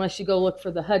difference unless you go look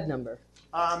for the HUD number.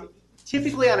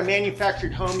 Typically on a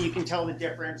manufactured home, you can tell the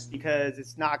difference because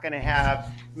it's not going to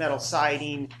have metal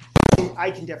siding.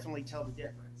 I can definitely tell the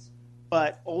difference.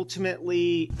 but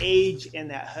ultimately age and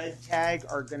that HUD tag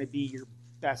are going to be your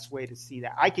best way to see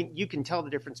that. You can tell the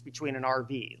difference between an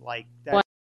RV like that. Well,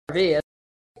 RV,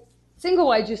 single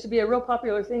wides used to be a real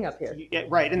popular thing up here. Yeah,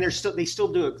 right, and they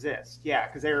still do exist. Yeah,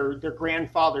 because they're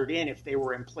grandfathered in if they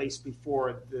were in place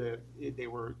before they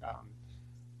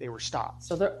were stopped.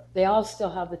 So they all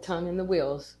still have the tongue and the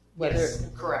wheels. Whether Yes,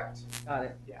 correct. Got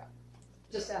it. Yeah.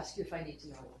 Just ask you if I need to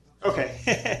know.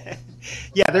 Okay.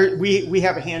 Yeah, we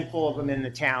have a handful of them in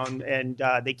the town, and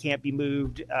they can't be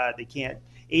moved. They can't.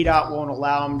 ADOT won't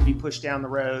allow them to be pushed down the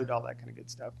road. All that kind of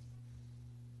good stuff.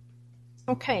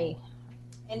 Okay.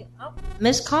 And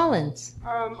Ms. Collins.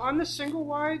 On the single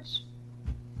wides,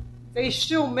 they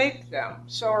still make them.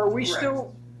 So are we Correct.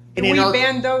 still? And Do in we our-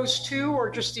 ban those too,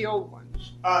 or just the old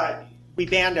ones? We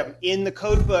banned them in the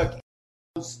code book,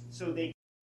 so they.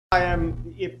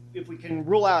 If we can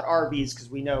rule out RVs because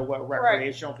we know what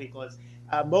recreational vehicle is,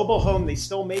 mobile home they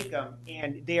still make them,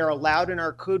 and they are allowed in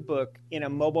our code book in a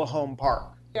mobile home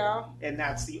park. Yeah. And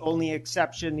that's the only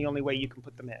exception, the only way you can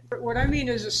put them in. What I mean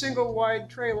is a single wide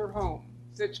trailer home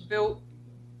that's built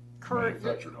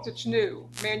that's new.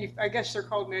 I guess they're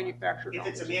called manufactured homes.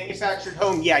 If it's a manufactured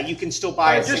home, yeah, you can still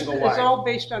buy a single wide. It's all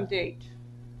based on date.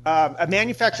 A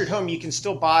manufactured home, you can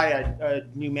still buy a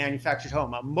new manufactured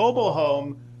home. A mobile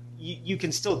home, you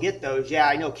can still get those. Yeah,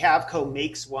 I know Cavco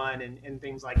makes one and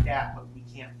things like that, but we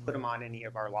can't put them on any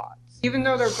of our lots. Even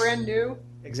though they're brand new?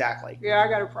 Exactly. Yeah, I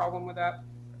got a problem with that.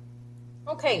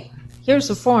 Okay, here's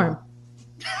the form.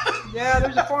 Yeah,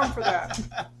 there's a form for that.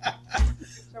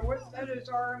 So what that is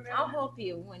our amendment? I'll help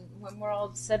you when we're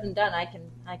all said and done. I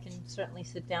can certainly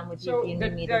sit down with you So if you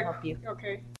need me to help you.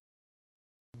 Okay.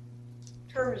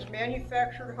 Term is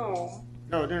manufactured home.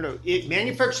 No.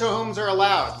 Manufactured homes are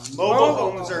allowed. Mobile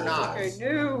homes are not. Okay,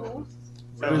 new.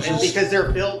 So, and because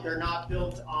they're not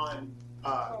built on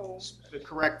the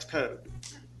correct code.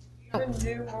 Even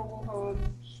new mobile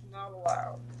homes not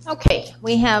allowed. Okay,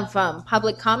 we have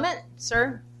public comment.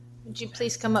 Sir, would you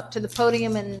please come up to the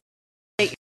podium and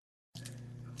state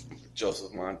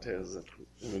Joseph Montez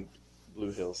in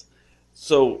Blue Hills.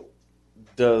 So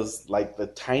does like the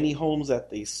tiny homes that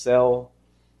they sell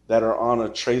that are on a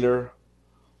trailer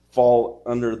fall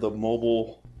under the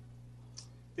mobile?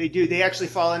 They do. They actually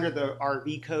fall under the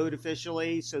RV code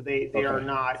officially, so they are Okay.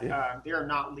 not they are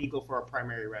not legal for a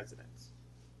primary residence.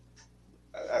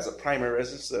 As a primary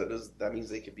residence, that means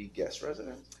they could be guest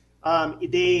residents?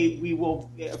 We will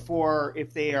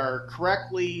if they are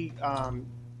correctly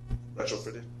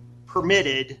Retrofitted?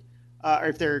 permitted, or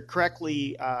if they're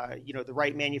correctly the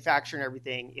right manufacturer and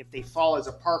everything. If they fall as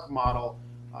a park model,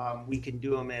 we can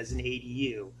do them as an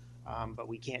ADU, but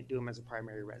we can't do them as a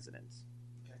primary residence.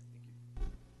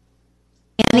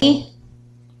 Annie?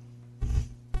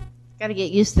 Got to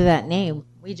get used to that name.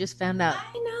 We just found out.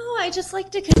 I know. I just like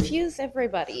to confuse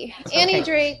everybody. Annie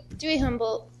Drake, Dewey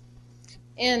Humboldt,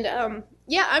 and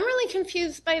yeah, I'm really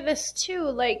confused by this too.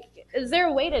 Like, is there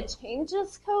a way to change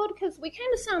this code? Because we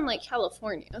kind of sound like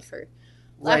California, for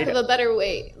lack of a better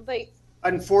way. Like,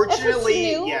 Unfortunately,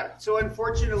 if it's new- yeah. So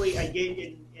unfortunately, I get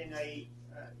in a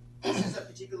this is a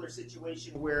particular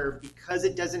situation where because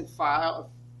it doesn't follow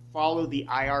the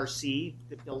IRC,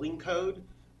 the building code,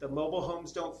 the mobile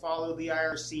homes don't follow the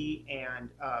IRC, and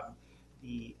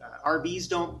the RVs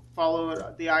don't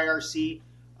follow the IRC.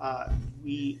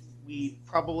 We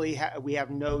probably we have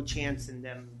no chance in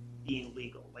them being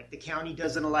legal. Like the county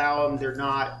doesn't allow them; they're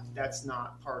not. That's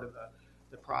not part of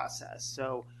the process.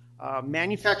 So.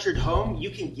 Manufactured home,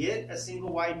 you can get a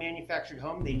single wide manufactured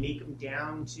home. They make them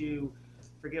down to,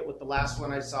 forget what the last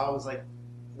one I saw was, like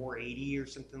 480 or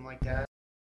something like that,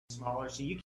 smaller. So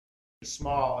you can be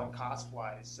small and cost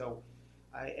wise. So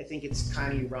I think it's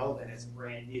kind of irrelevant as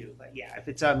brand new. But yeah, if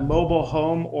it's a mobile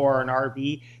home or an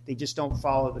RV, they just don't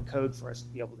follow the code for us to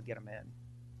be able to get them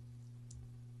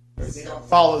in. Or they don't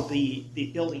follow the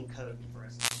building code for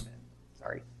us to get them in.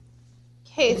 Sorry.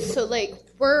 okay, so like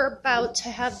we're about to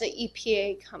have the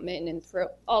EPA come in and throw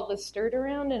all this dirt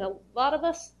around, and a lot of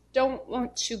us don't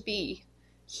want to be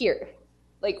here.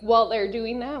 Like while they're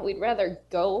doing that, we'd rather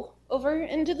go over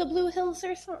into the Blue Hills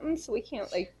or something, so we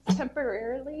can't like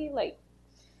temporarily like.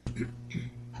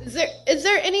 Is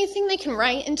there anything they can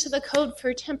write into the code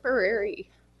for temporary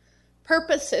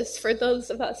purposes for those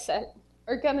of us that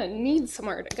are gonna need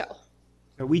somewhere to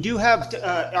go? We do have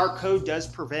our code does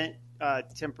prevent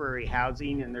temporary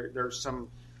housing, and there's some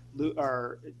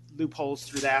loopholes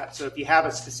through that. So if you have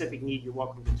a specific need, you're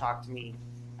welcome to talk to me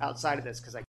outside of this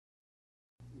because I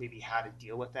maybe how to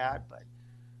deal with that. But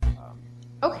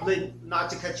okay, not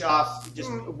to cut you off.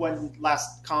 Just one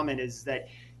last comment is that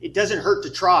it doesn't hurt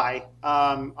to try.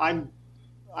 I'm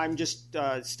I'm just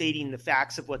stating the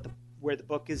facts of where the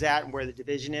book is at and where the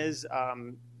division is.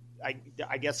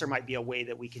 I guess there might be a way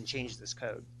that we can change this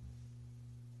code.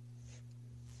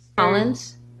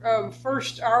 Collins?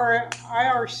 First, our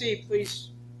IRC,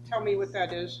 please tell me what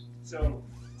that is. So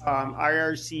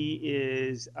IRC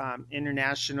is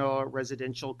International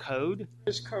Residential Code.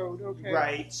 This code, okay.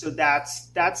 Right. So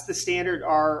that's the standard.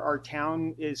 Our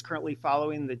town is currently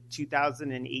following the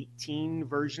 2018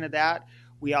 version of that.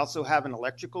 We also have an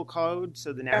electrical code,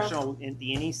 so the national,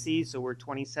 the NEC, so we're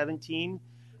 2017.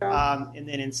 And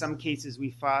then in some cases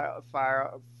we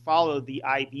follow the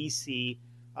IBC.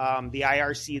 The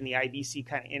IRC and the IBC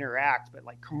kind of interact, but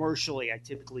like commercially, I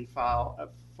typically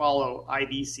follow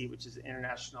IBC, which is the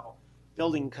International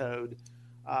Building Code.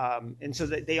 And so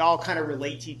that they all kind of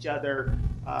relate to each other.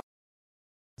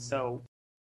 So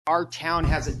our town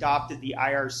has adopted the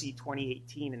IRC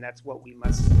 2018, and that's what we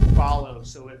must follow.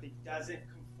 So if it doesn't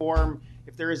conform,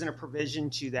 if there isn't a provision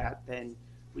to that, then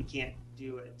we can't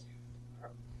do it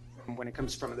when it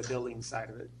comes from the building side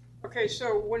of it. Okay,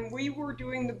 so when we were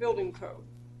doing the building code,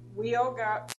 we all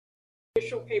got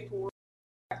official paperwork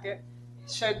packet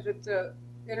said that the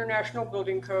International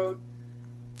Building Code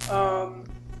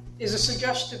is a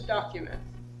suggestive document.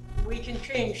 We can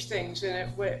change things in it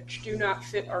which do not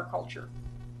fit our culture.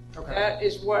 Okay. That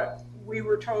is what we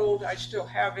were told. I still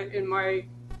have it in my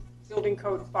building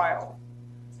code file.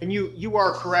 And you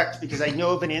are correct, because I know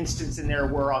of an instance in there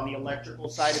where on the electrical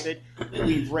side of it,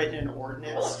 we've written an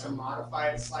ordinance to modify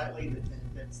it slightly that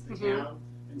benefits the town.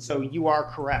 And so you are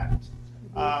correct.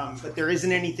 But there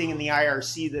isn't anything in the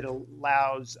IRC that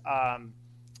allows an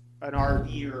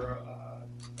RV or a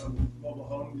mobile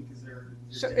home, because they're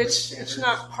So it's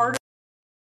not part of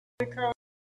the code,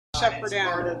 separate it's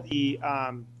part animal. of the,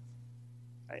 I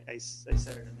said it a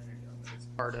minute ago, but it's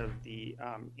part of the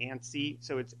ANSI.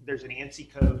 So there's an ANSI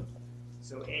code.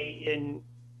 So ANSI.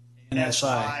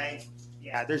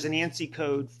 Yeah, there's an ANSI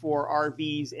code for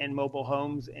RVs and mobile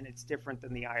homes, and it's different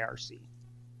than the IRC.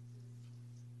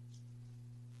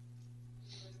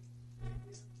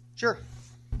 Sure.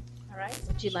 All right,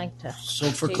 would you like to? So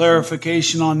for Jason?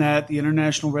 clarification on that, the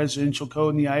International Residential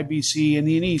Code and the IBC and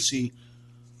the NEC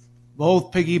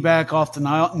both piggyback off the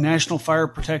National Fire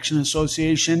Protection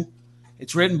Association.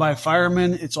 It's written by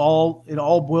firemen. It all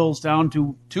boils down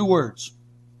to two words: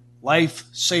 life,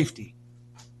 safety.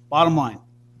 Bottom line.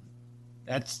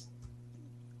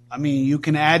 You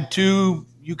can add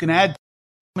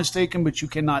mistaken, but you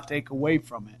cannot take away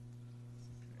from it.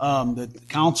 The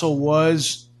council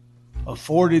was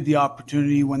afforded the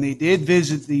opportunity when they did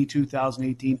visit the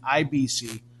 2018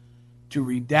 IBC to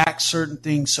redact certain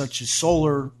things such as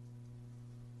solar.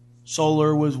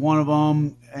 Solar was one of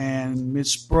them, and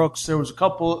Ms. Brooks, there was a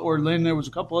couple, or Lynn, there was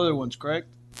a couple other ones, correct?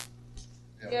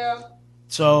 Yeah.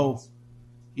 So,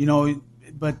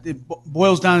 but it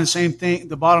boils down to the same thing.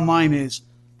 The bottom line is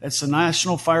that's the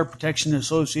National Fire Protection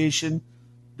Association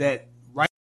that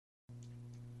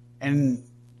and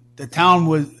the town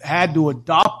had to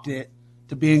adopt it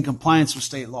to be in compliance with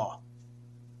state law.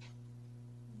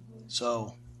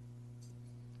 So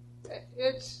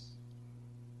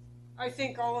I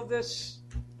think all of this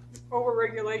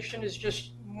overregulation is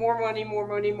just more money, more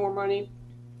money, more money.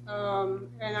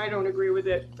 And I don't agree with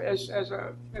it. As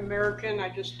an American, I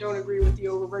just don't agree with the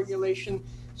overregulation.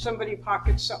 Somebody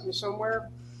pockets something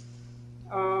somewhere.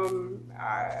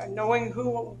 Knowing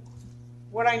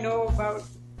what I know about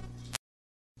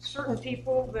certain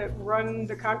people that run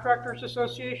the Contractors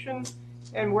Association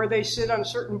and where they sit on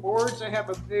certain boards, I have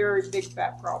a very big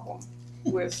fat problem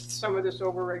with some of this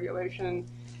overregulation.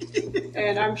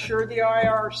 And I'm sure the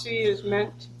IRC is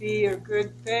meant to be a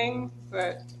good thing,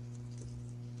 but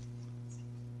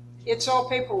it's all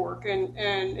paperwork. And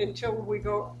until we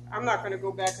go, I'm not going to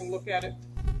go back and look at it.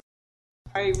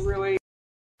 I really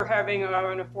are having an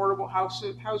affordable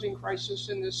housing crisis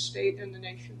in this state and the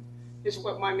nation is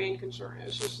what my main concern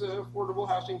is the affordable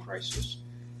housing crisis.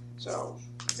 So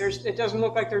it doesn't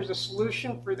look like there's a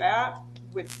solution for that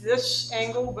with this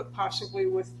angle, but possibly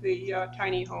with the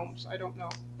tiny homes. I don't know.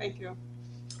 Thank you. All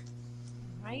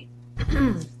right.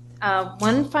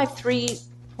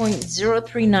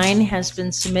 153.039 has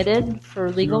been submitted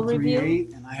for legal review.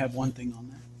 038, and I have one thing on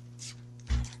that.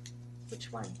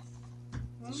 Which one?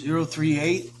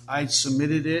 038, I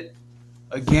submitted it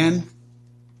again.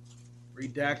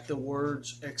 Redact the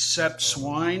words except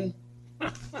swine.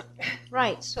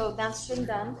 Right, so that's been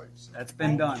done. That's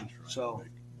been done. So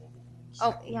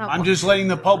Oh, yeah. I'm just letting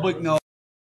the public know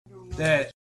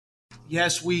that,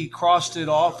 yes, we crossed it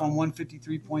off on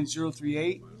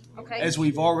 153.038 Okay. as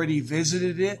we've already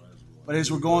visited it. But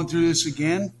as we're going through this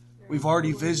again, We've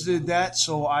already visited that,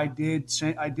 so I did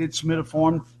submit a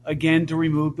form again to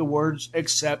remove the words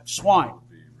except swine.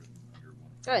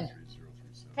 Good.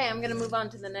 Okay, I'm going to move on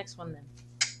to the next one then.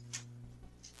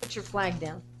 Put your flag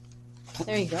down.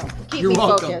 There you go. Keep You're me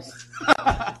welcome. focused.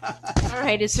 All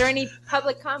right, is there any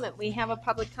public comment? We have a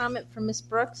public comment from Ms.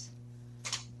 Brooks.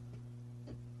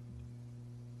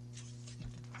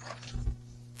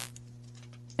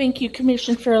 Thank you,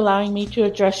 Commission, for allowing me to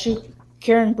address you.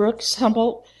 Karen Brooks,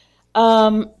 Humboldt.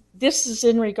 This is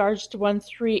in regards to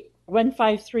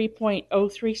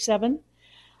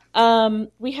 153.037.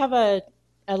 We have a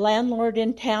landlord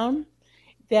in town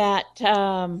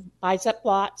that buys up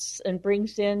lots and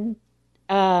brings in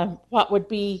what would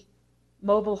be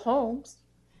mobile homes.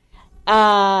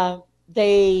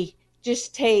 They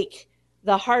just take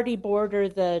the hardy board or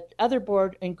the other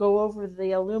board and go over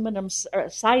the aluminum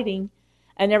siding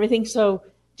and everything. So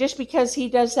just because he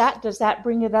does that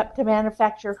bring it up to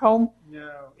manufactured home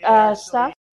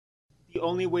stuff? The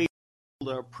only way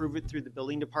to approve it through the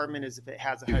building department is if it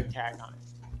has a HUD tag on it.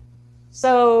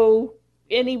 So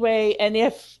anyway, and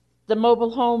if the mobile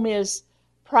home is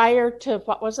prior to,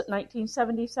 what was it,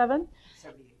 1977?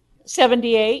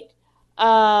 78.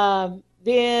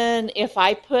 Then if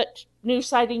I put new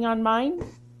siding on mine,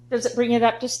 does it bring it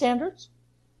up to standards?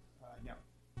 No.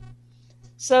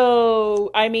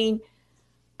 So, I mean,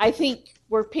 I think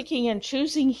we're picking and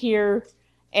choosing here,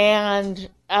 and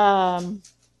a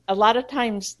lot of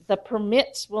times the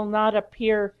permits will not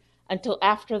appear until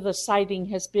after the siding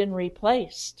has been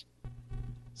replaced.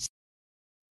 So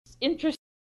it's interesting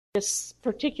this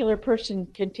particular person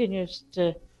continues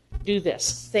to do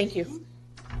this. Thank you.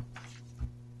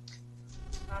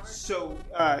 So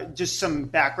just some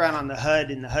background on the HUD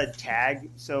and the HUD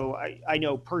tag. So I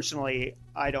know personally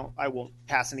I won't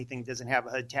pass anything that doesn't have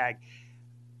a HUD tag.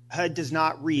 HUD does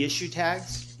not reissue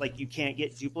tags, like you can't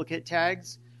get duplicate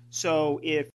tags. So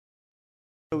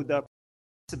the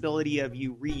possibility of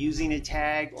you reusing a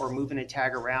tag or moving a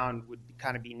tag around would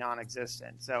kind of be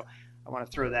non-existent. So I want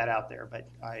to throw that out there, but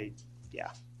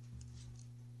yeah.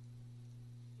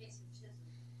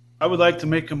 I would like to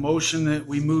make a motion that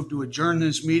we move to adjourn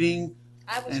this meeting.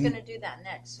 I was going to do that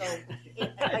next. So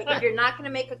if you're not going to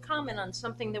make a comment on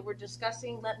something that we're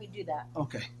discussing, let me do that.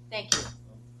 Okay. Thank you.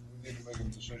 We need to make a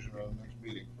decision on the next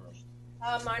meeting first.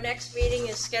 Our next meeting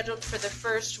is scheduled for the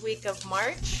first week of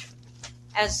March,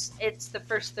 as it's the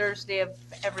first Thursday of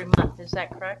every month. Is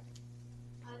that correct?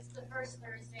 It's the first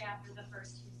Thursday after the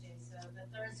first Tuesday, so the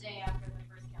Thursday after the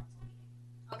first council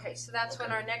meeting. Okay, so that's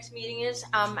when our next meeting is.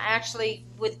 I actually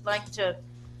would like to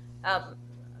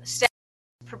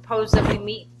propose that we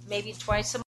meet maybe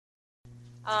twice a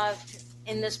month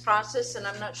in this process, and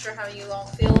I'm not sure how you all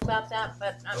feel about that,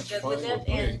 but I'm good with it.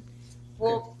 And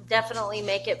we'll definitely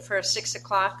make it for a 6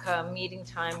 o'clock meeting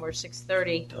time or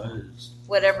 6:30,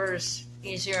 whatever's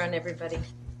easier on everybody.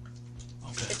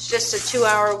 Okay. It's just a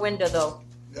 2-hour window, though.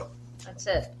 Yep. That's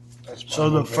it. So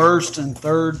the first and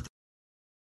third,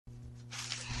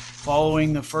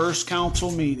 following the first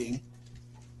council meeting,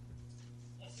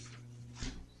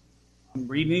 I'm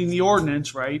reading the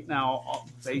ordinance right now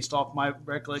based off my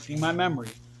recollecting my memory.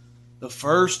 The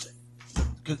first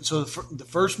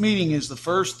meeting is the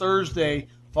first Thursday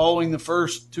following the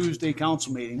first Tuesday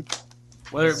council meeting,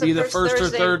 whether it be the first or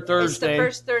third Thursday. It's the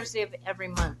first Thursday of every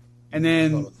month. And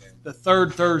then the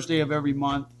third Thursday of every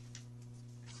month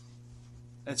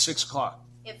at 6 o'clock.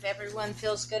 If everyone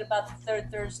feels good about the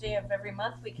third Thursday of every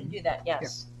month, we can do that,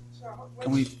 yes. So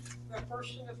Can we? the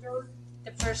first and the third?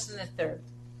 The first and the third.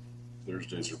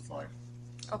 Thursdays are fine.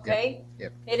 Okay.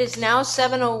 Yep. It is now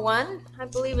 7:01. I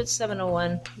believe it's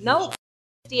 7:01. No,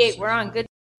 58. We're on good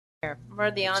here.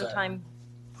 We're the on time.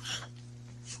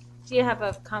 Do you have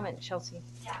a comment, Chelsea?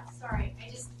 Yeah, sorry. I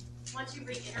just want to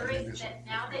reiterate that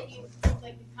now that you've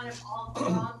kind of all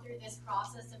gone through this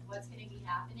process of what's going to be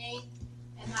happening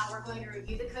and how we're going to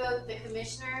review the code, the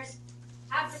commissioners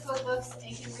have the code books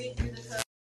and can read through the code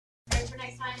right for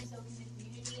next time, so can the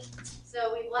community.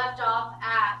 So we've left off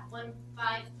at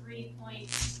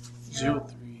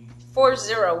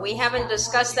 153.040. We haven't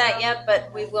discussed that yet,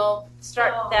 but we will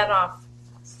start that off.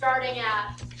 Starting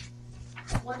at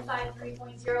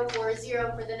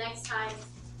 153.040 for the next time.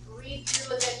 Read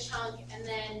through a good chunk and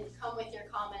then come with your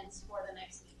comments for the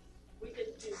next meeting. We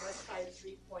could do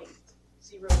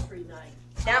 153.039.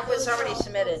 That was already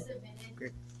submitted.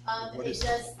 Okay. It was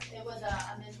an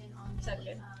amendment on the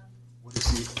subject. What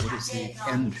is the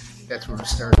end? That's where we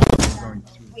start. We're going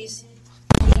through. We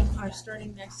are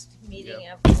starting next meeting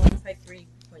at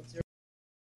 153.0.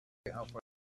 How far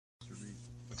to read?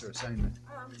 What's our assignment?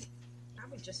 I'm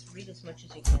would just read as much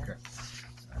as you can.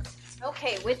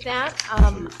 Okay, with that,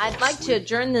 I'd like to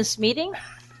adjourn this meeting.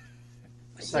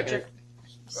 Second.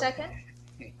 Second?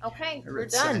 Okay, I we're read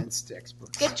done. science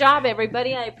textbooks. Good job,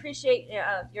 everybody. I appreciate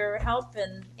your help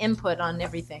and input on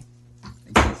everything.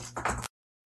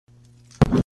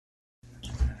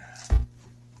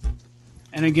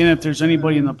 And again, if there's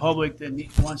anybody in the public that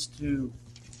wants to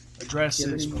address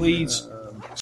this, please